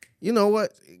 you know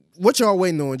what y'all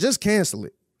waiting on? Just cancel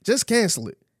it. Just cancel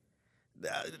it.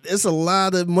 It's a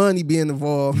lot of money being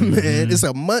involved, man. It's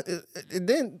a month.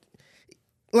 Then,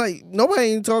 like,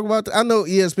 nobody ain't talking about I know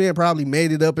ESPN probably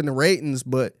made it up in the ratings,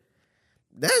 but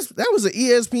that was an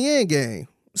ESPN game.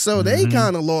 So they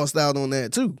kind of lost out on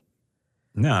that too.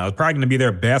 No, it's probably going to be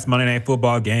their best Monday Night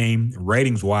Football game,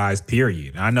 ratings-wise,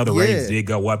 period. I know the ratings did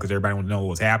go up because everybody wanted to know what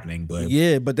was happening. But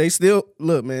but they still,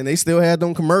 look, man, they still had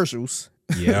them commercials.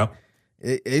 Yeah.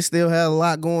 They still had a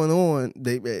lot going on.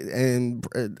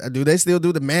 Do they still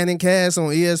do the Manning cast on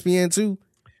ESPN too?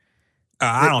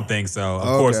 I don't think so. Of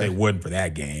course they wouldn't for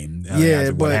that game.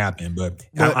 That's what happened. But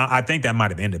I think that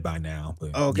might have ended by now.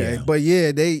 But, but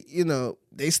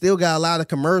they still got a lot of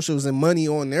commercials and money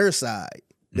on their side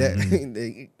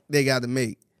that they got to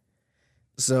make.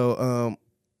 So,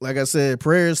 like I said,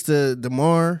 prayers to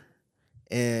DeMar,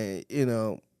 and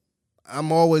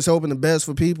I'm always hoping the best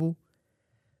for people,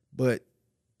 but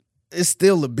it's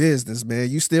still a business, man.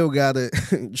 You still gotta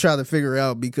try to figure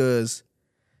out, because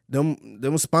them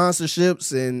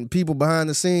sponsorships and people behind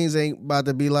the scenes ain't about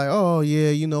to be like, oh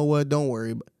yeah, you know what? Don't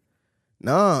worry.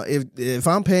 Nah, if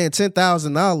I'm paying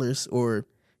 $10,000 or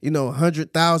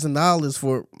 $100,000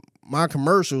 for my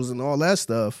commercials and all that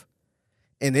stuff,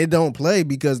 and it don't play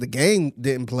because the game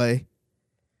didn't play,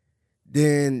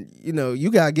 then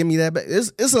you gotta give me that back.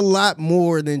 It's a lot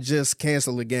more than just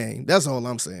cancel the game. That's all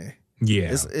I'm saying.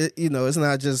 Yeah, it's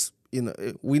not just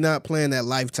we not playing at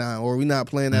Lifetime or we not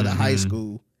playing at a high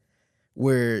school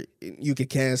where you could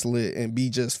cancel it and be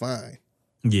just fine.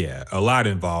 Yeah, a lot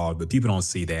involved, but people don't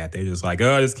see that. They're just like,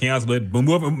 oh, just cancel it.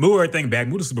 Move everything back.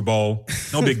 Move the Super Bowl.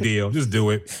 No big deal. Just do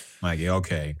it. I'm like, yeah,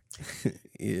 okay.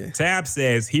 Yeah. Tab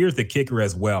says, here's the kicker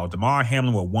as well. Damar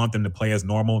Hamlin would want them to play as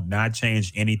normal, not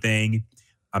change anything.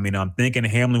 I mean, I'm thinking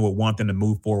Hamlin would want them to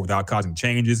move forward without causing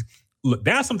changes. Look,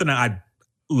 that's something that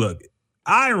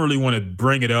I didn't really want to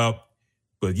bring it up,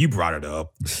 but you brought it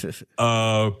up.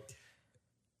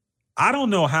 I don't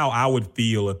know how I would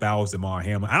feel if I was Damar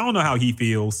Hamlin. I don't know how he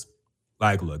feels.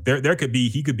 Like, look,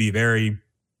 he could be very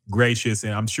gracious,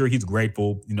 and I'm sure he's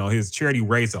grateful. You know, his charity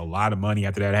raised a lot of money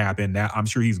after that happened. I'm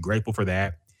sure he's grateful for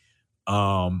that.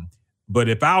 But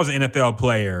if I was an NFL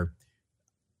player,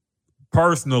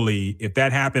 personally, if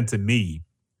that happened to me,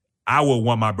 I would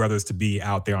want my brothers to be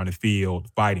out there on the field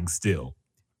fighting still.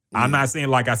 Yeah. I'm not saying,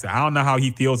 like I said, I don't know how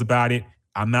he feels about it.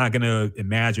 I'm not going to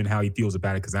imagine how he feels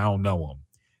about it because I don't know him.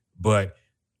 But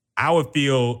I would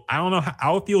feel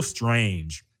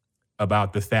strange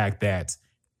about the fact that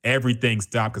everything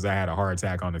stopped because I had a heart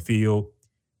attack on the field.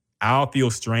 I'll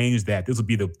feel strange that this will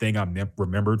be the thing I'm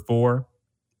remembered for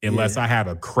unless I have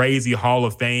a crazy Hall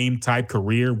of Fame type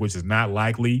career, which is not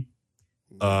likely,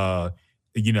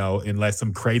 unless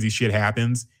some crazy shit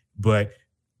happens. But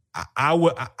I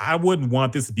wouldn't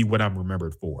want this to be what I'm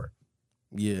remembered for.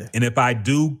 Yeah. And if I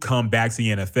do come back to the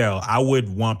NFL, I would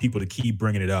want people to keep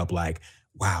bringing it up like,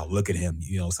 wow, look at him.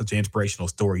 You know, such an inspirational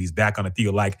story. He's back on the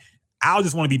field. Like, I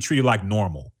just want to be treated like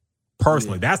normal.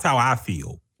 Personally, that's how I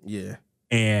feel. Yeah.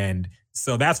 And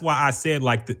so that's why I said,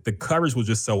 like, the coverage was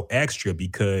just so extra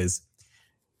because,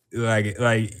 like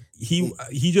he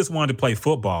just wanted to play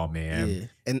football, man.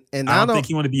 Yeah. And I don't think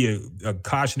he wanted to be a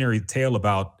cautionary tale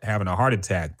about having a heart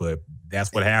attack, but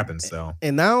that's what happened. So,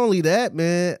 and not only that,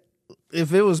 man,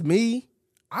 if it was me,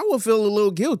 I would feel a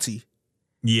little guilty.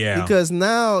 Yeah. Because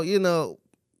now, you know,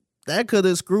 that could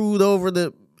have screwed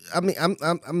over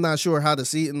I'm not sure how the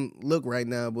season look right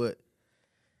now, but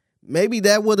maybe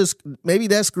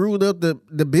that screwed up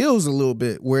the Bills a little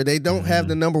bit where they don't have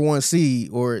the number 1 seed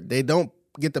or they don't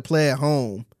get to play at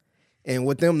home. And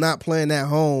with them not playing at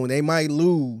home, they might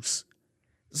lose.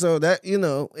 So that, you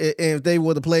know, if they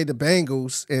would have played the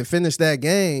Bengals and finished that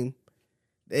game,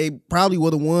 they probably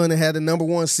would have won and had the number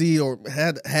 1 seed or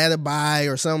had a bye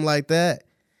or something like that.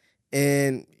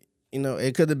 And, you know,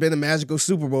 it could have been a magical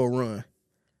Super Bowl run.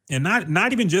 And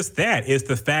not even just that. It's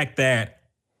the fact that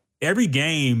every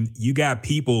game you got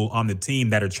people on the team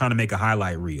that are trying to make a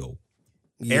highlight reel.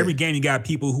 Yeah. Every game you got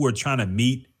people who are trying to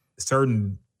meet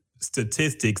certain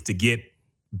statistics to get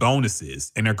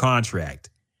bonuses in their contract.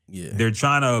 Yeah. They're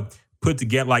trying to put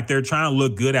together, like they're trying to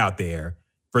look good out there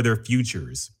for their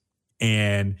futures.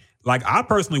 And like, I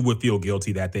personally would feel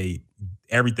guilty that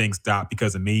everything stopped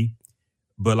because of me.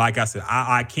 But like I said,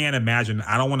 I can't imagine.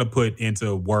 I don't want to put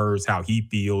into words how he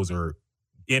feels or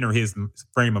enter his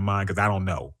frame of mind because I don't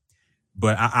know.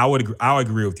 But I would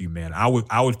agree with you, man. I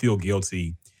would feel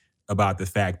guilty about the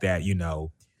fact that, you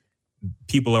know,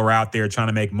 people are out there trying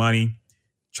to make money,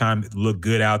 trying to look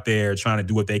good out there, trying to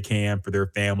do what they can for their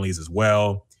families as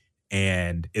well.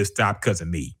 And it stopped because of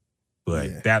me.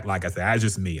 But that, like I said, that's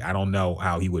just me. I don't know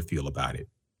how he would feel about it.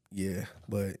 Yeah,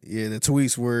 but yeah, the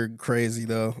tweets were crazy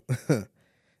though.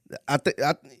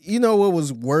 You know what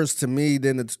was worse to me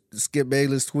than the Skip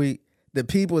Bayless tweet? The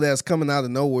people that's coming out of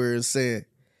nowhere and saying,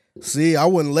 "See, I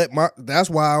wouldn't that's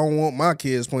why I don't want my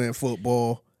kids playing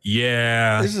football."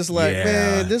 Yeah, it's just like,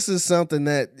 man, this is something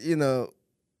that, you know,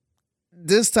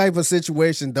 this type of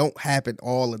situation don't happen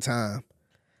all the time.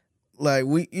 Like,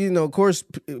 of course,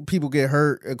 people get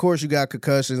hurt. Of course, you got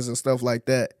concussions and stuff like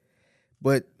that.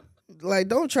 But, like,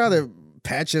 don't try to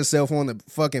pat yourself on the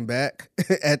fucking back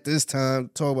at this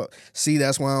time. Talk about, see,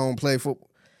 that's why I don't play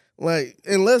football. Like,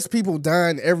 unless people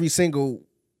dying every single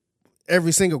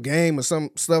game or some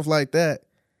stuff like that,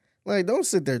 like, don't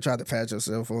sit there and try to pat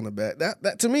yourself on the back.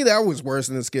 That to me, that was worse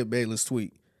than the Skip Bayless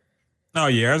tweet. Oh,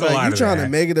 yeah, there's a lot of that. You're trying to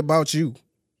make it about you.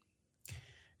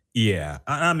 Yeah,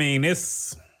 I mean, it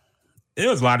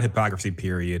was a lot of hypocrisy,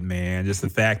 period, man. Just the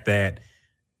fact that,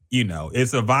 you know,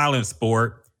 it's a violent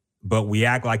sport, but we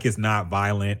act like it's not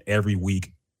violent every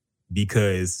week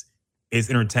because it's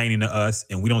entertaining to us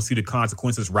and we don't see the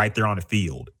consequences right there on the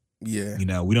field. Yeah. You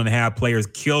know, we don't have players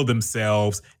kill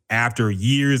themselves after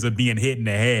years of being hit in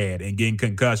the head and getting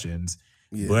concussions.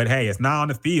 Yeah. But, hey, it's not on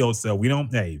the field, so we going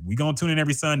to tune in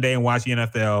every Sunday and watch the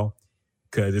NFL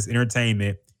because it's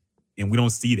entertainment. And we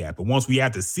don't see that. But once we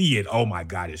have to see it, oh, my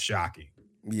God, it's shocking.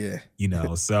 Yeah. You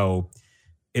know, so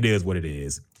it is what it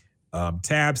is.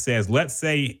 Tab says, let's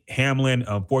say Hamlin,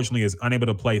 unfortunately, is unable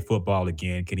to play football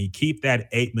again. Can he keep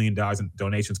that $8 million in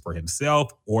donations for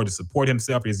himself or to support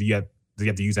himself? Or does he have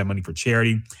to use that money for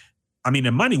charity? I mean,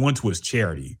 the money went to his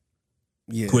charity.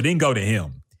 Yeah. So it didn't go to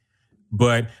him.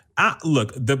 But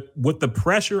look, with the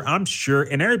pressure, I'm sure,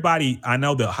 and everybody, I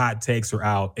know the hot takes are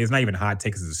out. It's not even hot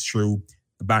takes, it's true,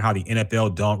 about how the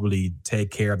NFL don't really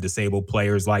take care of disabled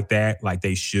players like that, like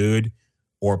they should,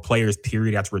 or players,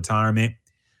 period, after retirement.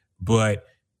 But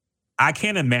I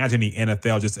can't imagine the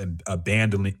NFL just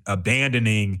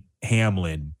abandoning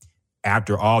Hamlin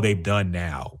after all they've done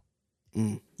now.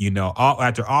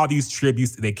 After all these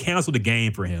tributes, they canceled the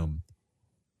game for him.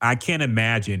 I can't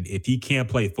imagine if he can't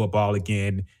play football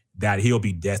again that he'll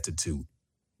be destitute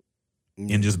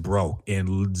and just broke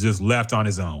and just left on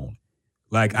his own.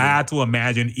 Like, I have to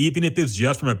imagine, even if it's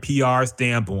just from a PR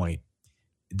standpoint,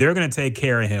 they're going to take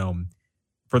care of him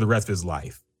for the rest of his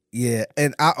life. Yeah,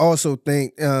 and I also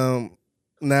think, now,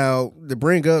 to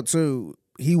bring up, too,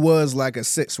 he was like a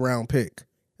 6th-round pick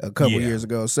a couple years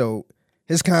ago, so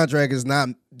his contract is not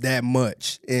that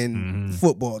much in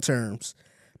football terms.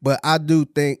 But I do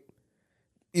think,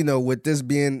 with this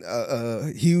being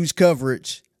a huge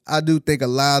coverage, I do think a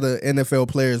lot of NFL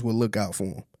players will look out for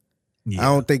him. Yeah. I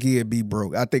don't think he'd be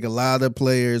broke. I think a lot of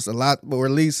players, or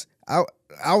at least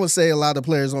I would say a lot of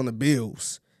players on the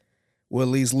Bills will at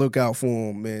least look out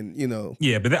for him, and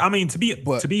Yeah, but I mean, to be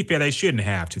fair, they shouldn't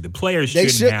have to. The players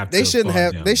shouldn't have to.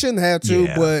 They shouldn't have to.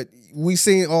 Yeah. But we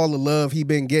seen all the love he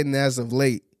been getting as of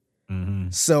late.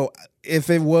 So if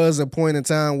it was a point in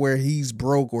time where he's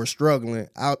broke or struggling,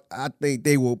 I think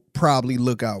they will probably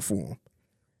look out for him.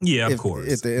 Yeah, of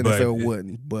course. If the NFL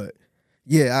wouldn't, but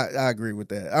yeah, I agree with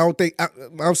that. I don't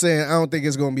think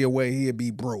it's going to be a way he'd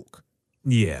be broke.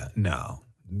 Yeah, no.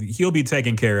 He'll be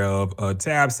taken care of.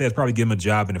 Tab says probably give him a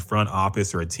job in the front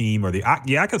office or a team or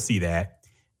I could see that.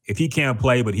 If he can't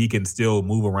play, but he can still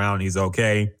move around, he's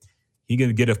okay. He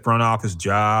can get a front office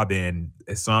job and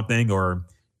something, or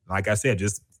like I said,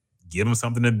 just give him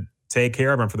something to take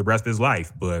care of him for the rest of his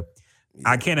life. But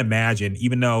I can't imagine,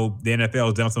 even though the NFL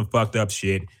has done some fucked up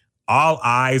shit, all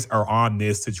eyes are on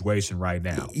this situation right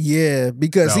now. Yeah,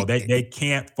 because they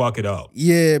can't fuck it up.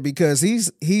 Yeah, because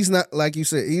he's not, like you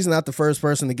said, he's not the first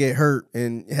person to get hurt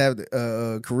and have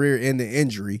a career-ending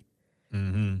injury.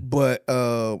 But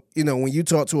when you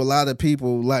talk to a lot of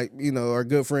people, like our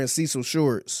good friend Cecil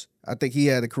Shorts, I think he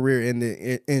had a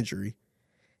career-ending injury,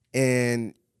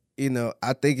 and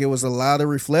I think it was a lot of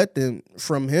reflecting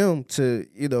from him to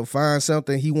find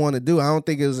something he wanted to do. I don't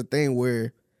think it was a thing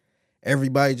where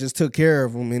everybody just took care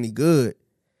of him any good.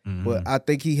 But I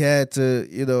think he had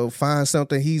to, find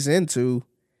something he's into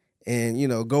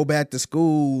and, go back to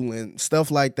school and stuff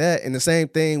like that. And the same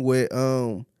thing with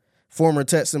former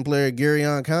Texan player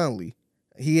Garyon Conley.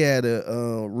 He had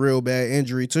a real bad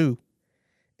injury too.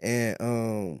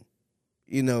 And,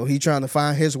 he trying to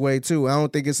find his way too. I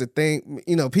don't think it's a thing.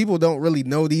 People don't really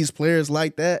know these players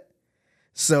like that.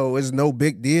 So it's no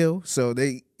big deal. So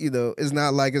they, it's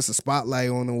not like it's a spotlight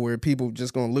on them where people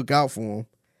just going to look out for them.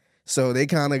 So they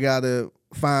kind of got to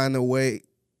find a way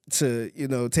to,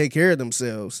 take care of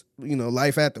themselves,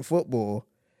 life after football.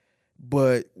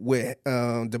 But with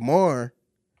DeMar,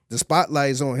 the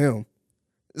spotlight's on him.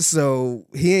 So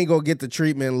he ain't going to get the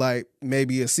treatment like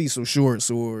maybe a Cecil Shorts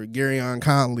or Garyon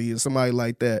Conley or somebody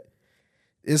like that.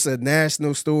 It's a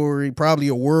national story, probably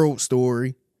a world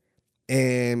story,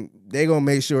 and they're going to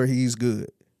make sure he's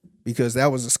good because that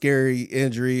was a scary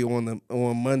injury on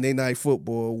Monday Night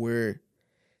Football where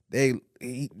they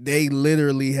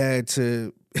literally had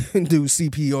to do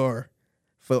CPR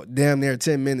for damn near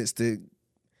 10 minutes to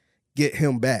get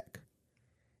him back.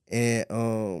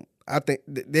 And I think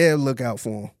they'll look out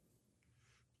for him.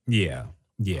 Yeah.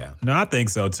 No, I think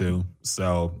so too.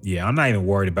 So, yeah, I'm not even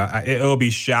worried about it. It'll be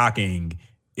shocking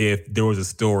if there was a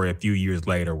story a few years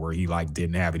later where he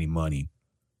didn't have any money,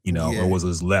 or was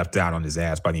just left out on his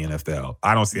ass by the NFL.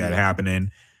 I don't see that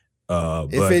happening.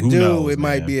 But if it knows,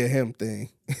 might be a him thing.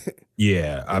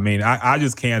 Yeah. I mean, I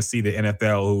just can't see the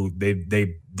NFL who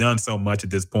they've done so much at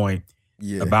this point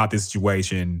about this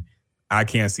situation. I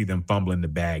can't see them fumbling the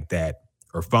bag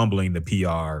or fumbling the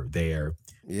PR there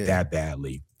that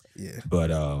badly. Yeah. But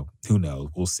who knows?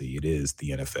 We'll see. It is the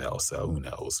NFL, so who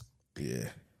knows? Yeah.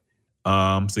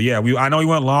 So yeah, I know we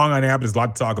went long on that, but there's a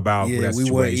lot to talk about. Yeah, we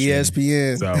went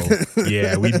ESPN. So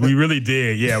yeah, we really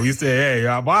did. Yeah, we said,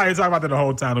 hey, why are you talking about that the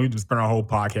whole time? We just spent our whole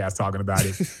podcast talking about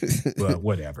it. But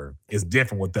whatever. It's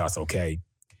different with us, okay?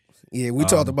 Yeah, we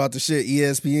talked about the shit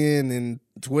ESPN and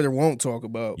Twitter won't talk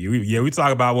about. We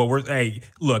talk about what we're. Hey,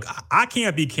 look, I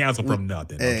can't be canceled from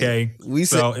nothing. Okay, we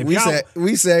sat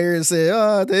here and said,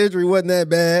 "Oh, the injury wasn't that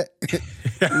bad."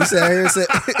 We sat here and said,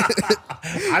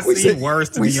 "I seen worse."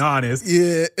 To be honest,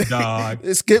 yeah, dog.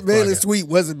 Skip Bayless' tweet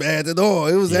wasn't bad at all.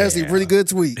 It was actually a pretty good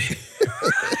tweet.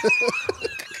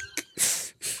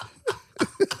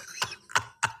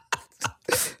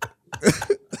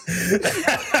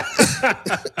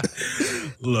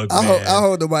 Look, I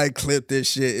hope nobody clip this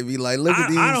shit and be like, look at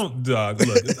these. I don't, Doug.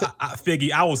 Look,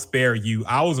 Figgy, I will spare you.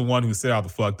 I was the one who said all the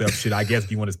fucked up shit. I guess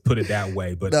if you want to put it that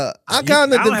way, but I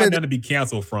kind of don't have nothing to be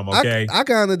canceled from. Okay, I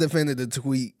kind of defended the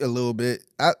tweet a little bit.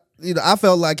 I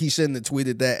felt like he shouldn't have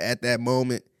tweeted that at that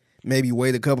moment. Maybe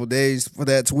wait a couple days for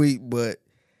that tweet, but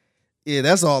yeah,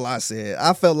 that's all I said.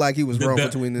 I felt like he was wrong for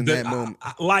tweeting in that moment.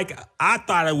 I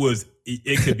thought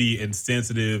it could be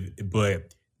insensitive,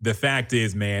 but the fact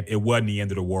is, man, it wasn't the end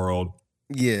of the world.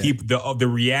 Yeah, the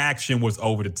reaction was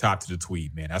over the top to the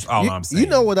tweet, man. That's all I'm saying. You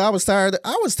know what I was tired of?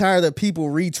 I was tired of people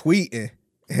retweeting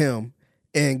him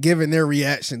and giving their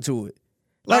reaction to it.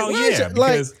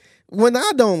 Because when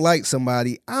I don't like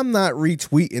somebody, I'm not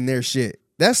retweeting their shit.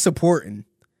 That's supporting.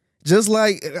 Just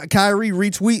like Kyrie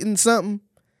retweeting something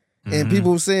and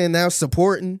people saying now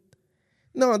supporting.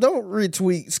 No, don't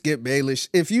retweet Skip Bayless.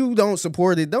 If you don't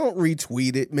support it, don't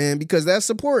retweet it, man, because that's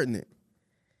supporting it.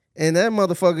 And that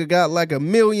motherfucker got like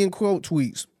 1 million quote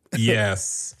tweets.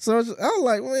 Yes. So I was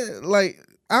like, man,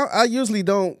 I usually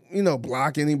don't,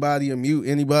 block anybody or mute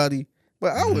anybody,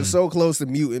 but I was so close to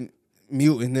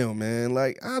muting them, man.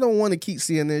 Like, I don't want to keep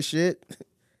seeing this shit.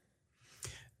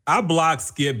 I blocked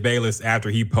Skip Bayless after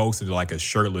he posted like a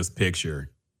shirtless picture.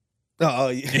 Oh,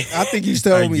 I think you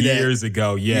told me that years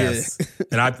ago. Yes, yeah.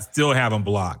 And I still have him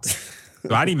blocked,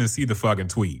 so I didn't even see the fucking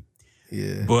tweet.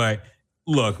 Yeah, but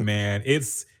look, man,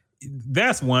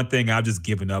 that's one thing I've just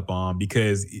given up on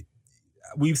because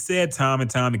we've said time and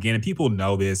time again, and people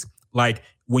know this. Like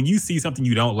when you see something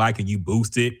you don't like and you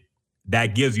boost it,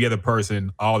 that gives the other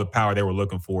person all the power they were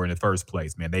looking for in the first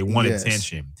place. Man, they want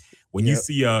attention. When you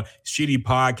see a shitty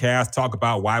podcast talk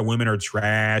about why women are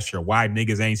trash or why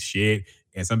niggas ain't shit,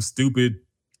 and some stupid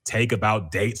take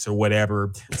about dates or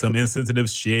whatever, some insensitive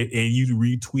shit, and you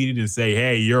retweet it and say,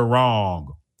 hey, you're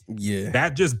wrong. Yeah.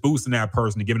 That just boosting that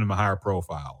person and giving them a higher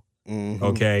profile. Mm-hmm.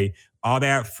 Okay? All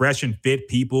that fresh and fit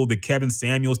people, the Kevin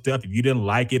Samuel stuff, if you didn't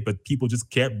like it, but people just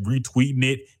kept retweeting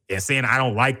it and saying, I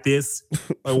don't like this.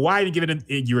 Why didn't give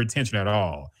it your attention at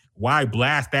all? Why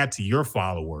blast that to your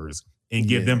followers and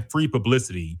give them free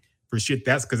publicity for shit?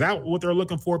 That's because that's what they're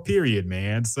looking for, period,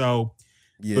 man. So,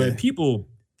 but people,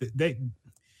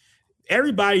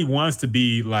 everybody wants to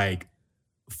be like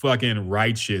fucking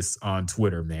righteous on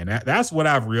Twitter, man. That's what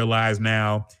I've realized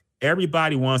now.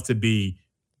 Everybody wants to be,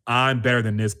 I'm better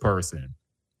than this person.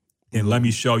 And let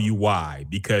me show you why.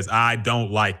 Because I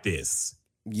don't like this.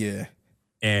 Yeah.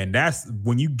 And that's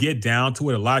when you get down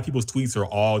to it, a lot of people's tweets are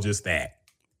all just that.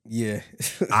 Yeah.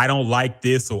 I don't like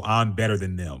this, so I'm better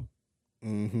than them.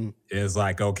 Mm-hmm. It's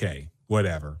like, okay,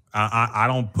 whatever. I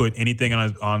don't put anything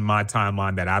on my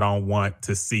timeline that I don't want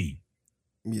to see.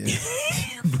 Yeah.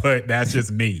 But that's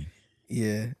just me.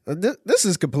 Yeah. This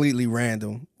is completely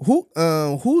random.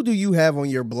 Who do you have on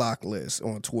your block list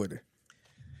on Twitter?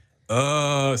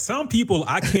 Some people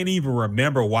I can't even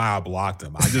remember why I blocked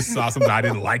them. I just saw something I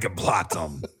didn't like and blocked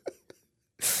them.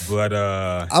 But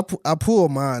I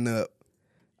pulled mine up.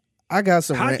 I got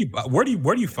some. Where do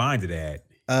you find it at?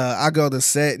 I go to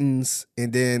settings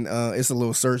and then it's a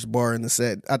little search bar in the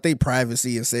set. I think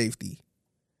privacy and safety.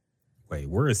 Wait,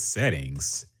 where is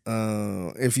settings?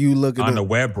 If you look at the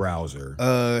web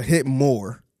browser, hit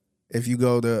more. If you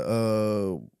go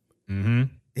to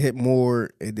hit more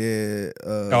and then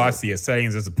I see it.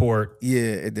 Settings and support.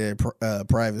 Yeah, and then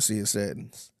privacy and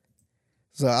settings.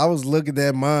 So I was looking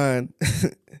at mine.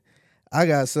 I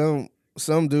got some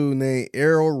dude named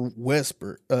Errol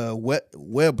Weber. Errol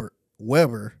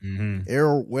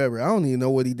Weber. I don't even know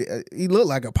what he did. He looked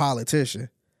like a politician.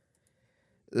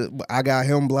 I got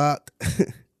him blocked.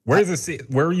 Where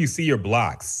do you see your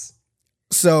blocks?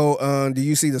 So, do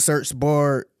you see the search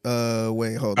bar?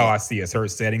 Wait, hold on. Oh, I see it.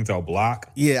 Search settings or block.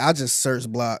 Yeah, I just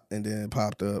searched block and then it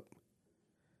popped up.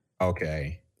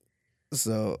 Okay.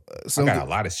 So I got a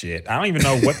lot of shit. I don't even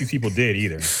know what these people did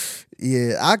either.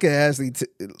 Yeah, I could actually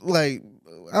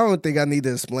I don't think I need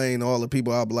to explain all the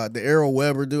people I blocked. The Errol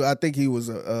Weber dude, I think he was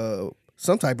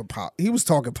some type of he was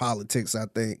talking politics, I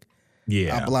think.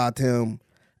 Yeah. I blocked him.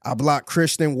 I blocked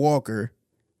Christian Walker,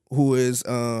 who is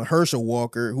Herschel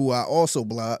Walker, who I also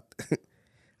blocked.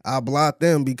 I blocked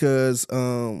them because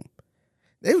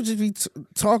they would just be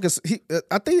talking.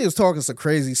 I think he was talking some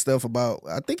crazy stuff about,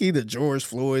 I think either George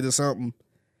Floyd or something.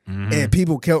 Mm-hmm. And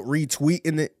people kept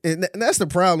retweeting it. And that's the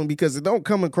problem, because it don't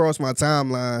come across my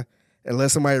timeline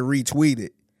unless somebody retweet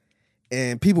it.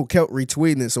 And people kept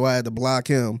retweeting it, so I had to block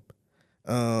him.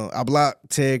 I blocked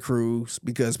Ted Cruz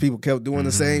because people kept doing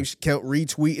the same, kept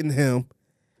retweeting him.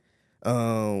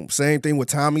 Same thing with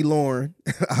Tommy Lauren.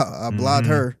 I blocked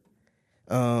her.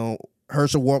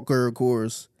 Herschel Walker, of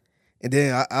course. And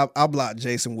then I blocked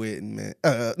Jason Witten, man.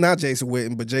 Not Jason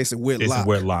Witten, but Jason Whitlock. Jason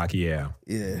Whitlock, yeah.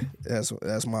 Yeah,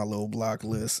 that's my little block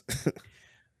list.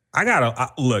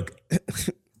 Look,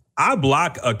 I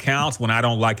block accounts when I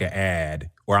don't like an ad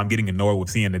or I'm getting annoyed with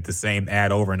seeing the same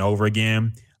ad over and over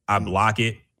again. I block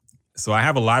it. So I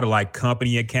have a lot of like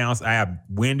company accounts. I have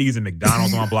Wendy's and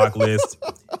McDonald's on my block list.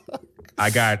 I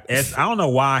don't know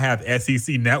why I have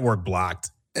SEC Network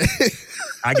blocked.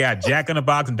 I got Jack in the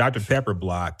Box and Dr. Pepper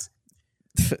blocked.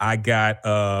 I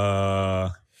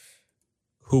got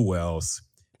who else?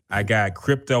 I got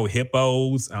Crypto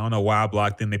Hippos. I don't know why I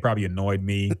blocked them. They probably annoyed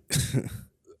me.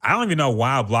 I don't even know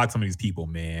why I blocked some of these people,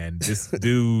 man. This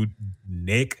dude,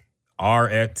 Nick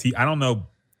RFT. I don't know.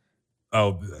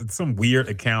 Oh, some weird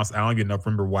accounts. I don't even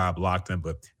remember why I blocked them,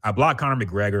 but I blocked Conor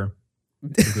McGregor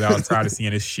because I was tired of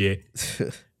seeing his shit.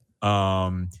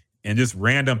 And just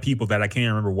random people that I can't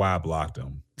remember why I blocked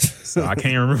them. So I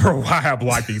can't remember why I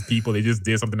blocked these people. They just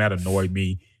did something that annoyed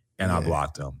me, and I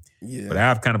blocked them. Yeah. But I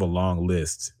have kind of a long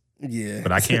list. Yeah.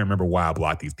 But I can't remember why I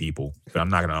blocked these people. But I'm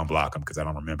not going to unblock them because I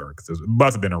don't remember. Because there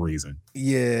must have been a reason.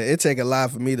 Yeah, it take a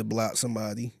lot for me to block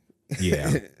somebody.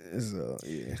 Yeah. So,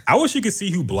 yeah. I wish you could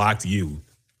see who blocked you.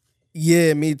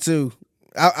 Yeah, me too.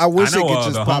 I wish I know it could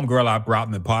just the homegirl I brought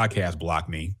in the podcast blocked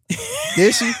me.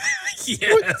 Did she?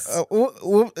 Yes.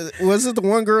 Was it the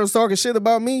one girl was talking shit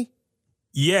about me?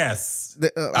 Yes.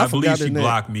 I believe she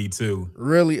blocked me too.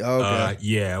 Really? Okay.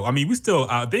 Yeah. I mean,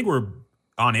 I think we're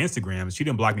on Instagram. She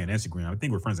didn't block me on Instagram. I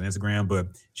think we're friends on Instagram, but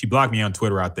she blocked me on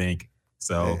Twitter, I think.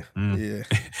 So, yeah.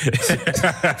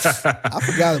 I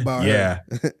forgot about her. Yeah.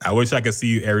 I wish I could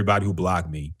see everybody who blocked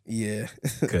me. Yeah.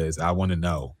 Because I want to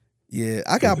know. Yeah.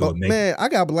 I got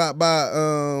blocked by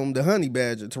the Honey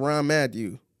Badger, Teron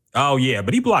Matthew. Oh, yeah,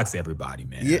 but he blocks everybody,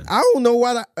 man. Yeah, I don't know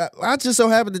why. I just so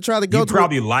happened to try to go he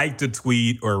probably liked a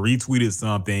tweet or retweeted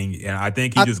something, and I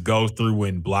think he just goes through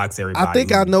and blocks everybody. I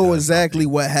think I know exactly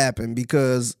what happened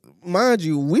because, mind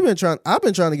you, I've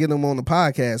been trying to get him on the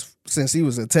podcast since he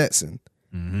was a Texan.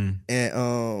 Mm-hmm.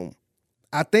 And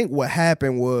I think what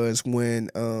happened was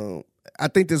when I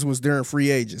think this was during free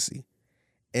agency,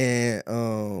 and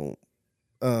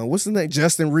what's the name?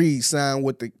 Justin Reed signed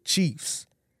with the Chiefs.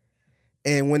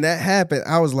 And when that happened,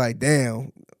 I was like,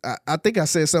 damn, I think I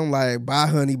said something like, bye,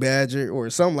 Honey Badger,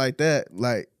 or something like that.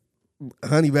 Like,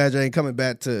 Honey Badger ain't coming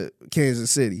back to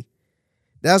Kansas City.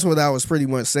 That's what I was pretty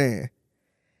much saying.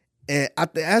 And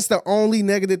that's the only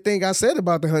negative thing I said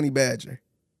about the Honey Badger.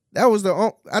 I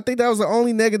think that was the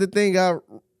only negative thing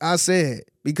I said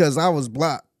because I was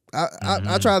blocked.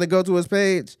 I tried to go to his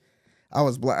page. I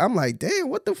was blocked. I'm like, damn,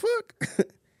 what the fuck?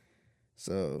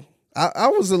 So... I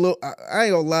was a little, I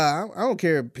ain't gonna lie, I don't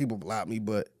care if people block me,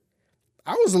 but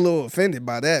I was a little offended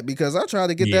by that because I tried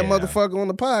to get that motherfucker on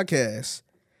the podcast.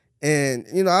 And,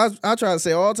 you know, I try to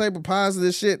say all type of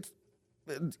positive shit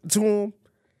to him.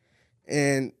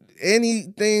 And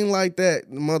anything like that,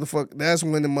 that's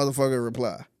when the motherfucker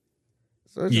reply.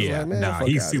 So it's just like, man,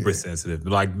 he's super sensitive.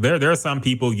 Like, there are some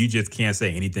people you just can't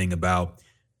say anything about.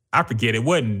 I forget,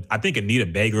 I think Anita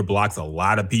Baker blocks a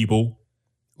lot of people.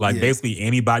 Like, basically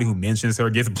anybody who mentions her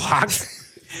gets blocked.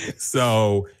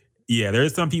 So, yeah,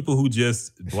 there's some people who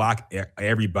just block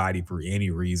everybody for any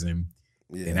reason.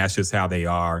 Yeah. And that's just how they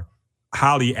are.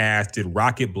 Holly asked, did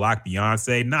Rocket block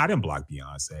Beyonce? No, I didn't block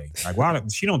Beyonce. Like, why?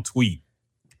 She don't tweet.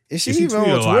 Is she if she even tweeted on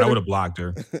a lot, Twitter? I would have blocked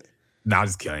her. No, I'm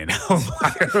just kidding.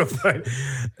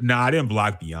 No, I didn't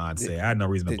block Beyonce. I had no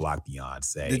reason to block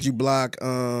Beyonce. Did you block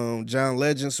John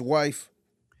Legend's wife?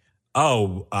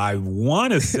 Oh, I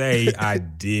want to say I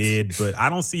did, but I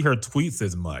don't see her tweets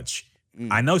as much.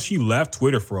 I know she left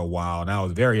Twitter for a while, and I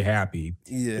was very happy.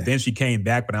 Yeah. But then she came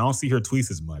back, but I don't see her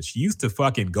tweets as much. She used to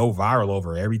fucking go viral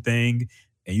over everything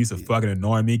and used to fucking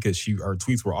annoy me because her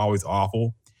tweets were always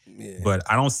awful. Yeah. But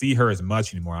I don't see her as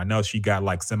much anymore. I know she got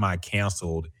like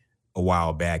semi-canceled a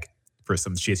while back for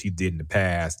some shit she did in the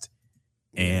past.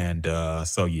 And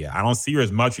so, yeah, I don't see her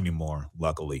as much anymore,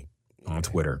 luckily, on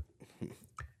Twitter.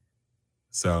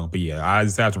 So, but yeah, I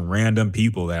just have some random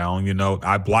people that I don't even know.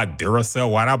 I blocked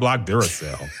Duracell. Why'd I block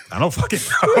Duracell? I don't fucking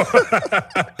know.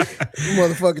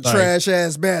 Motherfucking trash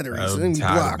ass batteries. I'm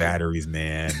tired of batteries,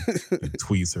 man. The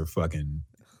tweets are fucking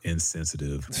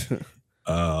insensitive.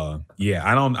 Yeah,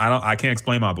 I can't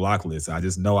explain my block list. I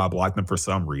just know I blocked them for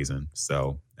some reason,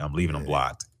 so I'm leaving them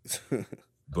blocked.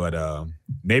 But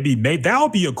maybe that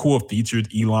would be a cool feature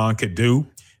Elon could do.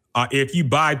 If you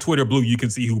buy Twitter Blue, you can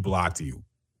see who blocked you.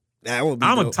 That would be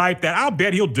I'm gonna type that. I'll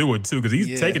bet he'll do it too because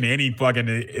he's taking any fucking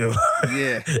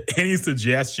any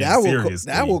suggestion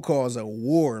seriously. That will cause a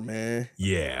war, man.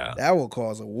 Yeah, that will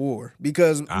cause a war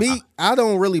because I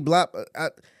don't really block.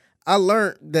 I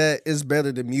learned that it's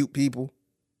better to mute people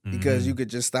because you could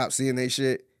just stop seeing their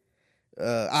shit.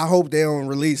 I hope they don't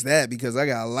release that because I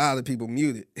got a lot of people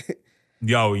muted.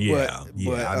 Yo, yeah,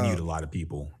 but I mute a lot of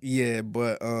people. Yeah,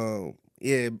 but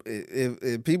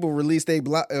if people release they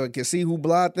block can see who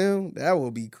blocked them, that will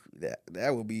be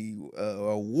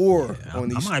a war on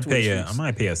these. I might pay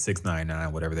a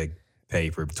 $6.99 whatever they pay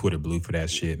for Twitter Blue for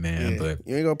that shit, man. But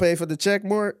you ain't gonna pay for the check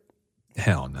mark.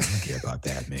 Hell no, I don't care about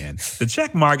that, man. The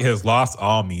check mark has lost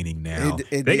all meaning now.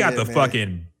 They got the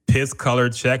fucking piss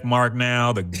colored check mark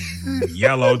now, the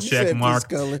yellow check mark.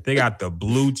 They got the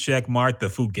blue check mark, the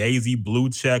Fugazi blue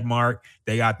check mark.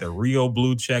 They got the real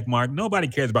blue check mark. Nobody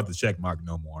cares about the check mark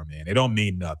no more, man. They don't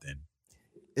mean nothing.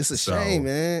 It's a shame,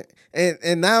 man.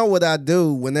 And now what I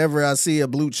do whenever I see a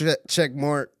blue check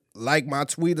mark, like my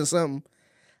tweet or something,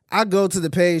 I go to the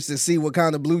page to see what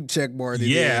kind of blue check mark it is.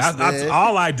 Yeah, that's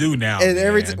all I do now. And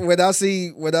every when I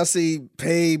see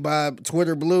paid by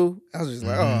Twitter Blue, I was just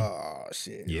like, oh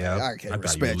shit. Yeah, I can't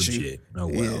respect you. Oh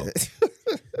well.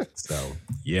 So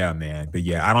yeah, man. But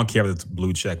yeah, I don't care about the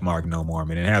blue check mark no more,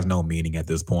 man. It has no meaning at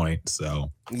this point. So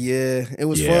yeah, it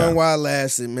was fun while it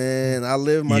lasted, man. I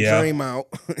lived my dream out.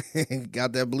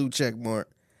 Got that blue check mark.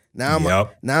 Now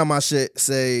my shit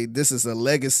say this is a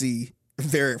legacy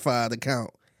verified account.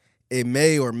 It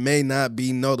may or may not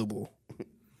be notable.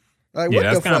 Like, what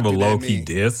that's the kind fuck of a low that key mean?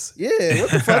 diss. Yeah,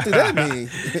 what the fuck did that mean?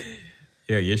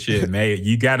 Yeah, your shit may.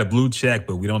 You got a blue check,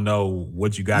 but we don't know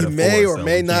what you got. You may or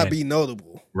may not be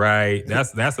notable. Right.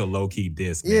 That's a low key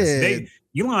diss. Man.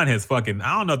 Yeah. Elon has fucking.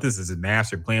 I don't know if this is his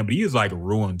master plan, but he is like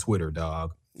ruined Twitter,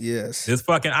 dog. Yes. This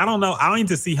fucking. I don't know. I don't need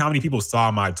to see how many people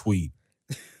saw my tweet.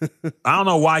 I don't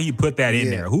know why he put that in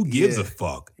there. Who gives a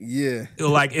fuck? Yeah.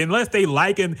 Like, unless they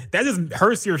like him, that just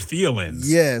hurts your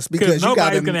feelings. Yes, because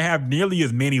nobody's going to have nearly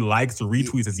as many likes or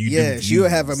retweets as you do. Yes, you'll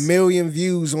have 1 million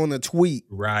views on a tweet.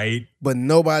 Right. But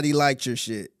nobody liked your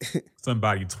shit.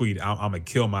 Somebody tweet, I'm going to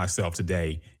kill myself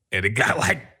today. And it got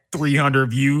like 300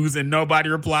 views and nobody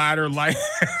replied or like.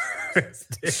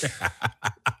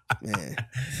 Man.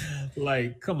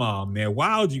 Like, come on, man.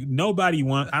 Why would you? Nobody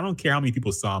want. I don't care how many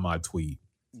people saw my tweet.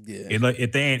 Yeah.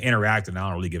 If they ain't interacting, I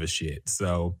don't really give a shit.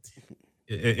 So,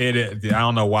 I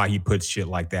don't know why he put shit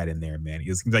like that in there, man.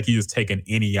 It seems like he's just taking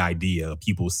any idea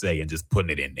people say and just putting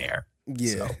it in there.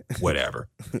 Yeah. So, whatever.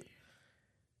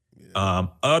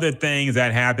 Other things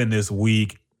that happened this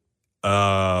week.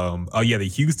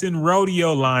 The Houston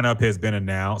Rodeo lineup has been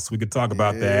announced. We could talk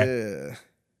about that.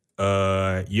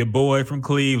 Your boy from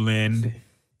Cleveland,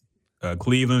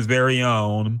 Cleveland's very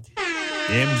own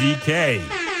MGK,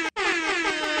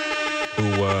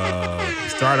 who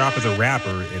started off as a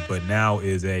rapper, but now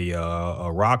is a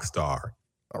rock star.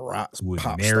 Who's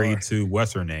married to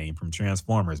what's her name from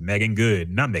Transformers, Megan Good.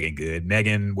 Not Megan Good.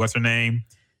 Megan, what's her name?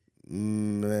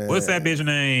 What's that bitch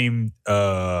name?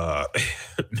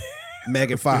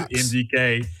 Megan Fox.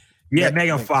 MGK. Yeah,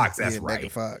 Megan Fox. That's right. Megan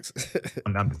Fox.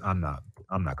 I'm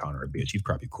not calling her a bitch. She's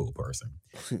probably a cool person.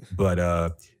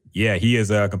 But he is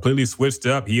completely switched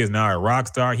up. He is now a rock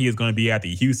star. He is going to be at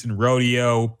the Houston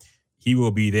Rodeo. He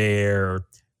will be there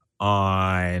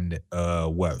on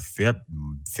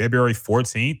February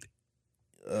 14th?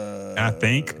 I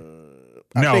think.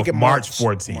 March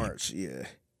 14th. March, yeah.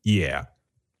 Yeah.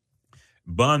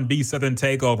 Bun B Southern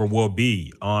Takeover will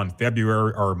be on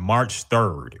February or March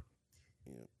 3rd.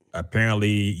 Apparently,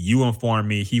 you informed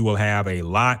me he will have a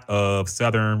lot of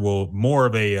Southern, more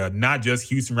of a, not just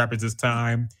Houston rappers this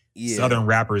time, Southern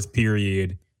rappers,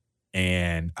 period.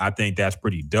 And I think that's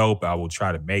pretty dope. I will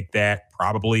try to make that,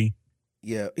 probably.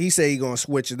 Yeah, he said he's going to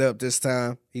switch it up this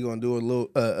time. He's going to do a little,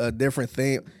 a different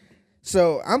thing.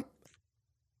 So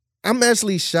I'm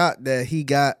actually shocked that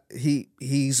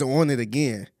he's on it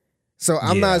again. So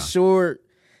I'm not sure.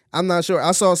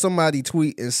 I saw somebody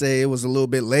tweet and say it was a little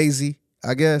bit lazy,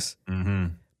 I guess.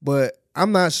 Mm-hmm. But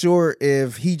I'm not sure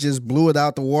if he just blew it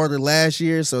out the water last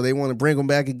year, so they want to bring him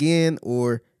back again,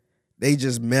 or they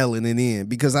just mailing it in.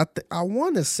 Because I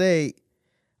want to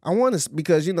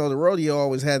because the rodeo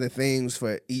always had the themes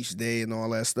for each day and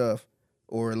all that stuff,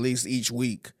 or at least each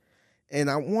week. And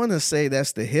I want to say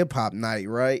that's the hip hop night,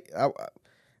 right?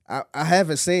 I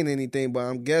haven't seen anything, but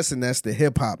I'm guessing that's the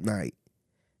hip hop night.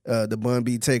 the Bun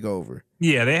B takeover.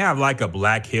 Yeah, they have like a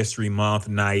Black History Month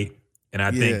night. And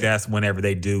I think that's whenever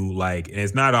they do like, and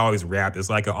it's not always rap. It's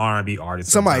like an R&B artist.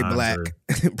 Somebody black,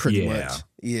 pretty much.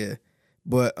 Yeah.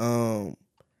 But I'm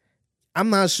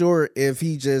not sure if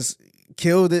he just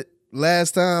killed it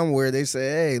last time where they say,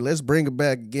 hey, let's bring it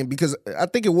back again. Because I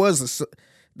think it was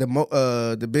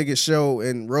the biggest show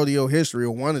in rodeo history,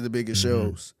 or one of the biggest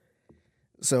shows.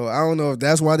 So I don't know if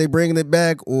that's why they bringing it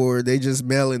back, or they just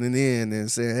mailing it in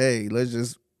and saying, hey, let's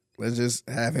just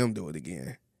have him do it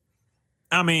again.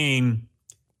 I mean,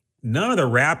 none of the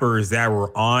rappers that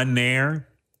were on there,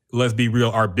 let's be real,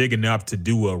 are big enough to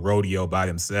do a rodeo by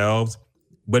themselves.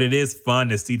 But it is fun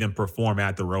to see them perform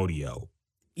at the rodeo.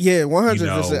 Yeah,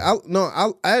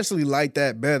 100%. I actually like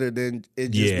that better than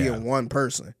it just being one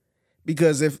person.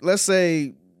 Because if, let's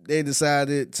say, they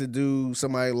decided to do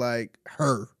somebody like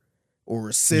her or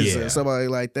SZA or somebody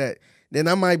like that, then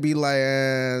I might be like,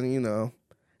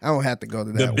 I don't have to go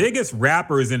to that. The biggest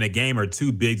rappers in the game are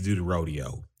too big to do the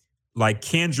rodeo. Like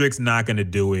Kendrick's not going to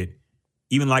do it.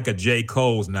 Even like a J.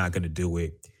 Cole's not going to do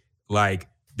it. Like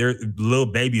Lil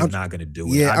Baby's not going to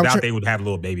do it. I doubt they would have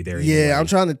Lil Baby there. Yeah, anyway. I'm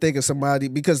trying to think of somebody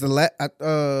because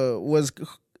was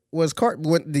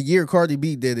the year Cardi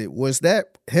B did it. Was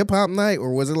that hip hop night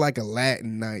or was it like a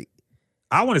Latin night?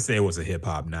 I want to say it was a hip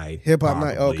hop night. Hip hop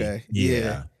night. Okay.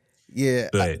 Yeah. Yeah,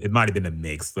 but it might have been a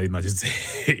mix. They might just say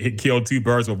it killed two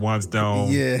birds with one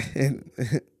stone.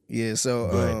 Yeah,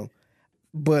 So,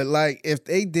 but like if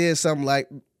they did something like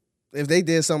a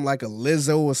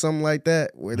Lizzo or something like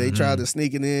that, where they tried to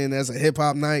sneak it in as a hip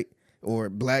hop night or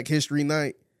Black History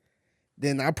night,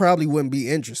 then I probably wouldn't be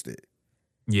interested.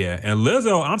 Yeah, and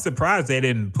Lizzo, I'm surprised they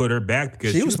didn't put her back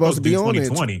because she was supposed to be on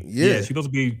 2020. Yeah, she's supposed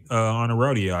to be on a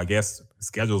rodeo. I guess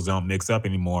schedules don't mix up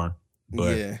anymore.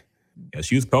 But yeah,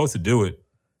 she was supposed to do it.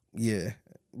 Yeah,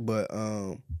 but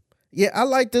I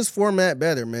like this format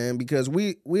better, man, because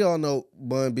we all know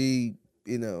Bun B,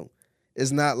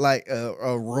 is not like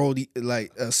a rodeo,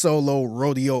 like a solo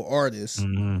rodeo artist.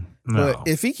 No. But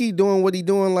if he keep doing what he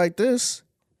doing like this,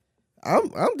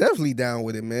 I'm definitely down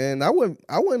with it, man. I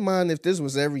wouldn't mind if this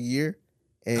was every year.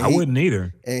 And I wouldn't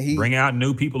either. And he bring out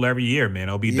new people every year, man.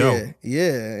 It'll be dope.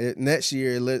 Yeah. Next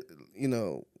year, let's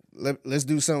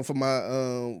do something for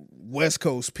my West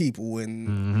Coast people,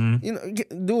 and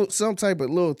do some type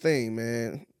of little thing,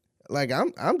 man. Like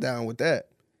I'm down with that.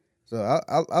 So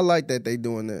I like that they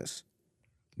doing this.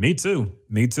 Me too.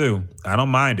 I don't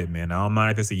mind it, man. I don't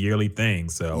mind if it's a yearly thing.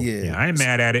 So I ain't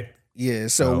mad at it. Yeah.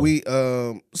 So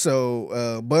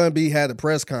Bun B had a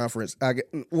press conference. I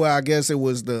guess it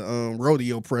was the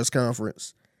rodeo press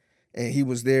conference, and he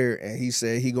was there, and he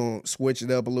said he gonna switch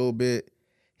it up a little bit.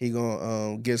 He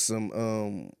gonna get some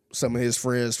of his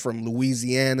friends from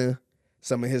Louisiana,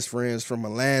 some of his friends from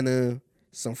Atlanta,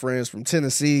 some friends from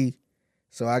Tennessee.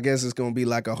 So I guess it's gonna be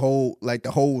like the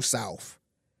whole South.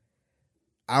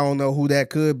 I don't know who that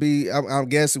could be. I'm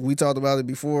guessing, we talked about it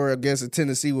before. I guess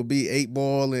Tennessee would be 8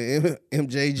 Ball and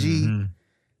MJG.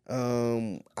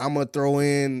 I'm gonna throw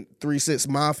in 3 6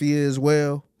 Mafia as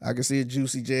well. I can see a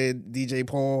Juicy J, DJ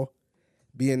Paul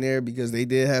being there because they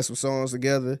did have some songs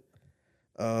together.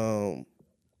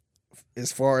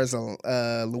 As far as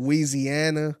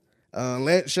Louisiana,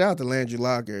 shout out to Landry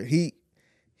Locker. He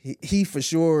for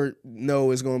sure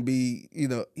know it's gonna be,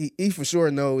 he for sure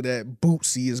know that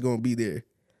Bootsy is gonna be there.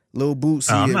 Lil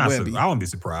Bootsy and Webby. I wouldn't be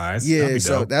surprised. Yeah,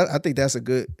 so I think that's a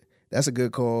good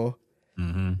call.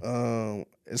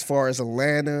 As far as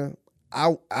Atlanta,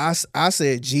 I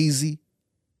said Jeezy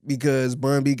because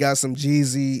Bun B got some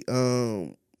Jeezy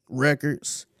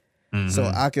records. So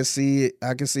I can see it.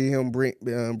 I can see him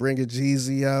bringing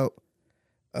Jeezy out.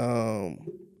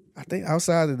 I think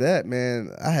outside of that, man,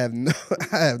 I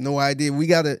have no idea. We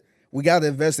gotta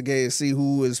investigate and see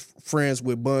who is friends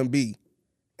with Bun B.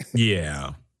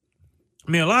 Yeah,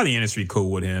 I mean, a lot of the industry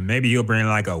cool with him. Maybe he'll bring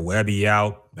like a Webby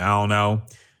out. I don't know,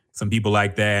 some people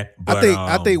like that. But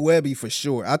I think Webby for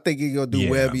sure. I think he's gonna do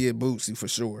Webby and Bootsy for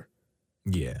sure.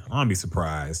 Yeah, I wouldn't be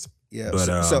surprised. Yeah,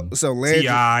 but so Landry,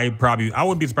 T.I. probably, I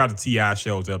wouldn't be surprised if T.I.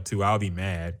 shows up too. I'll be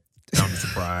mad. I'll be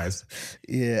surprised.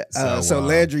 Yeah. So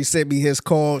Landry sent me his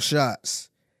called shots.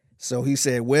 So he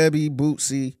said Webby,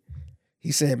 Bootsy.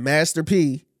 He said Master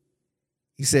P.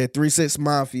 He said 3 6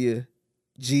 Mafia,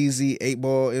 Jeezy, 8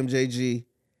 Ball, MJG,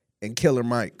 and Killer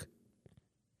Mike.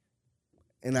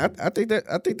 And I think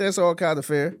that's all kind of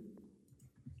fair.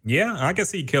 Yeah, I can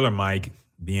see Killer Mike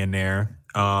being there.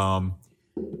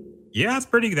 Yeah, that's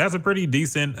a pretty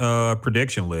decent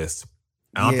prediction list.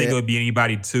 I don't think it would be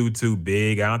anybody too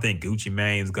big. I don't think Gucci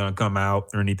Mane's gonna come out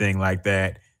or anything like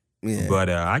that. Yeah. But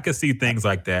I could see things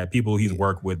like that. People he's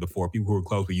worked with before, people who are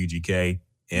close with UGK,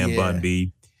 and Bun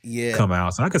B come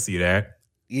out. So I could see that.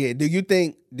 Yeah. Do you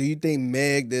think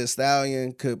Meg Thee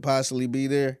Stallion could possibly be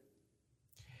there?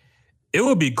 It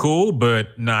would be cool,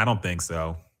 but no, I don't think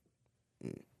so.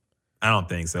 I don't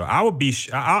think so. I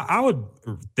would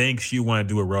think she want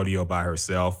to do a rodeo by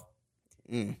herself.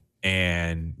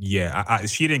 And yeah,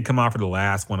 she didn't come out for the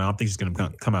last one. I don't think she's going to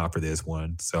come out for this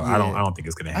one. So I don't think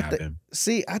it's going to happen.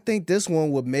 I think this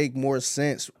one would make more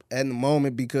sense at the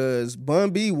moment because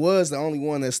Bun B was the only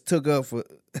one that's took up for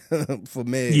for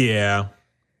Meg. Yeah.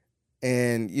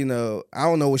 And I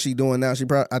don't know what she's doing now.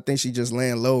 I think she just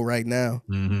laying low right now.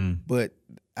 Mm-hmm. But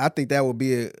I think that would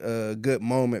be a good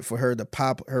moment for her to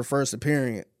pop her first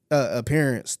appearance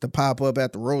to pop up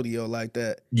at the rodeo like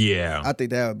that. Yeah. I think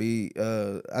that would be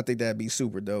that'd be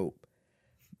super dope.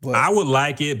 But I would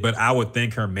like it, but I would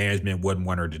think her management wouldn't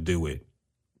want her to do it.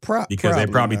 Because they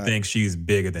probably think she's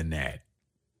bigger than that.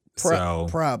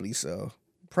 Probably so.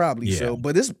 Probably so.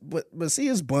 But see,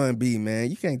 it's Bun B, man.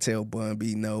 You can't tell Bun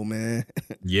B no, man.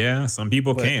 Yeah, some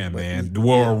people can, man.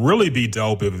 Well, really be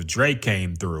dope if Drake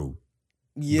came through.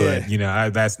 Yeah.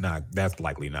 But that's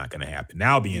likely not gonna happen.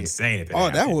 That would be insane if it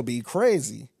happened. That would be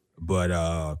crazy. But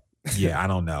I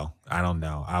don't know.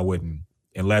 I wouldn't,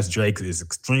 unless Drake is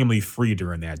extremely free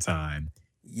during that time.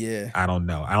 Yeah. I don't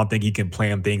know. I don't think he can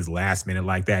plan things last minute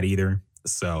like that either.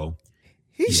 So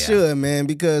he should, man,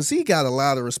 because he got a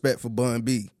lot of respect for Bun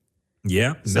B.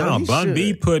 Yeah. Bun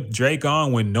B put Drake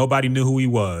on when nobody knew who he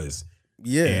was.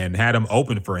 Yeah. And had him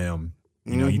open for him.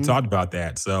 He talked about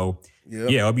that. So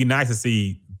yeah, it'd be nice to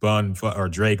see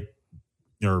Drake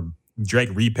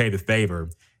repay the favor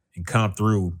and come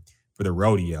through for the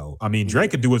rodeo. I mean,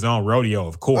 Drake could do his own rodeo,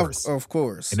 of course. Of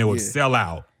course. And it would sell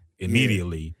out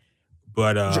immediately. Yeah.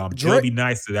 But it would be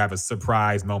nice to have a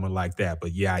surprise moment like that.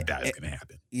 But yeah, I doubt it's going to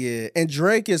happen. Yeah, and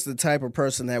Drake is the type of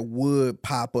person that would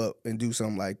pop up and do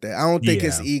something like that. I don't think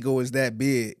his ego is that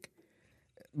big.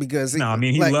 Because he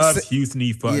loves Houston.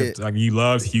 He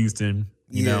loves Houston.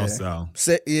 You know, so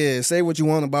say what you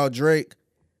want about Drake,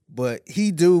 but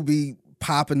he do be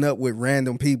popping up with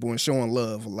random people and showing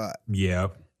love a lot. Yeah.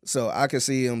 So I can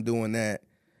see him doing that.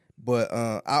 But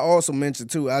I also mentioned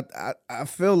too, I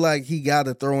feel like he got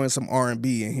to throw in some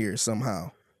R&B in here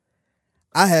somehow.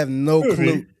 I have no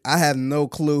clue. I have no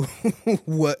clue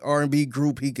what R&B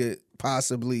group he could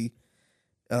possibly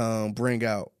bring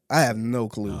out. I have no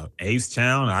clue.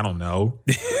 H-Town? I don't know.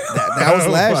 That was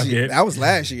last year. That was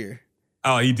last year.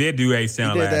 Oh, he did do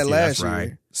H-Town last year. That's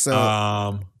right. So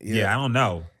I don't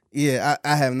know. Yeah,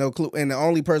 I have no clue. And the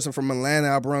only person from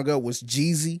Atlanta I brought up was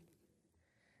Jeezy.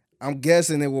 I'm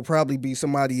guessing it will probably be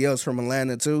somebody else from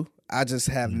Atlanta too. I just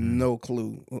have no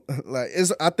clue.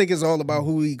 I think it's all about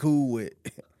who he cool with.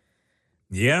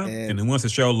 Yeah, and who wants to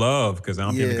show love, because I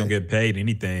don't think they're going to get paid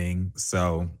anything.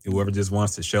 So whoever just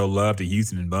wants to show love to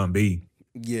Houston and Bun B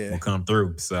will come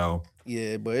through. So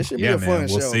yeah, but it should be a fun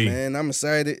show, man. I'm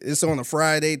excited. It's on a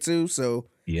Friday too, so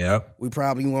we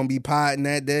probably won't be podding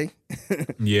that day.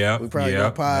 We probably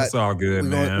gonna pod. That's all good,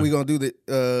 man. We're gonna do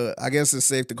the I guess it's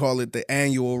safe to call it the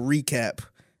annual recap.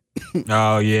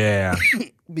 Oh yeah.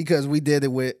 Because we did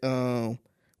it with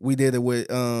we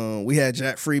had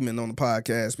Jack Freeman on the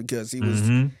podcast because he was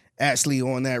actually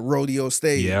on that rodeo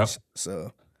stage. Yep.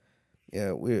 So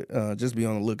yeah, we'll just be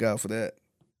on the lookout for that.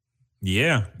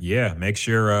 Yeah. Make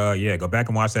sure go back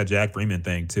and watch that Jack Freeman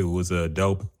thing too. It was a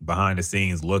dope behind the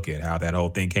scenes look at how that whole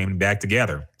thing came back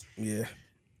together. Yeah.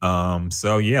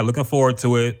 So yeah, looking forward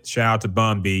to it. Shout out to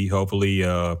Bun B. Hopefully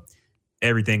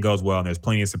everything goes well and there's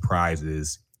plenty of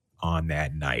surprises on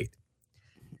that night.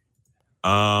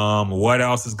 What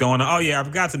else is going on? Oh yeah, I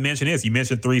forgot to mention this. You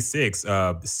mentioned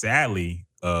 3-6. Sadly,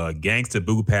 Gangsta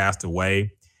Boo passed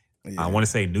away. I want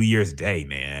to say New Year's Day,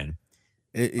 man.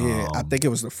 I think it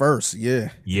was the first.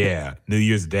 Yeah, New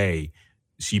Year's Day.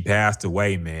 She passed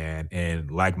away, man. And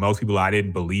like most people, I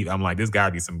didn't believe. I'm like, this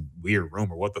gotta be some weird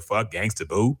rumor. What the fuck, Gangsta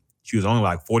Boo? She was only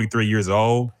like 43 years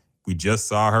old. We just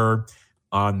saw her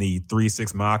on the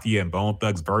 3-6 Mafia and Bone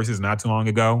Thugs verses not too long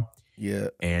ago. Yeah.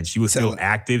 And she was still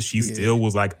active. She still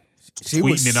was like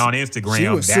tweeting it on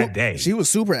Instagram that day. She was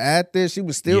super active. She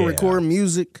was still recording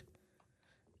music.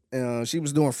 She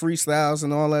was doing freestyles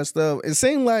and all that stuff. It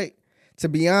seemed like, to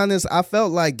be honest, I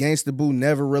felt like Gangsta Boo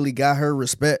never really got her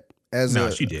respect as an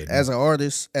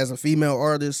artist, as a female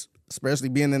artist, especially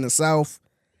being in the South.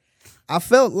 I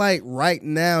felt like right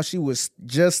now she was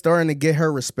just starting to get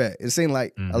her respect. It seemed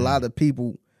like a lot of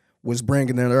people was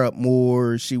bringing her up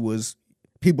more.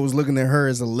 People was looking at her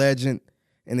as a legend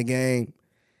in the game,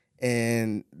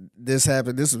 and this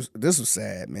happened. This was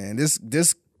sad, man.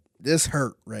 This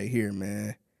hurt right here,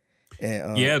 man.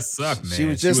 And yeah, it sucked, man. She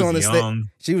was just on the stage.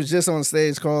 She was just on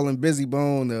stage calling Busy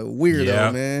Bone a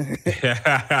weirdo, man.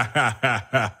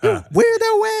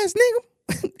 Weirdo ass nigga.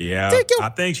 Yeah, I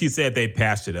think she said they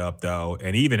patched it up though,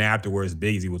 and even afterwards,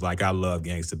 Busy was like, "I love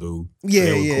Gangsta Boo."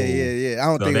 Yeah. I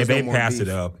don't think they passed it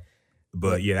up,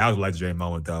 but yeah, that was a legendary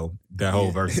moment though. That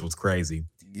whole verse was crazy.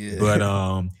 Yeah, but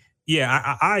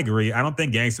I agree. I don't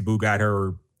think Gangsta Boo got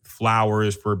her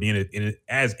flowers for being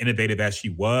as innovative as she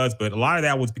was, but a lot of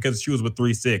that was because she was with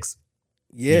 3 6.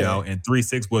 Yeah, you know, and 3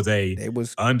 6 was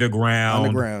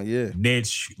underground,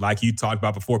 niche, like you talked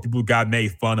about before. People got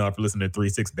made fun of for listening to 3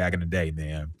 6 back in the day,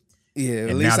 man. Yeah,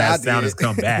 and now that sound has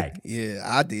come back. Yeah,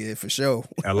 I did for sure.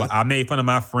 I made fun of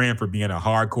my friend for being a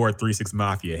hardcore 3 6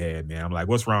 Mafia head, man. I'm like,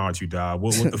 what's wrong with you, dog?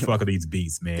 What the fuck are these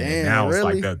beats, man? Damn, now it's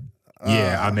really? like that.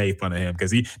 Yeah, I made fun of him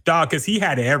because he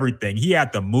had everything. He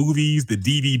had the movies, the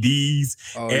DVDs,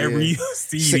 every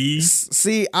CD.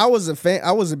 See, I was a fan.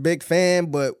 I was a big fan,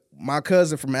 but my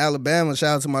cousin from Alabama,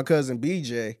 shout out to my cousin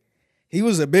BJ, he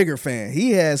was a bigger fan.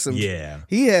 He had some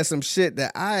shit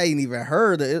that I ain't even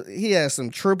heard of. He had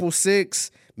some 666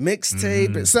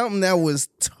 mixtape and something that was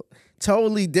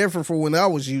totally different from what I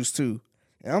was used to.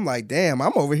 And I'm like, damn,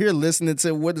 I'm over here listening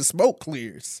to Where the Smoke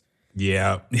Clears.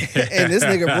 Yeah. And this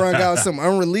nigga brung out some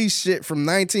unreleased shit from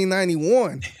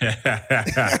 1991.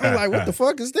 I'm like, what the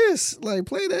fuck is this? Like,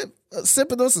 play that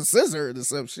Sipping on some scissor or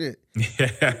some shit.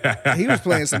 He was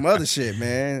playing some other shit,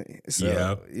 man.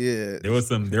 So, yeah. There were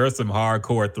some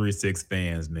hardcore 3 6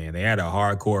 fans, man. They had a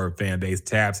hardcore fan base.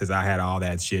 Tap says I had all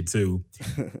that shit too.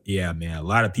 Yeah, man. A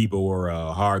lot of people were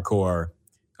hardcore.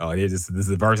 Oh, this is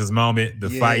the versus moment, the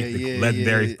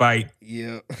legendary fight.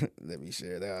 Yeah, let me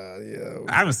share that.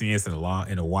 Yeah, I haven't seen this in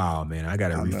a while, man. I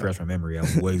gotta refresh my memory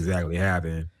of what exactly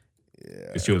happened.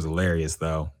 Yeah, this shit was hilarious,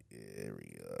 though. Yeah, here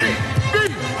we go.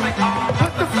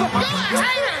 What the fuck? You're a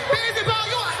hater, Busy Bone.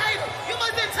 You're a hater. You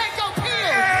must didn't take your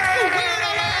pills. You weirdo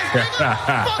ass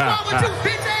nigga. Fuck wrong with you,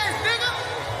 bitch ass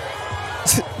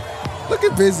nigga. Look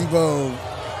at Busy Bone.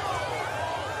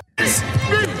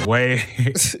 Wait,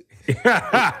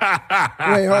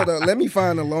 hold on. Let me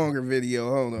find a longer video.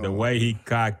 Hold on. The way he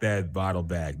cocked that bottle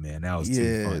back, man, that was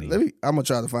too funny. I'm gonna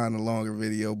try to find a longer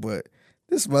video, but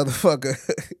this motherfucker.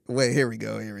 Wait, here we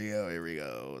go.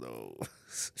 Hold on.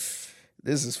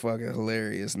 This is fucking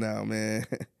hilarious now, man.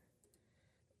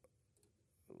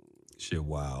 Shit,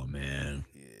 wow, man.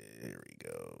 Yeah, here we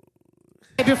go.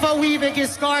 Before we even get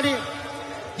started,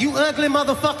 you ugly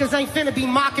motherfuckers ain't finna be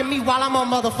mocking me while I'm on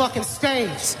motherfucking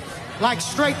stage. Like,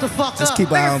 straight the fuck Just up. keep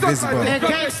an eye on Busy Bone. That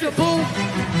Gangsta Boo.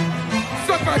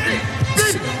 Suck my dick.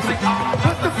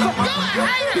 What the fuck?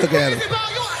 Look at him.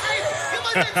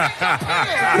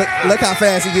 Look how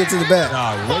fast he gets to the back.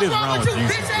 Nah, what is wrong with you?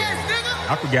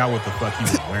 I forgot what the fuck he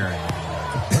was wearing.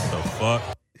 What the fuck?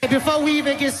 Before we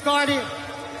even get started,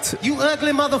 you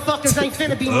ugly motherfuckers ain't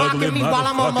finna be mocking me while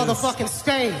I'm on motherfucking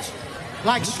stage.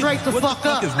 Like, straight the fuck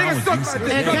up. That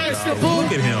Gangsta Boo.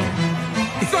 Look at him.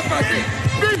 Suck my dick.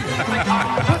 What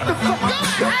the fuck?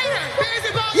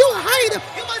 You a hater.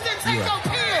 You must didn't take your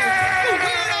pills. You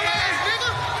weirdo ass nigga.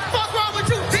 Fuck wrong with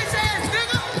you, bitch ass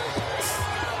nigga.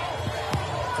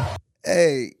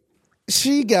 Hey,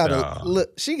 she got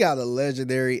a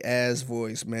legendary ass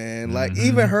voice, man. Like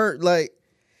even her, like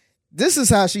this is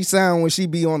how she sound when she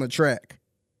be on the track.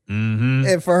 Mm-hmm.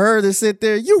 And for her to sit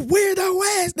there, you weirdo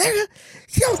ass nigga,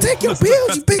 you don't take your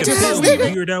pills, you bitch ass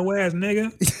nigga. Weirdo ass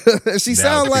nigga. She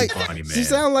sound like funny, she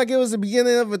sound like it was the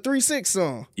beginning of a 3 6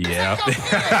 song. Yeah.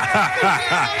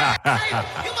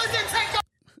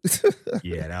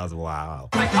 Yeah, that was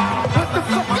wild.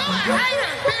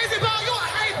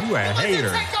 You a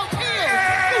hater.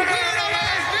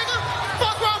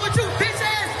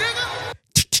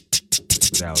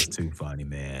 That was too funny,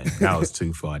 man. That was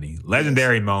too funny.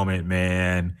 Legendary moment,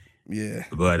 man. Yeah.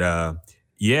 But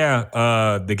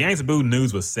the Gangsta Boo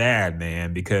news was sad,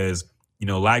 man, because, you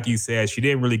know, like you said, she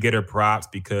didn't really get her props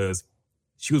because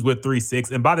she was with 3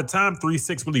 6. And by the time 3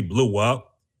 6 really blew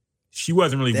up, she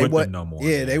wasn't really with them no more.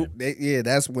 Yeah, they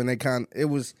that's when they it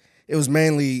was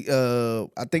mainly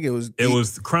I think it was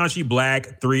Crunchy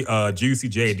Black, Juicy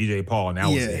J, and DJ Paul, and that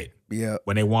was it. Yeah.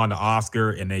 When they won the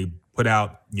Oscar and they put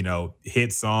out, you know,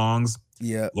 hit songs.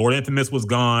 Yeah. Lord Infamous was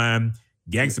gone.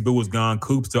 Gangsta Boo was gone.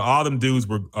 Coopster, all them dudes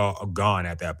were gone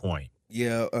at that point.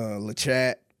 Yeah,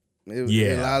 LeChat.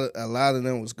 A lot of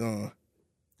them was gone.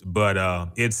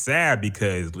 But it's sad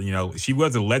because, you know, she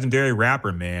was a legendary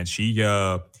rapper, man. She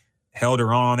held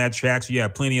her on that track. She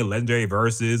had plenty of legendary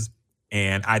verses.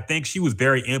 And I think she was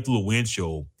very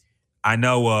influential. I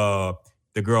know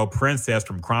the girl Princess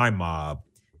from Crime Mob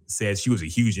said she was a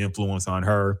huge influence on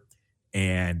her.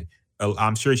 And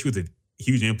I'm sure she was a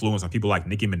huge influence on people like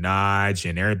Nicki Minaj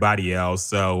and everybody else.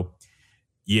 So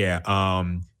yeah,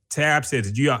 Tab said,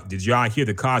 did y'all hear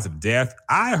the cause of death?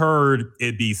 I heard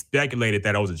it be speculated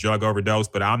that it was a drug overdose,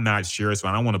 but I'm not sure, so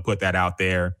I don't want to put that out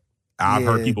there. I've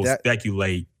heard people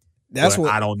speculate. That's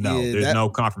what I don't know. There's no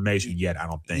confirmation yet, I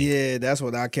don't think. Yeah, that's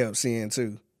what I kept seeing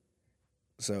too.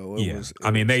 So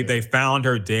they found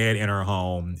her dead in her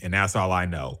home, and that's all I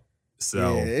know.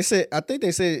 So I think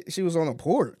they said she was on a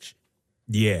porch.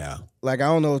 Yeah. Like, I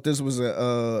don't know if this was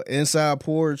a inside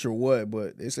porch or what,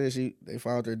 but they said they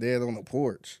found her dead on the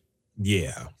porch.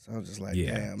 Yeah. So I was just like,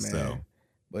 damn, man. So,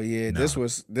 but this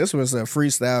was a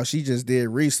freestyle she just did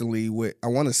recently with, I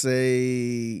want to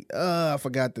say, I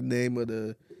forgot the name of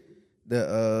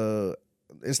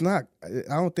it's not,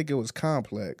 I don't think it was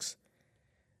Complex.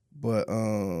 But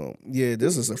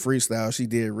this is a freestyle she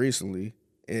did recently.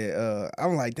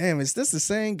 I'm like, damn, is this the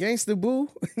same Gangsta Boo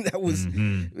that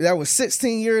was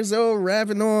 16 years old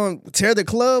rapping on Tear the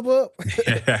Club Up?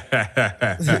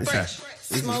 Fresh,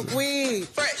 smoke weed,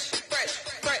 fresh,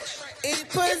 eat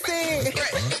pussy.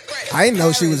 I didn't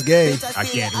know she was gay. I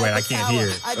can't hear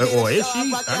it. Or is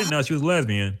she? I didn't know she was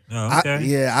lesbian. Oh,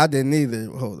 okay. I didn't either.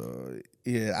 Hold on.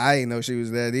 Yeah, I didn't know she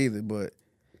was that either, but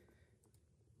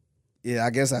yeah,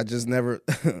 I guess I just never.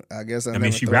 I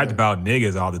mean, she rapped about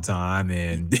niggas all the time,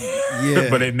 and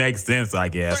but it makes sense, I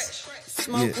guess. Fresh,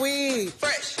 smoke weed,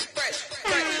 fresh, eat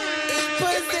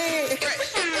pussy.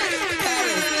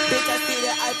 Bitch, I see the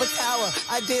Eiffel Tower.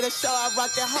 I did a show, I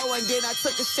rocked the hoe, and then I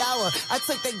took a shower. I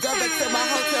took that girl back to my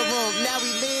hotel room. Now we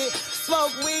live,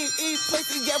 smoke weed, eat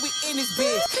pussy. Yeah, we in this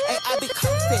bitch. Hey, I be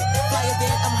coasting, higher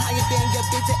than I'm higher than your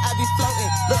bitch, and I be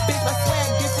floating. Look, bitch, my swag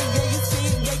different. Yeah, you see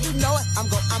it, yeah, you know it. I'm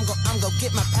gon'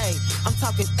 get my pay. I'm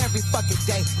talking every fucking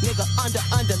day. Nigga,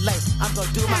 underlay. I'm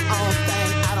gon' do my own thing.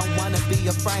 I don't wanna be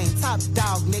a frame. Top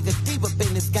dog, nigga, deep up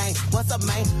in this game. What's up,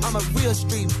 man? I'm a real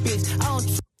street bitch. I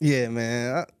don't. Yeah,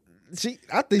 man.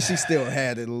 I think she still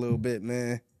had it a little bit,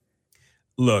 man.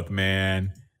 Look,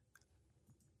 man.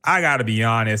 I gotta be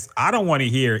honest. I don't want to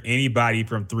hear anybody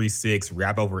from 3-6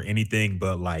 rap over anything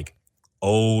but like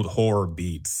old horror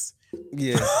beats.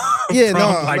 Yeah,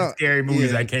 from scary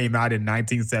movies that came out in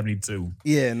 1972.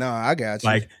 Yeah, no, I got you.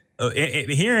 Like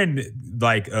hearing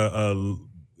like a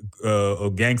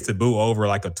Gangsta Boo over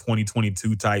like a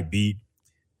 2022 type beat,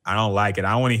 I don't like it.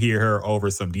 I want to hear her over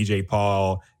some DJ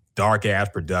Paul dark ass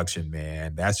production,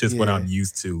 man. That's just what I'm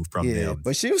used to from them.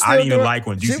 But she was. I didn't even like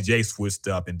when Juicy J switched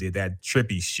up and did that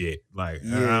trippy shit. Like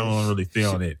I don't really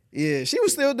feeling it. Yeah, she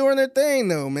was still doing her thing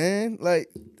though, man. Like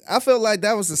I felt like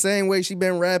that was the same way she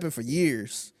been rapping for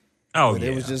years. Oh, but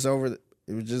it was just over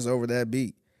that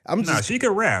beat. She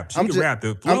could rap. She could rap.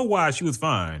 The flow wise, she was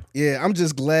fine. Yeah, I'm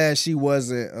just glad she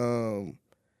wasn't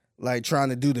like trying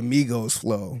to do the Migos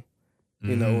flow.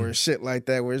 You know, or shit like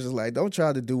that, where it's just like, don't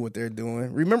try to do what they're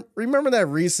doing. Remember that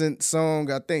recent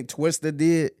song I think Twista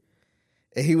did?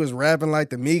 And he was rapping like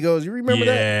the Migos. You remember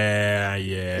that?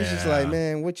 Yeah. It's just like,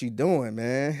 man, what you doing,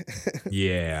 man?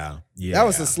 Yeah. That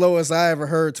was the slowest I ever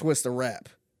heard Twista rap.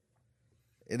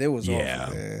 And it was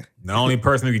awful, man. The only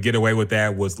person who could get away with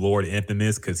that was Lord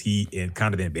Infamous, because he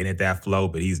kind of invented that flow,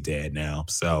 but he's dead now.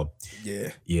 So,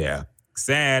 yeah.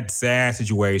 Sad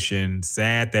situation.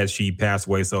 Sad that she passed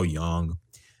away so young,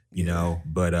 you know.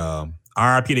 But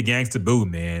R.I.P. to Gangsta Boo,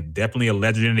 man. Definitely a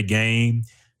legend in the game,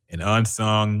 an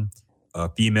unsung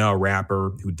female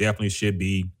rapper who definitely should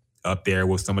be up there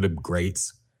with some of the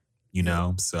greats, you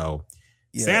know. So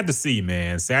sad to see,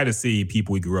 man. Sad to see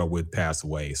people we grew up with pass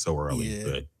away so early.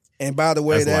 But and by the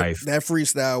way, that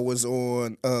freestyle was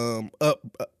on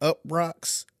Up Rock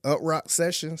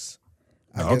Sessions.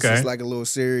 I guess it's like a little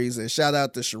series. And shout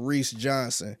out to Sharice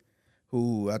Johnson,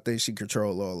 who I think she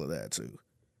controlled all of that too.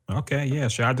 Okay, yeah.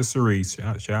 Shout out to Sharice.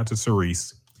 Shout out to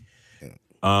Sharice.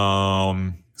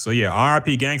 So yeah,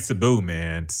 R.I.P. Gangsta Boo,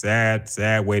 man.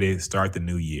 Sad way to start the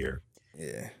new year.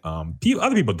 Yeah.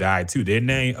 Other people died too, didn't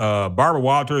they? Barbara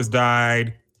Walters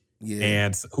died. Yeah.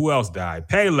 And who else died?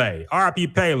 Pele. R.I.P.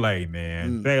 Pele,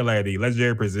 man. Pele, the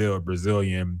legendary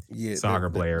Brazilian soccer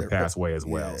player, passed away as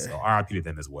well. So R.I.P. to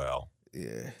them as well.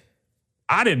 Yeah.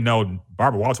 I didn't know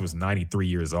Barbara Walters was 93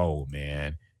 years old,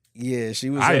 man. Yeah, she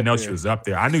was. I didn't know she was up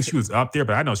there. I knew she was up there,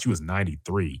 but I know she was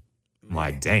 93. I'm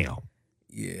like, damn.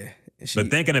 Yeah.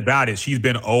 But thinking about it, she's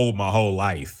been old my whole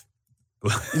life.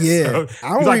 Yeah. She's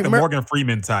like the Morgan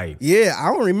Freeman type. Yeah,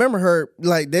 I don't remember her.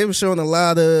 Like, they were showing a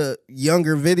lot of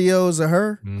younger videos of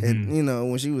her, and you know,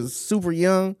 when she was super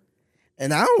young.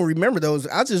 And I don't remember those.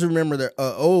 I just remember the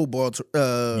old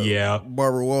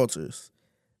Barbara Walters.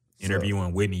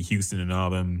 Interviewing Whitney Houston and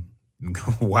all them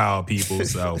wild people.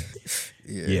 So,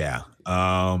 yeah.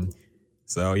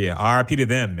 So yeah, RIP to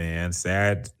them, man.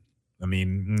 Sad. I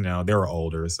mean, they were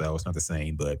older, so it's not the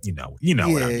same, but you know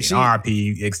what I mean.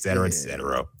 RIP, et cetera, et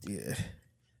cetera. Yeah.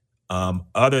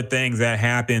 Other things that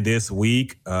happened this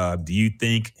week. Do you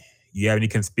think you have any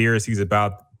conspiracies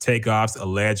about Takeoff's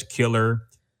alleged killer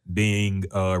being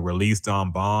released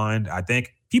on bond? I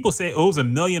think people say it was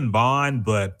 $1 million bond,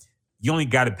 but you only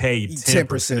got to pay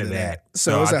 10% of that.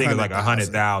 So I think it's like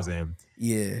 100,000.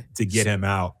 Yeah, to get him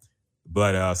out.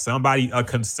 But a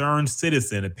concerned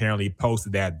citizen, apparently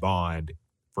posted that bond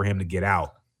for him to get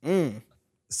out.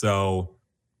 So,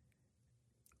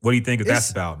 what do you think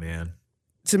that's about, man?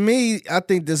 To me, I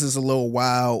think this is a little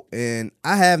wild, and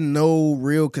I have no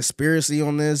real conspiracy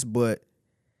on this, but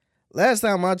last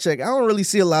time I checked, I don't really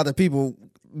see a lot of people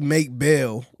make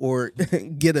bail or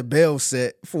get a bail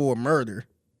set for a murder.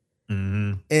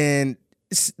 Mm-hmm. And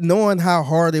knowing how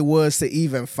hard it was to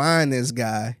even find this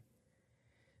guy,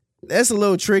 that's a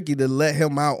little tricky to let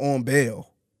him out on bail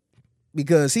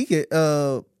because he could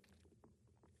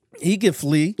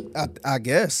flee. I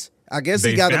guess they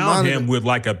he got found him with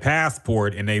like a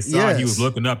passport, and they saw he was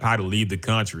looking up how to leave the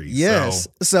country. Yes.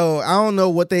 So I don't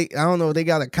know if they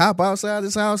got a cop outside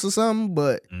his house or something,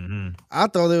 but I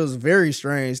thought it was very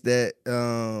strange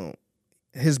that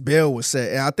his bail was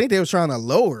set, and I think they were trying to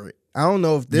lower it. I don't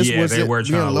know if this was they were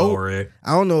trying to lower it.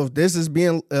 I don't know if this is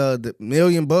being the $1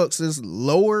 million is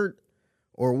lowered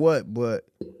or what, but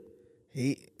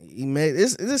he made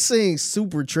this seems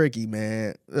super tricky,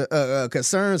 man. A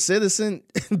concerned citizen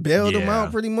bailed him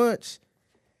out pretty much.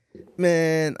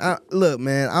 Man, I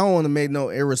don't want to make no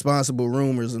irresponsible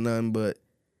rumors or nothing, but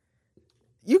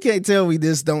you can't tell me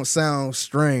this don't sound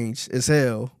strange as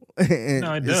hell. And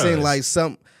no, it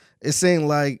does. It seemed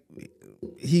like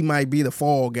he might be the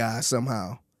fall guy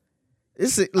somehow.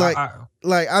 It's like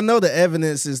I know the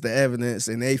evidence is the evidence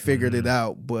and they figured it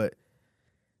out, but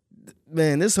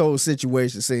man, this whole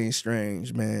situation seems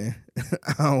strange, man.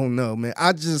 I don't know, man.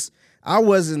 I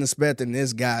wasn't expecting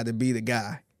this guy to be the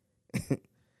guy.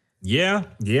 Yeah,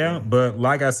 but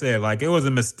like I said, like it was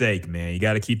a mistake, man. You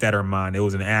got to keep that in mind. It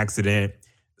was an accident.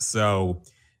 So,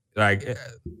 like,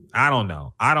 I don't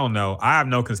know. I have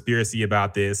no conspiracy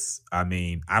about this. I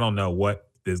mean, I don't know what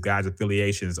this guy's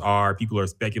affiliations are. People are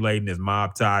speculating his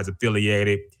mob ties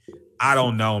affiliated. I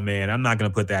don't know, man. I'm not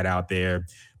going to put that out there.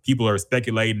 People are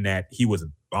speculating that he was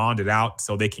bonded out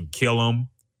so they can kill him.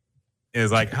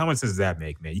 It's like, how much does that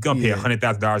make, man? You're going to pay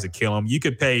 $100,000 to kill him. You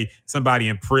could pay somebody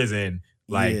in prison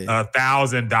like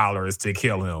 $1,000 to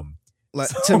kill him. Like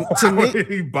so to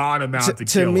me, bond him out to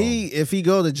kill him. To me, if he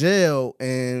go to jail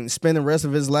and spend the rest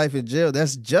of his life in jail,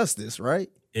 that's justice, right?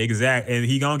 Exactly, and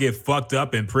he gonna get fucked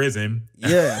up in prison.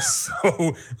 Yes.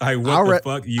 So, like, what the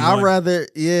fuck?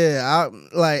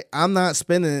 I'm not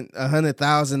spending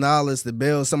 $100,000 to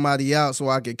bail somebody out so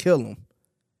I could kill him.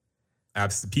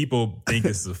 People think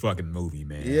this is a fucking movie,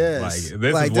 man. Yes.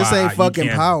 This ain't fucking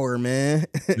Power, man.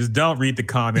 Just don't read the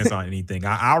comments on anything.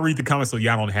 I'll read the comments so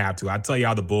y'all don't have to. I tell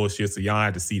y'all the bullshit so y'all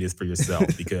have to see this for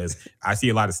yourself because I see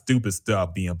a lot of stupid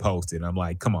stuff being posted. I'm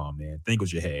like, come on, man. Think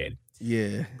with your head.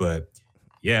 Yeah. But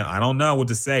yeah, I don't know what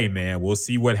to say, man. We'll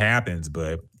see what happens.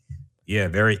 But yeah,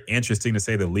 very interesting to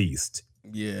say the least.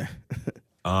 Yeah.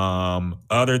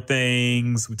 Other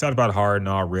things. We talked about Harden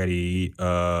already.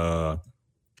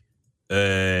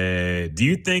 Do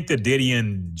you think the Diddy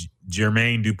and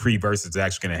Jermaine Dupri versus is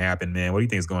actually going to happen, man? What do you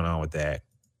think is going on with that?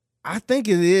 I think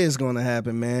it is going to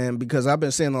happen, man, because I've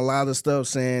been seeing a lot of stuff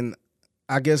saying,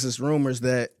 I guess it's rumors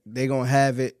that they're going to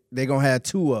have it. They're going to have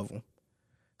two of them.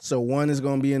 So one is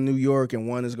going to be in New York and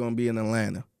one is going to be in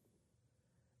Atlanta.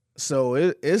 So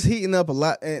it's heating up a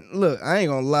lot. And look, I ain't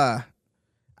going to lie.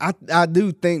 I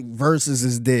do think Versus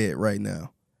is dead right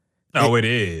now. Oh, it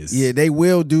is. Yeah, they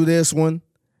will do this one.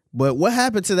 But what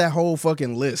happened to that whole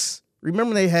fucking list?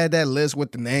 Remember they had that list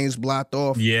with the names blocked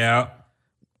off? Yeah.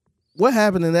 What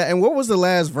happened to that? And what was the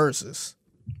last Versus?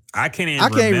 I can't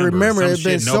remember. It's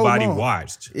been so long. Nobody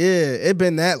watched. Yeah, it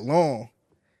been that long.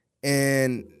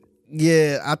 And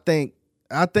yeah, I think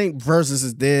Versus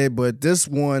is dead, but this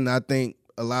one I think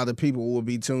a lot of people will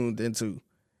be tuned into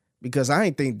because I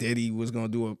didn't think Diddy was gonna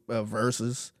do a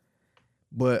Versus.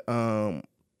 But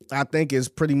I think it's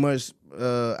pretty much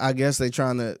I guess they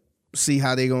trying to see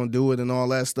how they gonna do it and all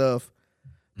that stuff.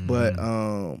 Mm-hmm. But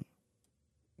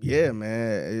yeah,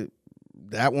 man,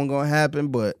 that one gonna happen.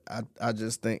 But I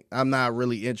just think I'm not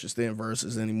really interested in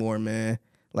Versus anymore, man.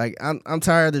 Like I'm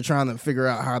tired of trying to figure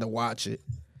out how to watch it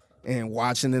and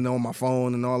watching it on my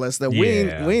phone and all that stuff.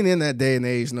 Yeah. We ain't in that day and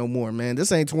age no more, man.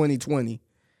 This ain't 2020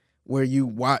 where you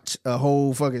watch a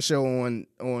whole fucking show on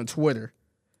Twitter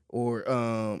or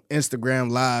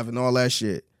Instagram Live and all that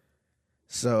shit.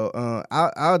 So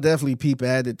I'll definitely peep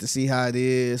at it to see how it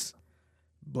is.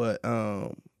 But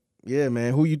yeah,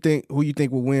 man, who you think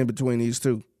will win between these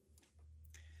two?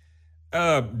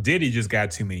 Diddy just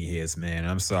got too many hits, man.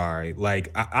 I'm sorry.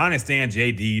 Like, I understand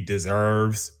JD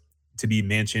deserves to be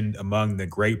mentioned among the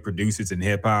great producers in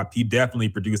hip hop. He definitely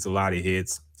produced a lot of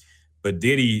hits, but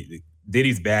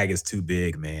Diddy's bag is too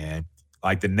big, man.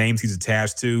 Like the names he's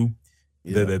attached to,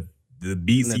 the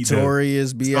beats,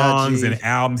 Notorious, the songs and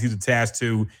albums he's attached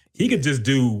to. He could just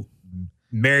do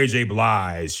Mary J.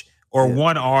 Blige or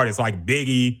one artist like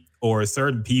Biggie or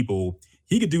certain people.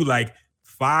 He could do like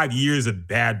 5 years of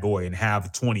Bad Boy and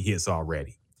have 20 hits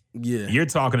already. Yeah. You're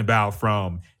talking about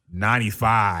from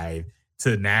 95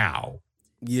 to now.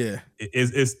 Yeah.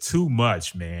 It's too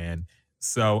much, man.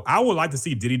 So I would like to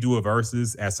see Diddy do a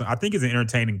versus. I think he's an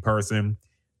entertaining person,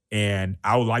 and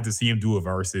I would like to see him do a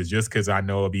versus just because I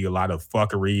know it'll be a lot of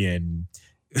fuckery and,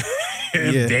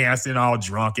 dancing all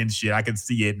drunk and shit. I can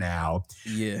see it now.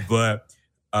 Yeah. But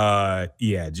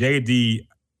JD,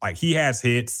 like he has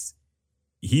hits.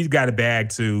 He's got a bag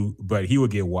too, but he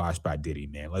would get washed by Diddy,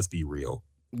 man. Let's be real.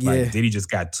 Yeah. Like Diddy just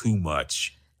got too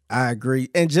much. I agree.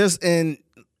 And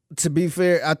to be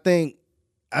fair, I think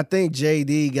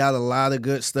JD got a lot of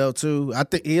good stuff too. I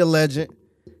think he a legend.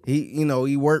 He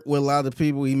worked with a lot of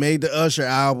people. He made the Usher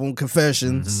album,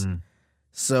 Confessions. Mm-hmm.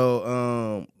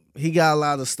 So he got a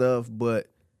lot of stuff, but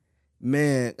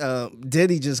man,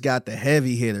 Diddy just got the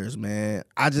heavy hitters, man.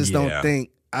 I just don't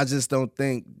think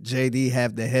JD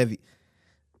have the heavy.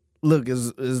 Look,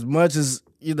 as much as,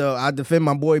 I defend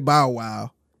my boy Bow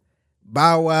Wow.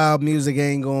 Bow Wow music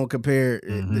ain't gonna compare.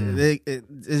 Mm-hmm.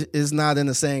 It's not in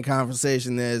the same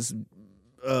conversation as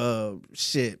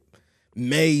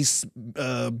Mace,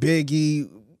 Biggie,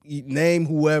 name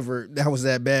whoever that was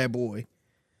that Bad Boy.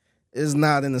 It's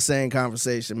not in the same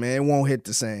conversation, man. It won't hit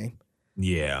the same.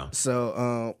 Yeah.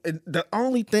 So the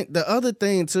other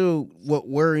thing too, what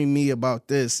worried me about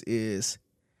this is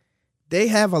they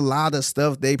have a lot of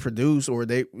stuff they produce or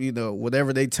they,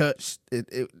 whatever they touch,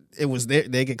 it was there.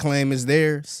 They could claim it's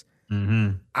theirs.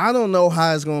 Mm-hmm. I don't know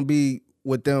how it's gonna be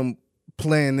with them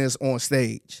playing this on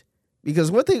stage, because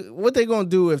what they gonna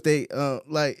do if they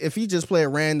if he just play a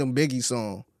random Biggie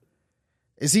song,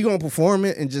 is he gonna perform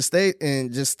it and just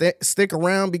stick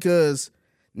around? Because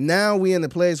now we in a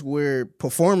place where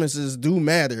performances do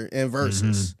matter in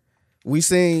verses. Mm-hmm. We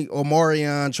seen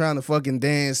Omarion trying to fucking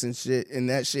dance and shit, and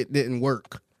that shit didn't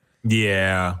work.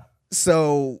 Yeah.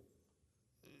 So,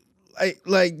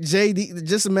 like JD,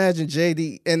 just imagine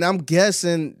JD, and I'm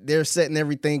guessing they're setting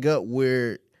everything up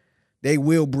where they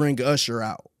will bring Usher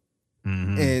out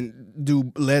and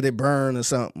do Let It Burn or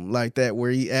something like that, where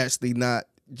he actually not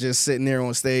just sitting there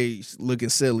on stage looking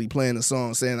silly, playing a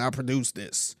song, saying, I produced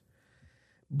this.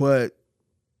 But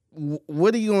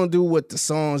what are you going to do with the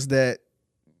songs that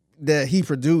he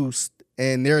produced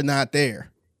and they're not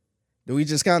there? Do we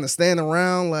just kind of stand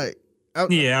around like?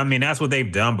 Yeah, I mean, that's what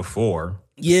they've done before.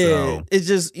 Yeah, so. It's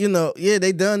just,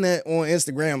 they done that on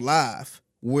Instagram Live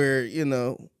where,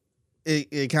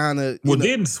 it kind of. Well,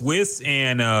 didn't Swiss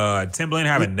and Timbaland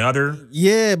have another?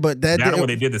 Yeah, but that where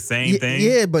they did the same thing.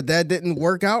 Yeah, but that didn't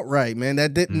work out right, man.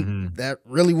 That didn't. That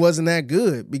really wasn't that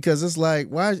good, because it's like,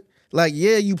 why? Like,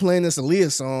 you playing this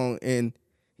Aaliyah song and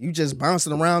you just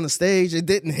bouncing around the stage. It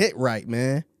didn't hit right,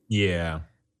 man. Yeah.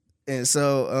 And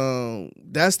so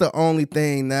that's the only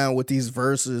thing now with these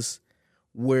verses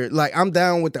where, like, I'm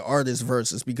down with the artist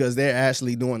verses because they're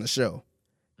actually doing the show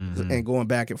and going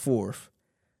back and forth.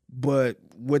 But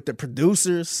with the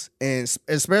producers, and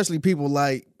especially people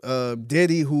like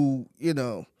Diddy, who,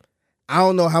 I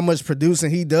don't know how much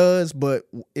producing he does, but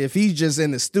if he's just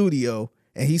in the studio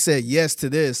and he said yes to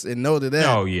this and no to that.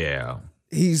 Oh, yeah.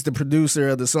 He's the producer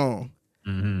of the song.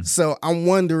 Mm-hmm. So I'm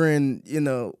wondering,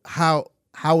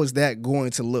 how is that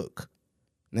going to look?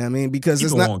 You know what I mean? Because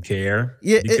people it's not, won't care.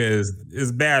 Yeah, because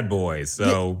it's Bad Boy.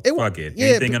 So fuck it. Yeah,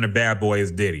 anything under Bad Boy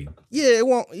is Diddy. Yeah,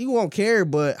 you won't care.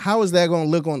 But how is that going to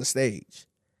look on the stage?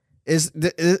 It's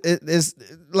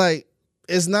like,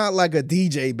 it's not like a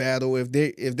DJ battle. If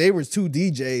they were two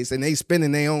DJs and they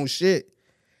spinning their own shit,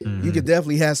 you could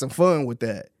definitely have some fun with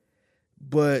that.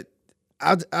 But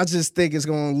I just think it's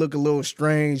gonna look a little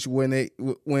strange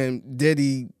when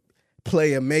Diddy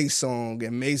play a Mace song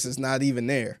and Mace is not even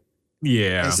there.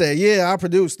 Yeah. And say, I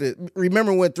produced it.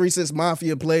 Remember when 3 6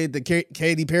 Mafia played the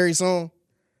Katy Perry song?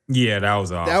 Yeah, that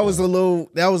was awesome. That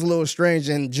was a little strange.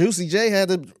 And Juicy J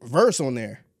had a verse on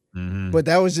there. But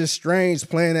that was just strange,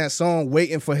 playing that song,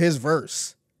 waiting for his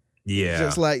verse. Yeah.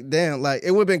 Just like, damn, like, it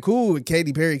would have been cool if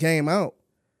Katy Perry came out.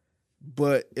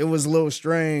 But it was a little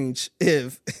strange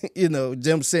if,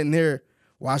 them sitting there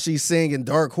while she's singing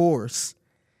Dark Horse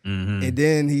Mm-hmm. And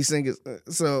then he sings.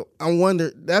 So I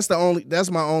wonder. That's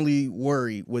my only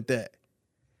worry with that.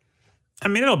 I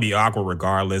mean, it'll be awkward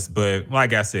regardless. But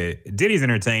like I said, Diddy's an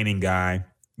entertaining guy.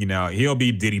 You know, he'll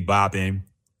be Diddy bopping.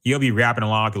 He'll be rapping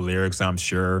along with the lyrics, I'm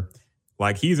sure.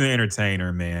 Like, he's an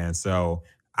entertainer, man. So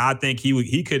I think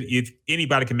he could, if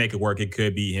anybody can make it work, it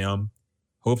could be him.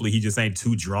 Hopefully he just ain't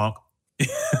too drunk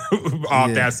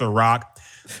off that Ciroc.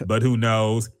 But who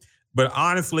knows? But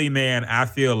honestly, man, I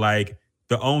feel like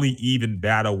the only even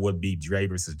battle would be Dre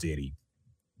versus Diddy.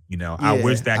 You know, I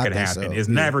wish that could happen. So. It's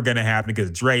never going to happen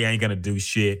because Dre ain't going to do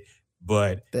shit.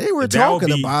 But they were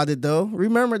talking about it, though.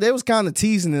 Remember, they was kind of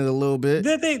teasing it a little bit.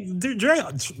 Dre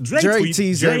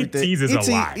teases a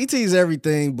lot. He teased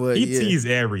everything, but he teased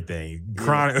everything.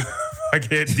 Chronic,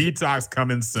 fucking detox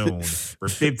coming soon for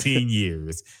 15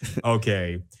 years.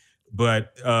 Okay.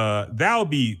 But that would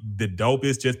be the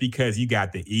dopest just because you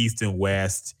got the East and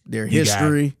West. Their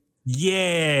history.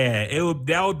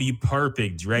 That would be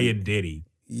perfect, Dre and Diddy.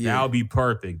 Yeah. That would be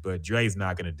perfect, but Dre's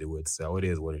not going to do it, so it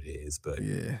is what it is. But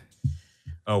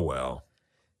oh well.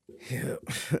 Yeah.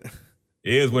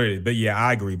 It is what it is. But yeah,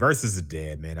 I agree. Versus is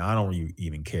dead, man. I don't really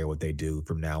even care what they do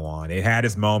from now on. It had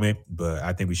its moment, but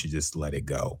I think we should just let it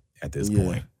go at this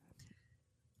point.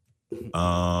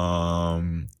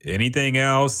 Anything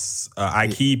else? I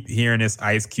keep hearing this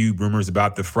Ice Cube rumors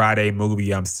about the Friday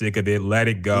movie. I'm sick of it. Let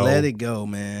it go. Let it go,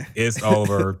 man. It's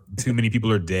over. Too many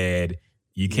people are dead.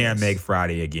 You can't make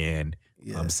Friday again.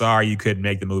 Yes. I'm sorry you couldn't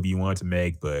make the movie you wanted to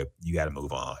make, but you got to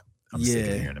move on. I'm sick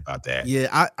of hearing about that.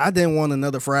 Yeah, I didn't want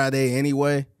another Friday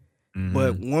anyway. Mm-hmm.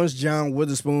 But once John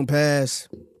Witherspoon passed,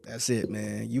 that's it,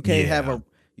 man. You can't have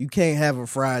a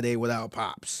Friday without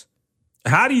Pops.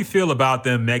 How do you feel about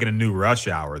them making a new Rush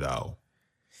Hour, though?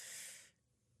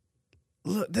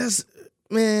 Look, I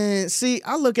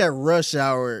look at Rush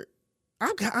Hour.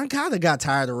 I kind of got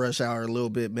tired of Rush Hour a little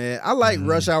bit, man. I like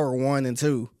Rush Hour 1 and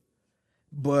 2,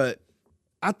 but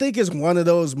I think it's one of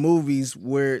those movies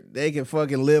where they can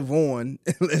fucking live on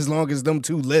as long as them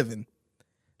two living.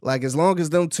 Like, as long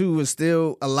as them two is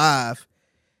still alive,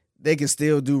 they can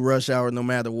still do Rush Hour no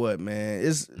matter what, man.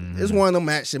 It's one of them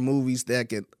action movies that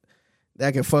can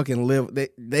fucking live.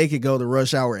 They could go to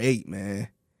Rush Hour 8, man,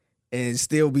 and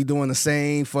still be doing the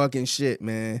same fucking shit,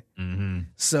 man. Mm-hmm.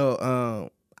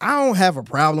 So I don't have a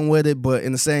problem with it, but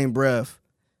in the same breath,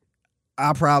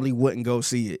 I probably wouldn't go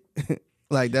see it.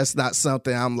 Like, that's not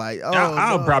something I'm like, oh,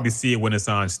 I'll probably see it when it's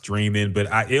on streaming, but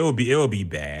it'll be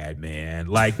bad, man.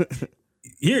 Like,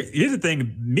 here's the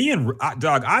thing. Me and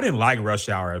Dog, I didn't like Rush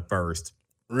Hour at first.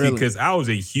 Really? Because I was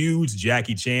a huge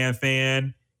Jackie Chan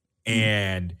fan,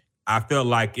 and I felt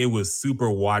like it was super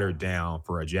watered down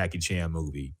for a Jackie Chan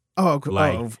movie. Of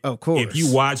course. If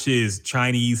you watch his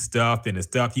Chinese stuff and the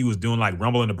stuff he was doing, like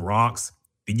Rumble in the Bronx,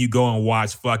 then you go and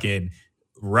watch fucking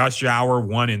Rush Hour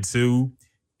 1 and 2.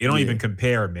 It don't even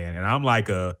compare, man. And I'm like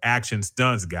a action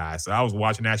stunts guy, so I was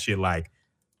watching that shit like,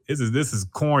 this is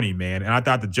corny, man. And I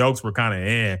thought the jokes were kind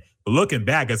of but looking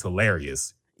back, it's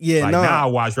hilarious. Yeah, like, now I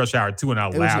watch Rush Hour 2 and I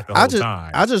laugh the whole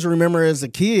time. I just remember as a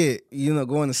kid,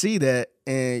 going to see that,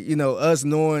 and us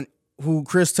knowing who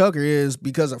Chris Tucker is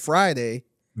because of Friday.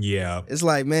 Yeah, it's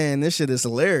like, man, this shit is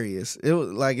hilarious. It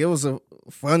was a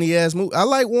funny ass movie. I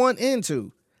like 1 and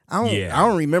 2. I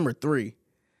don't remember 3.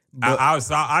 I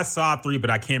saw 3, but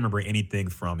I can't remember anything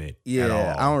from it. Yeah, at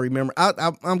all. I don't remember.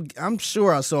 I'm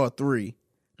sure I saw 3,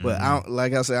 but I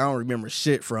don't remember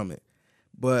shit from it.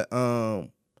 But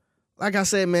like I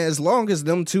said, man, as long as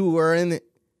them two are in it,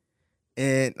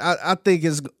 and I think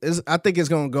it's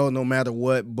gonna go no matter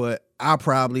what. But I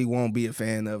probably won't be a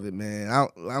fan of it, man.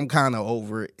 I'm kind of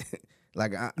over it.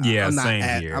 Like, I'm not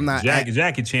same here. I'm not.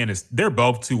 Jackie Chan they're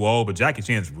both too old, but Jackie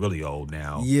Chan's really old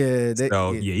now. Yeah.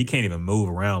 He can't even move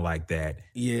around like that.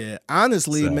 Yeah.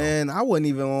 Honestly, man, I wasn't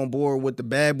even on board with the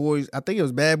Bad Boys. I think it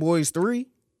was Bad Boys 3.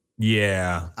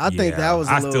 Yeah. I think that was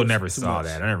I still never saw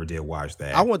that. I never did watch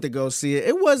that. I went to go see it.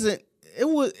 It wasn't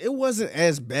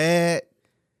as bad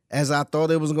as I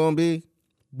thought it was going to be,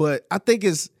 but I think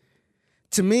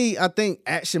I think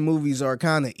action movies are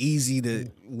kind of easy to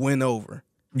win over.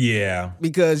 Yeah.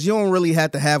 Because you don't really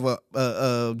have to have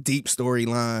a deep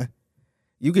storyline.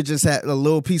 You could just have a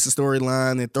little piece of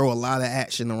storyline and throw a lot of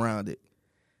action around it.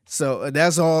 So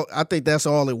that's all. I think that's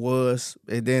all it was.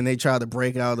 And then they tried to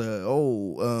break out I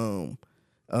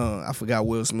forgot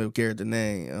Will Smith character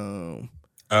name.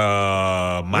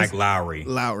 Mike Lowry.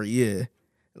 Lowry, yeah.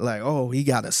 Like, he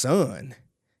got a son.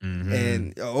 Mm-hmm.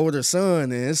 And an older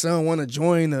son, and his son want to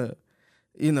join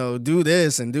do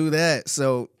this and do that.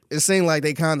 So it seemed like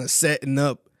they kind of setting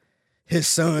up his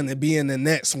son to be in the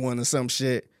next one or some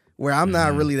shit, where I'm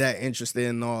not really that interested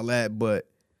in all that. But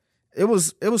it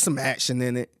was some action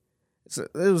in it. It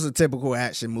was a typical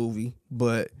action movie,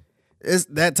 but it's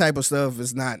that type of stuff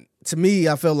is not, to me,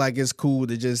 I feel like it's cool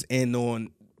to just end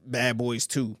on Bad Boys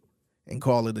 2 and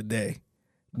call it a day.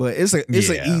 But it's an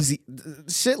easy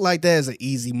shit like that is an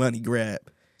easy money grab.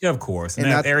 Yeah, of course. And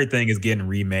everything is getting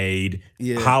remade.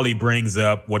 Yeah. Holly brings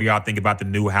up, what do y'all think about the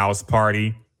new House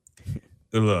Party?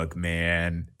 Look,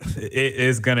 man,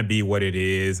 it's gonna be what it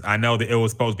is. I know that it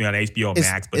was supposed to be on HBO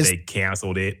Max, but they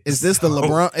canceled it. Is this the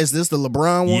LeBron? Is this the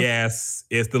LeBron one? Yes,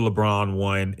 it's the LeBron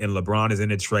one, and LeBron is in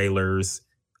the trailers.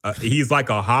 He's like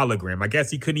a hologram. I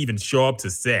guess he couldn't even show up to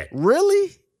set.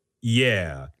 Really?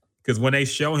 Yeah, because when they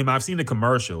show him, I've seen the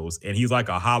commercials, and he's like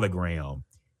a hologram.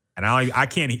 And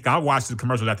I watched the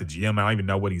commercials at the gym. I don't even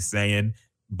know what he's saying,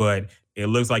 but it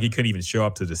looks like he couldn't even show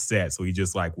up to the set, so he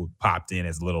just like popped in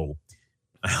as little.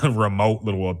 Remote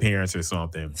little appearance or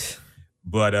something.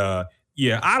 But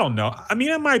yeah, I don't know. I mean,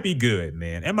 it might be good,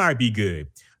 man. It might be good.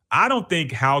 I don't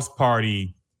think House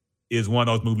Party is one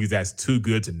of those movies that's too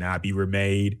good to not be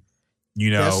remade. You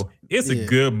know, it's a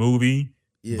good movie,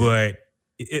 but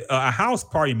a House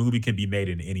Party movie can be made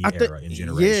in any era and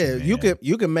generation. Yeah, man.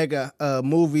 you can make a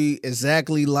movie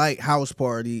exactly like House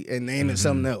Party and name it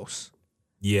something else.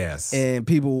 Yes. And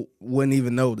people wouldn't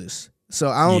even notice. So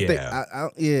I don't think,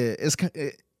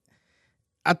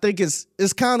 I think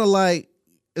it's kind of like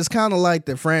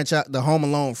the franchise, the Home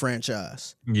Alone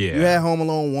franchise. Yeah, you had Home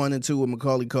Alone 1 and 2 with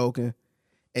Macaulay Culkin,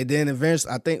 and then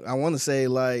eventually, I want to say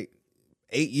like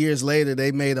 8 years later,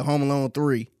 they made a Home Alone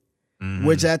 3,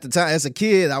 which at the time, as a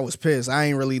kid, I was pissed. I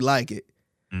ain't really like it,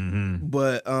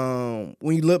 but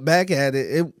when you look back at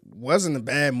it, it wasn't a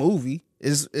bad movie.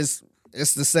 It's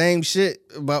the same shit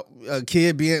about a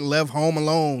kid being left home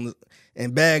alone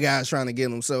and bad guys trying to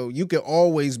get him. So you can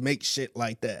always make shit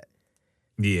like that.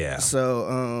 Yeah.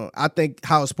 So I think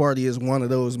House Party is one of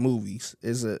those movies.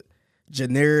 It's a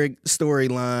generic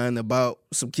storyline about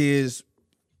some kids.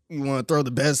 You want to throw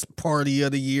the best party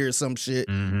of the year or some shit.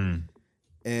 And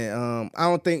I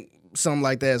don't think something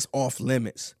like that is off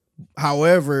limits.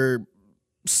 However,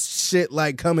 shit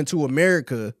like Coming to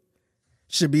America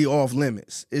should be off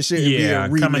limits. It shouldn't be a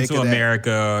remake Coming to of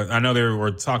America. I know they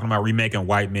were talking about remaking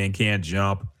White Men Can't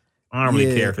Jump. I don't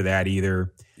really care for that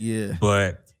either. Yeah.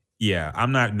 But yeah,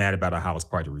 I'm not mad about a House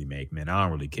Party remake, man. I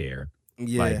don't really care.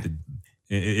 Yeah. Like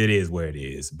it is what it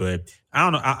is. But I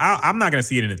don't know. I'm not going to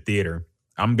see it in the theater.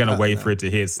 I'm going to wait for it to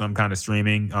hit some kind of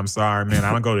streaming. I'm sorry, man.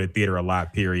 I don't go to the theater a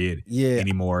lot, period,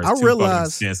 anymore. It's too fucking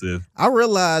expensive. I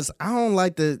realize I don't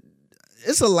like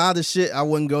it's a lot of shit I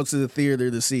wouldn't go to the theater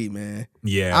to see, man.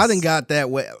 Yeah, I done got that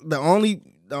way. The only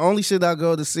shit I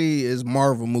go to see is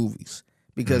Marvel movies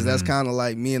because that's kind of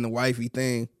like me and the wifey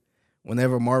thing.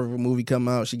 Whenever a Marvel movie come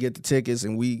out, she get the tickets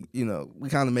and we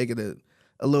kind of make it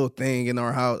a little thing in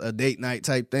our house, a date night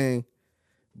type thing.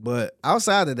 But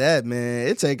outside of that, man,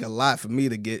 it take a lot for me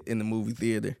to get in the movie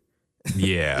theater.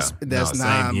 Yeah, that's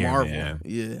not Marvel.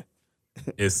 Yeah,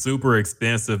 it's super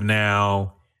expensive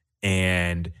now.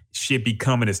 And shit be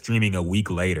coming to streaming a week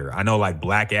later. I know like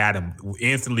Black Adam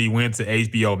instantly went to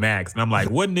HBO Max. And I'm like,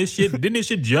 didn't this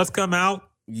shit just come out?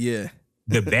 Yeah.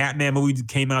 The Batman movie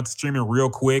came out to streaming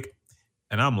real quick.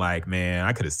 And I'm like, man,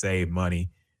 I could have saved money.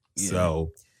 Yeah.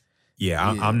 So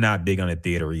I'm not big on the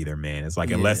theater either, man. It's like,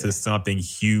 unless it's something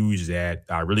huge that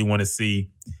I really want to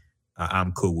see,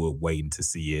 I'm cool with waiting to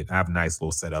see it. I have a nice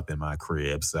little setup in my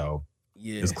crib. So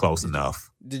it's close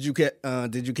enough. Did you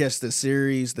catch the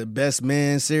series, the Best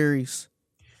Man series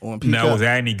on Peacock? No, was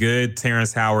that any good?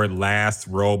 Terrence Howard last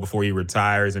role before he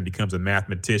retires and becomes a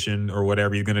mathematician or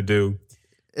whatever he's gonna do.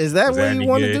 Is that what you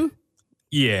want to do?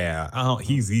 Yeah,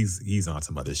 he's on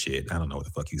some other shit. I don't know what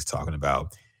the fuck he's talking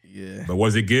about. Yeah, but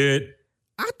was it good?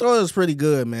 I thought it was pretty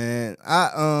good, man.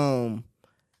 I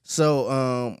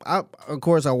of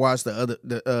course I watched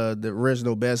the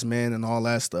original Best Man and all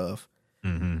that stuff.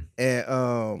 And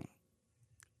I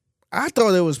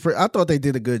thought they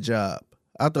did a good job.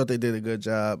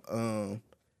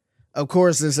 Of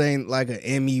course, this ain't like an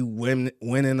Emmy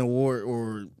winning award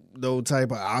or no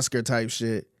type of Oscar type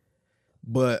shit.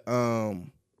 But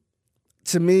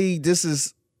to me, this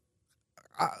is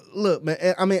look, man.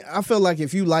 I mean, I feel like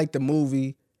if you like the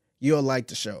movie, you'll like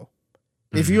the show.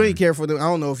 If you ain't care for I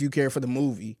don't know if you care for the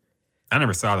movie. I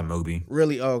never saw the movie.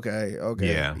 Really? Okay.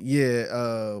 Yeah.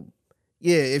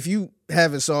 If you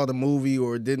haven't saw the movie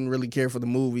or didn't really care for the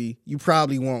movie, you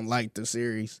probably won't like the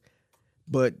series.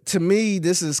 But to me,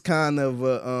 this is kind of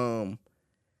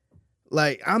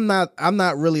like I'm not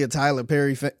really a Tyler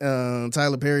Perry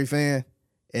fan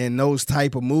and those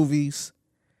type of movies.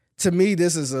 To me,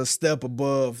 this is a step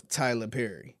above Tyler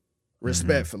Perry,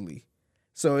 respectfully.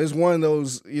 So it's one of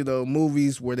those,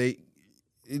 movies where they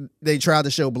try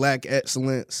to show black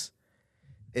excellence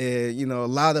and, a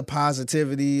lot of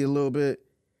positivity a little bit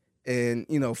and,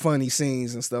 funny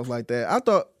scenes and stuff like that. I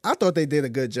thought they did a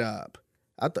good job.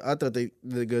 I thought they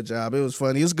did a good job. It was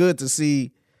funny. It's good to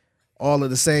see all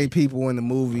of the same people in the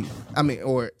movie.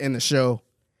 Or in the show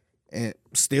and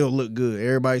still look good.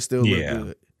 Everybody still look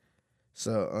good.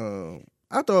 So,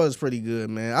 I thought it was pretty good,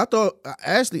 man. I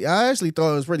actually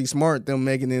thought it was pretty smart them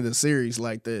making it a series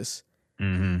like this,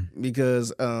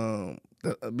 because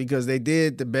they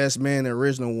did The Best Man, the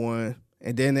original one,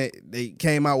 and then they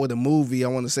came out with a movie. I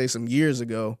want to say some years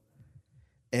ago,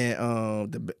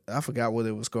 and I forgot what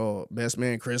it was called, Best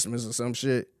Man Christmas or some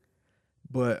shit.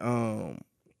 But I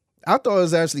thought it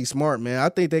was actually smart, man. I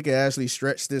think they could actually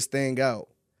stretch this thing out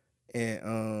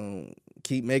and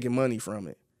keep making money from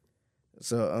it.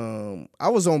 So I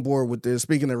was on board with this.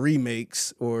 Speaking of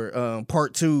remakes or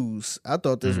part twos, I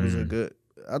thought this was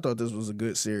a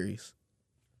good series.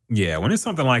 Yeah, when it's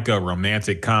something like a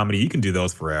romantic comedy, you can do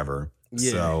those forever.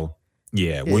 Yeah. So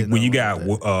when you got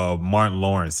Martin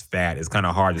Lawrence fat, it's kind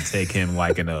of hard to take him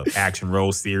like in an action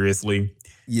role seriously.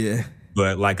 Yeah.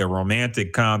 But like a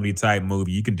romantic comedy type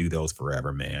movie, you can do those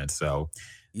forever, man. So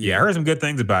I heard some good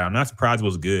things about it. I'm not surprised it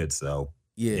was good. So.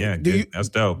 Yeah, that's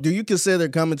dope. Do you consider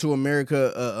Coming to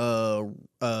America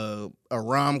a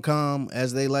rom-com,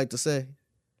 as they like to say?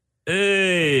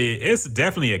 Hey, it's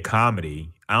definitely a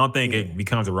comedy. I don't think it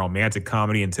becomes a romantic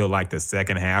comedy until like the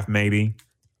second half, maybe.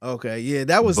 Okay, yeah,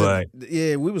 that was.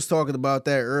 We was talking about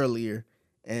that earlier,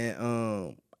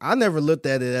 and I never looked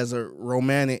at it as a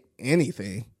romantic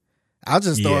anything. I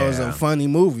just thought it was a funny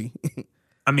movie.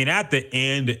 I mean, at the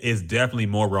end, it's definitely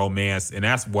more romance, and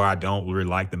that's why I don't really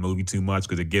like the movie too much,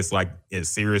 because it gets like a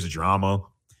serious drama.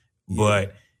 Yeah.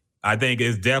 But I think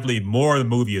it's definitely more of the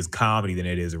movie is comedy than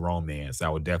it is romance, I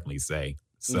would definitely say.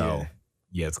 So,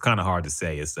 it's kind of hard to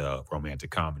say it's a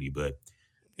romantic comedy, but,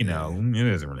 it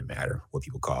doesn't really matter what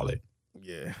people call it.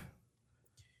 Yeah.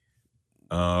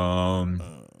 I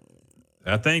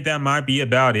think that might be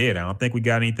about it. I don't think we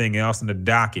got anything else in the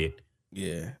docket.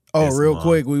 Yeah. Oh, real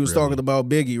quick, we was talking about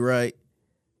Biggie, right?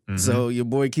 Mm-hmm. So your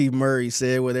boy Keith Murray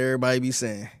said what everybody be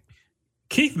saying.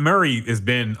 Keith Murray has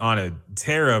been on a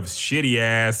tear of shitty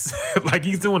ass, like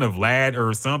he's doing a Vlad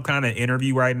or some kind of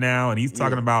interview right now, and he's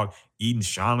talking about eating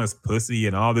Shauna's pussy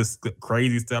and all this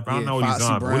crazy stuff. I don't know what he's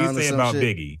on. But what do you say about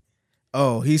Biggie?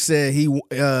 Oh, he said he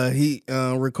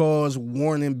recalls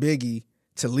warning Biggie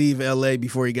to leave L.A.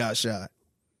 before he got shot.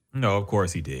 No, of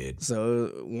course he did. So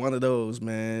one of those,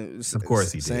 man. Of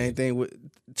course he did. Same thing with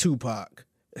Tupac.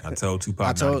 I told Tupac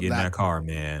not to get in that car,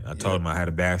 man. I told him I had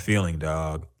a bad feeling,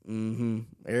 dog. Mm-hmm.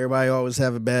 Everybody always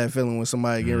have a bad feeling when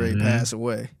somebody get ready to pass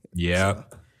away. Yeah. So.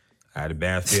 I had a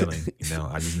bad feeling.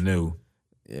 I just knew.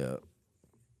 Yeah.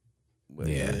 But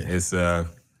it's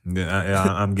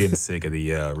I'm getting sick of the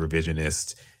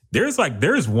revisionist.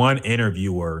 There's one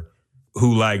interviewer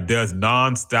who like does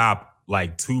nonstop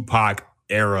like Tupac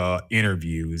era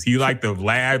interviews. He like the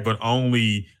Vlad, but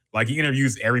only like he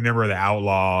interviews every member of the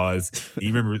Outlaws. He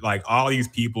remembers like all these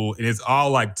people, and it's all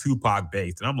like Tupac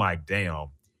based. And I'm like, damn.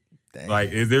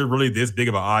 Like, is there really this big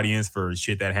of an audience for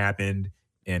shit that happened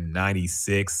in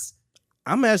 '96?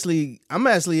 I'm actually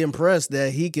impressed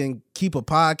that he can keep a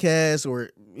podcast or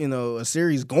a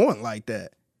series going like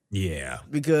that. Yeah,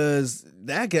 because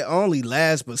that can only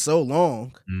last but so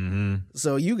long. Mm-hmm.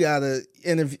 So you gotta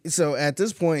interview. So at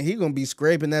this point, he's gonna be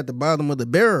scraping at the bottom of the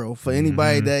barrel for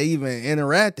anybody that even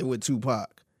interacted with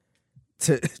Tupac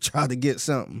to try to get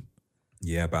something.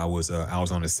 Yeah, but I was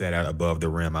on the set out above the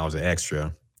rim. I was an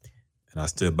extra, and I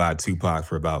stood by Tupac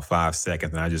for about 5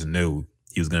 seconds, and I just knew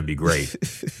he was gonna be great.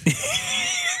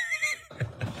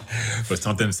 But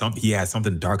he had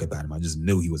something dark about him. I just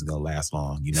knew he wasn't gonna last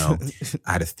long.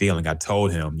 I had a feeling. I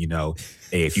told him,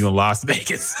 hey, if you in Las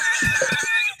Vegas,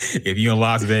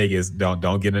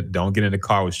 don't get in the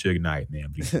car with Suge Knight,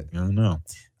 man. I don't know.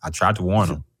 I tried to warn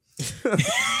him.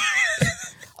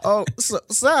 Oh, so,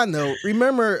 side note,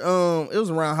 remember it was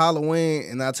around Halloween,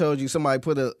 and I told you somebody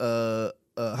put a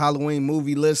Halloween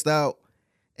movie list out,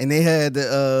 and they had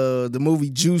the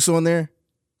movie Juice on there.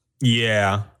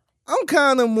 Yeah. I'm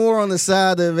kind of more on the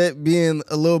side of it being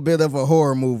a little bit of a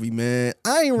horror movie, man.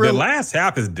 The last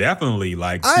half is definitely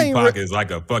like Tupac is like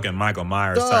a fucking Michael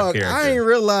Myers type character. I ain't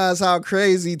realized how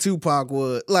crazy Tupac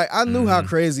was. Like, I knew how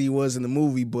crazy he was in the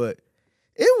movie, but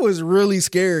it was really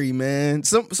scary, man.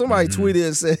 Somebody tweeted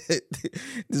and said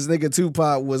this nigga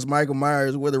Tupac was Michael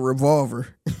Myers with a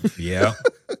revolver. Yeah.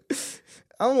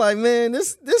 I'm like, man,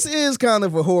 this is kind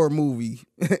of a horror movie.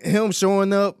 Him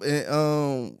showing up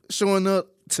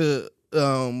to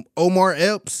Omar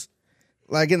Epps,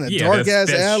 Like in a dark ass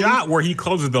alley. That shot where he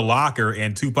closes the locker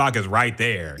and Tupac is right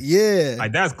there. Yeah.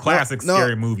 Like that's classic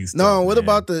scary movie stuff. No, what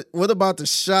about the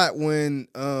shot when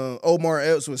Omar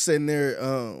Epps was sitting there?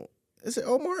 Is it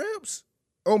Omar Epps?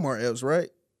 Omar Epps, right?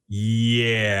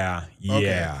 Yeah.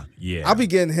 I'll be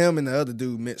getting him and the other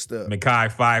dude mixed up.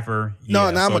 Mekhi Phifer.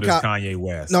 No, not Mekhi. Kanye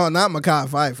West. No, not Mekhi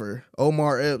Phifer.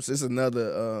 Omar Epps is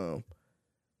another.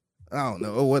 I don't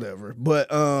know, or whatever. But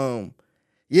Omar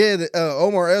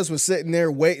Epps was sitting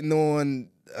there waiting on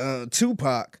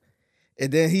Tupac,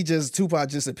 and then Tupac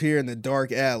just appeared in the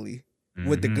dark alley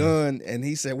with the gun, and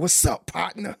he said, "What's up,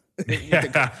 partner?"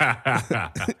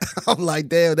 I'm like,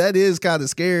 damn, that is kind of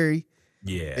scary.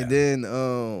 Yeah. And then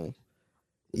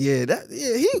that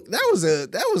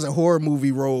was a horror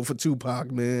movie role for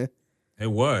Tupac, man.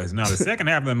 It was. Now the second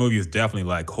half of the movie is definitely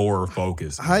like horror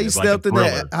focused. How he stepped in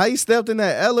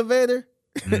that elevator.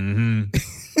 Mm-hmm.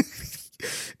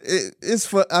 It's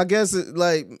for, I guess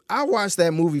I watched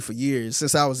that movie for years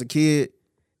since I was a kid,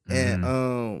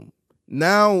 and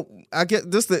now I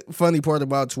get this. The funny part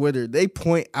about Twitter, they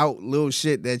point out little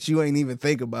shit that you ain't even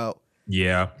think about.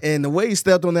 Yeah. And the way he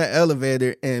stepped on that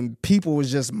elevator and people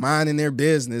was just minding their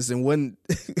business and wouldn't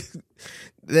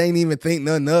they ain't even think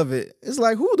nothing of it. It's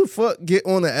like, who the fuck get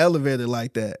on the elevator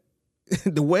like that?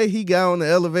 The way he got on the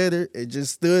elevator, it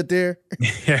just stood there.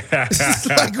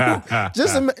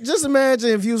 Just imagine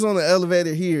if you was on the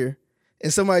elevator here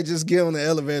and somebody just get on the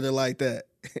elevator like that.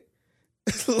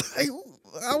 Like,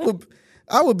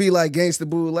 I would be like Gangsta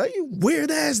Boo, like, you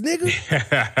weird ass nigga.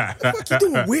 What the fuck you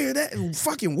doing, weird ass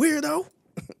fucking weirdo?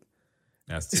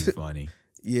 That's too funny.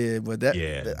 Yeah, but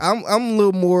I'm a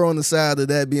little more on the side of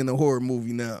that being a horror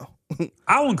movie now.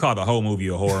 I wouldn't call the whole movie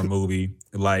a horror movie.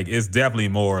 Like, it's definitely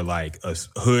more like a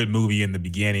hood movie in the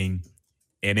beginning,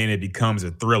 and then it becomes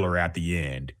a thriller at the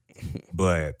end.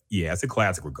 But yeah, it's a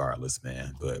classic regardless,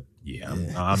 man. But yeah,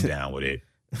 I'm down with it.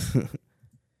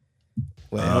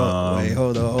 Wait,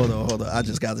 hold on. I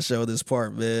just got to show this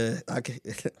part, man. I can't.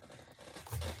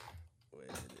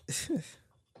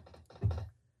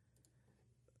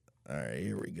 All right,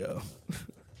 here we go.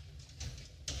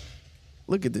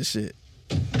 Look at this shit.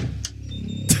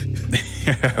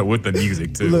 With the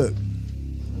music, too. Look.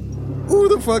 Who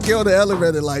the fuck get on the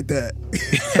elevator like that?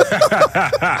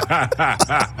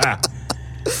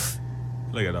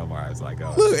 Look at Omar. It's like,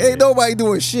 oh. Look, ain't nobody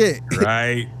doing shit.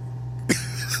 Right?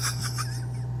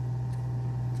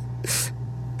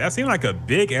 That seemed like a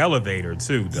big elevator,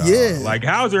 too, dog. Yeah. Like,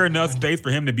 how is there enough space for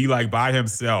him to be, like, by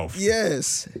himself?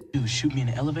 Yes. Dude, shoot me in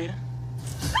the elevator?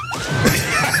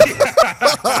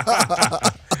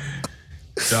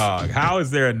 Dog, how is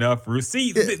there enough room?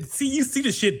 See, you see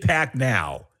the shit packed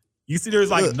now. You see there's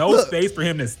like no space for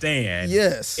him to stand.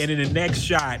 Yes. And in the next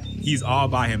shot, he's all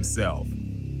by himself.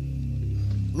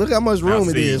 Look how much room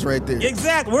it is right there.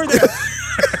 Exactly. Where's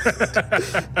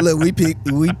that? Look, we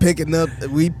picking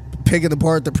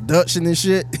apart the production and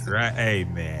shit. Right. Hey,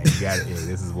 man, you got it. Hey,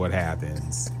 this is what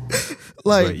happens.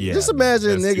 Like, just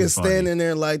imagine niggas standing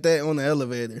there like that on the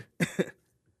elevator.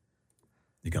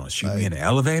 You gonna shoot me in the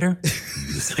elevator?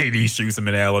 He shoots him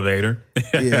in the elevator.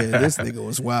 Yeah, this nigga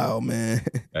was wild, man.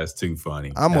 That's too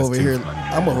funny. I'm over here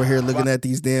looking at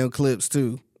these damn clips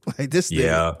too. Like this.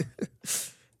 Yeah.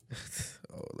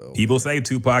 People say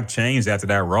Tupac changed after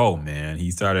that role, man.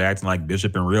 He started acting like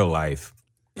Bishop in real life.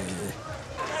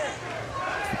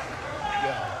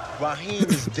 Raheem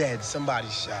is dead. Somebody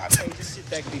shot him. Hey, just sit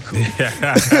back and be cool.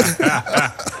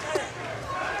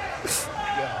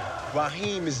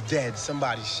 Raheem is dead.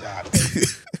 Somebody shot him.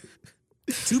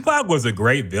 Tupac was a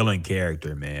great villain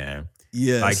character, man.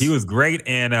 Yes. Like, he was great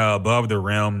in Above the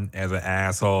Rim as an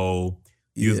asshole.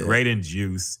 He was great in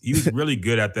Juice. He was really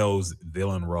good at those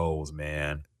villain roles,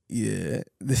 man. Yeah.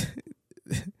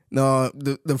 No,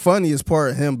 the funniest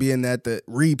part of him being at the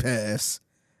repass.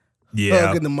 Yeah.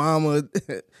 Hugging the mama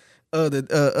of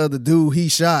the dude he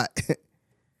shot.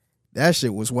 That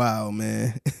shit was wild,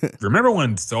 man. Remember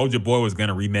when Soulja Boy was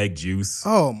gonna remake Juice?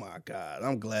 Oh my God,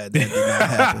 I'm glad that did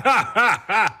not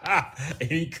happen.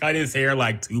 And he cut his hair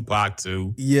like Tupac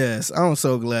too. Yes, I'm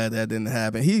so glad that didn't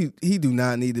happen. He do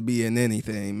not need to be in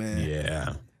anything, man.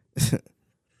 Yeah.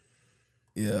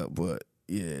 Yeah, but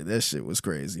yeah, that shit was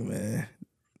crazy, man.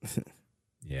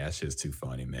 Yeah, that shit's too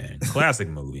funny, man. Classic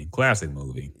movie. Classic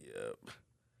movie. Yep.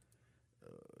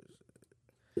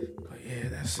 But yeah,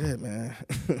 that's it, man.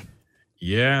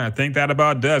 Yeah, I think that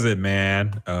about does it,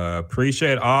 man.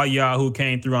 Appreciate all y'all who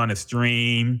came through on the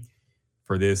stream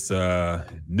for this the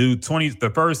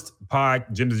first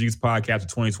Gender Juice podcast of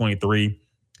 2023.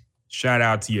 Shout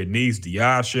out to your niece,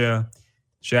 Diasha.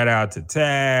 Shout out to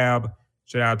Tab.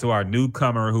 Shout out to our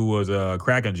newcomer who was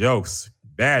cracking jokes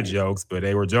bad jokes, but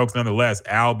they were jokes nonetheless.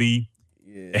 Albie.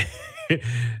 Yeah.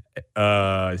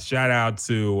 Shout out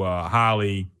to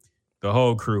Holly, the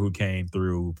whole crew who came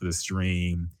through for the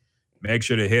stream. Make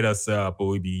sure to hit us up.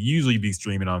 We'll usually be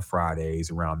streaming on Fridays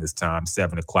around this time,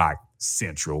 7 o'clock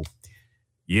Central.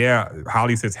 Yeah,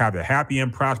 Holly says, have a happy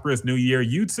and prosperous new year.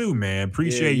 You too, man.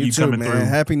 Appreciate you too, coming man. through.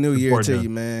 Happy New Year to you,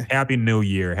 man. Happy New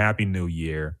Year. Happy New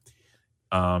Year.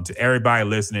 To everybody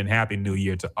listening, Happy New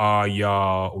Year to all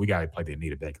y'all. We got to play the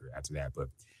Anita Baker after that, but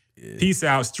peace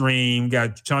out, stream. We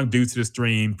got Chunk Dudes to the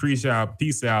stream. Peace out.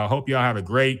 Hope y'all have a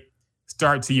great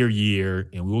start to your year,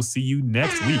 and we'll see you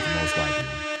next week, most likely.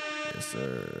 Yes,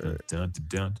 sir. Dun,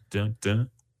 dun, dun, dun,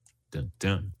 dun,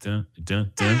 dun, dun,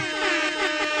 dun, dun.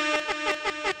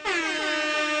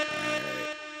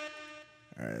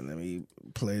 All right, let me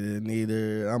play the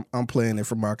Anita. I'm playing it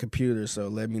from my computer, so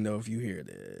let me know if you hear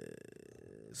this.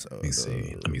 So, let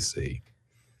me see.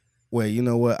 Wait, you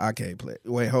know what? I can't play.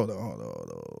 Wait, hold on.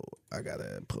 I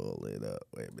gotta pull it up.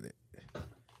 Wait a minute.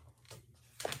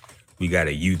 We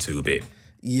gotta YouTube it.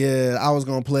 Yeah, I was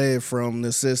gonna play it from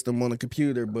the system on the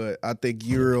computer, but I think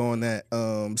you're on that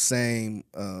same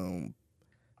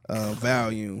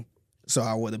volume. So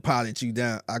I would have potted you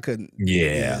down. I couldn't.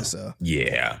 Yeah. So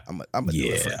yeah. I'm gonna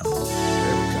do it. There we go.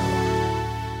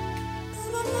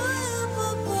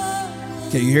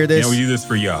 Can you hear this? Yeah, we do this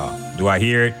for y'all. Do I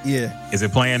hear it? Yeah. Is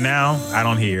it playing now? I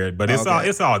don't hear it, but it's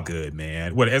all good,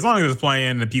 man. As long as it's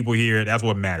playing and people hear it, that's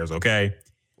what matters, okay?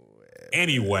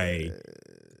 Anyway,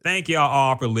 thank y'all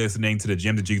all for listening to the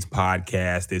Jim the Juice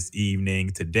podcast this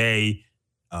evening. Today,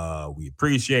 we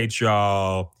appreciate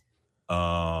y'all.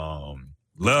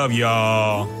 Love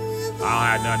y'all. I don't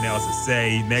have nothing else to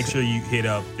say. Make sure you hit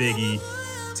up Figgy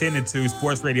 10 to 2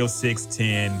 Sports Radio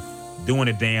 610, doing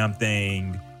a damn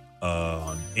thing.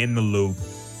 In the loop.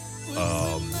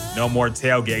 No more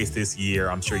tailgates this year.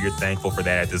 I'm sure you're thankful for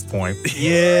that at this point.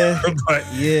 Yeah. But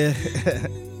yeah.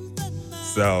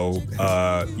 So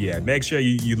make sure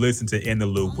you listen to In the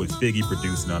Loop with Figgy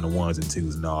producing on the 1s and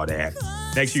 2s and all that.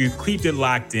 Make sure you keep it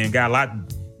locked in. Got a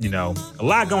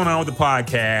lot going on with the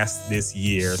podcast this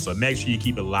year. So make sure you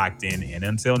keep it locked in. And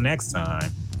until next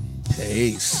time,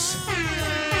 peace.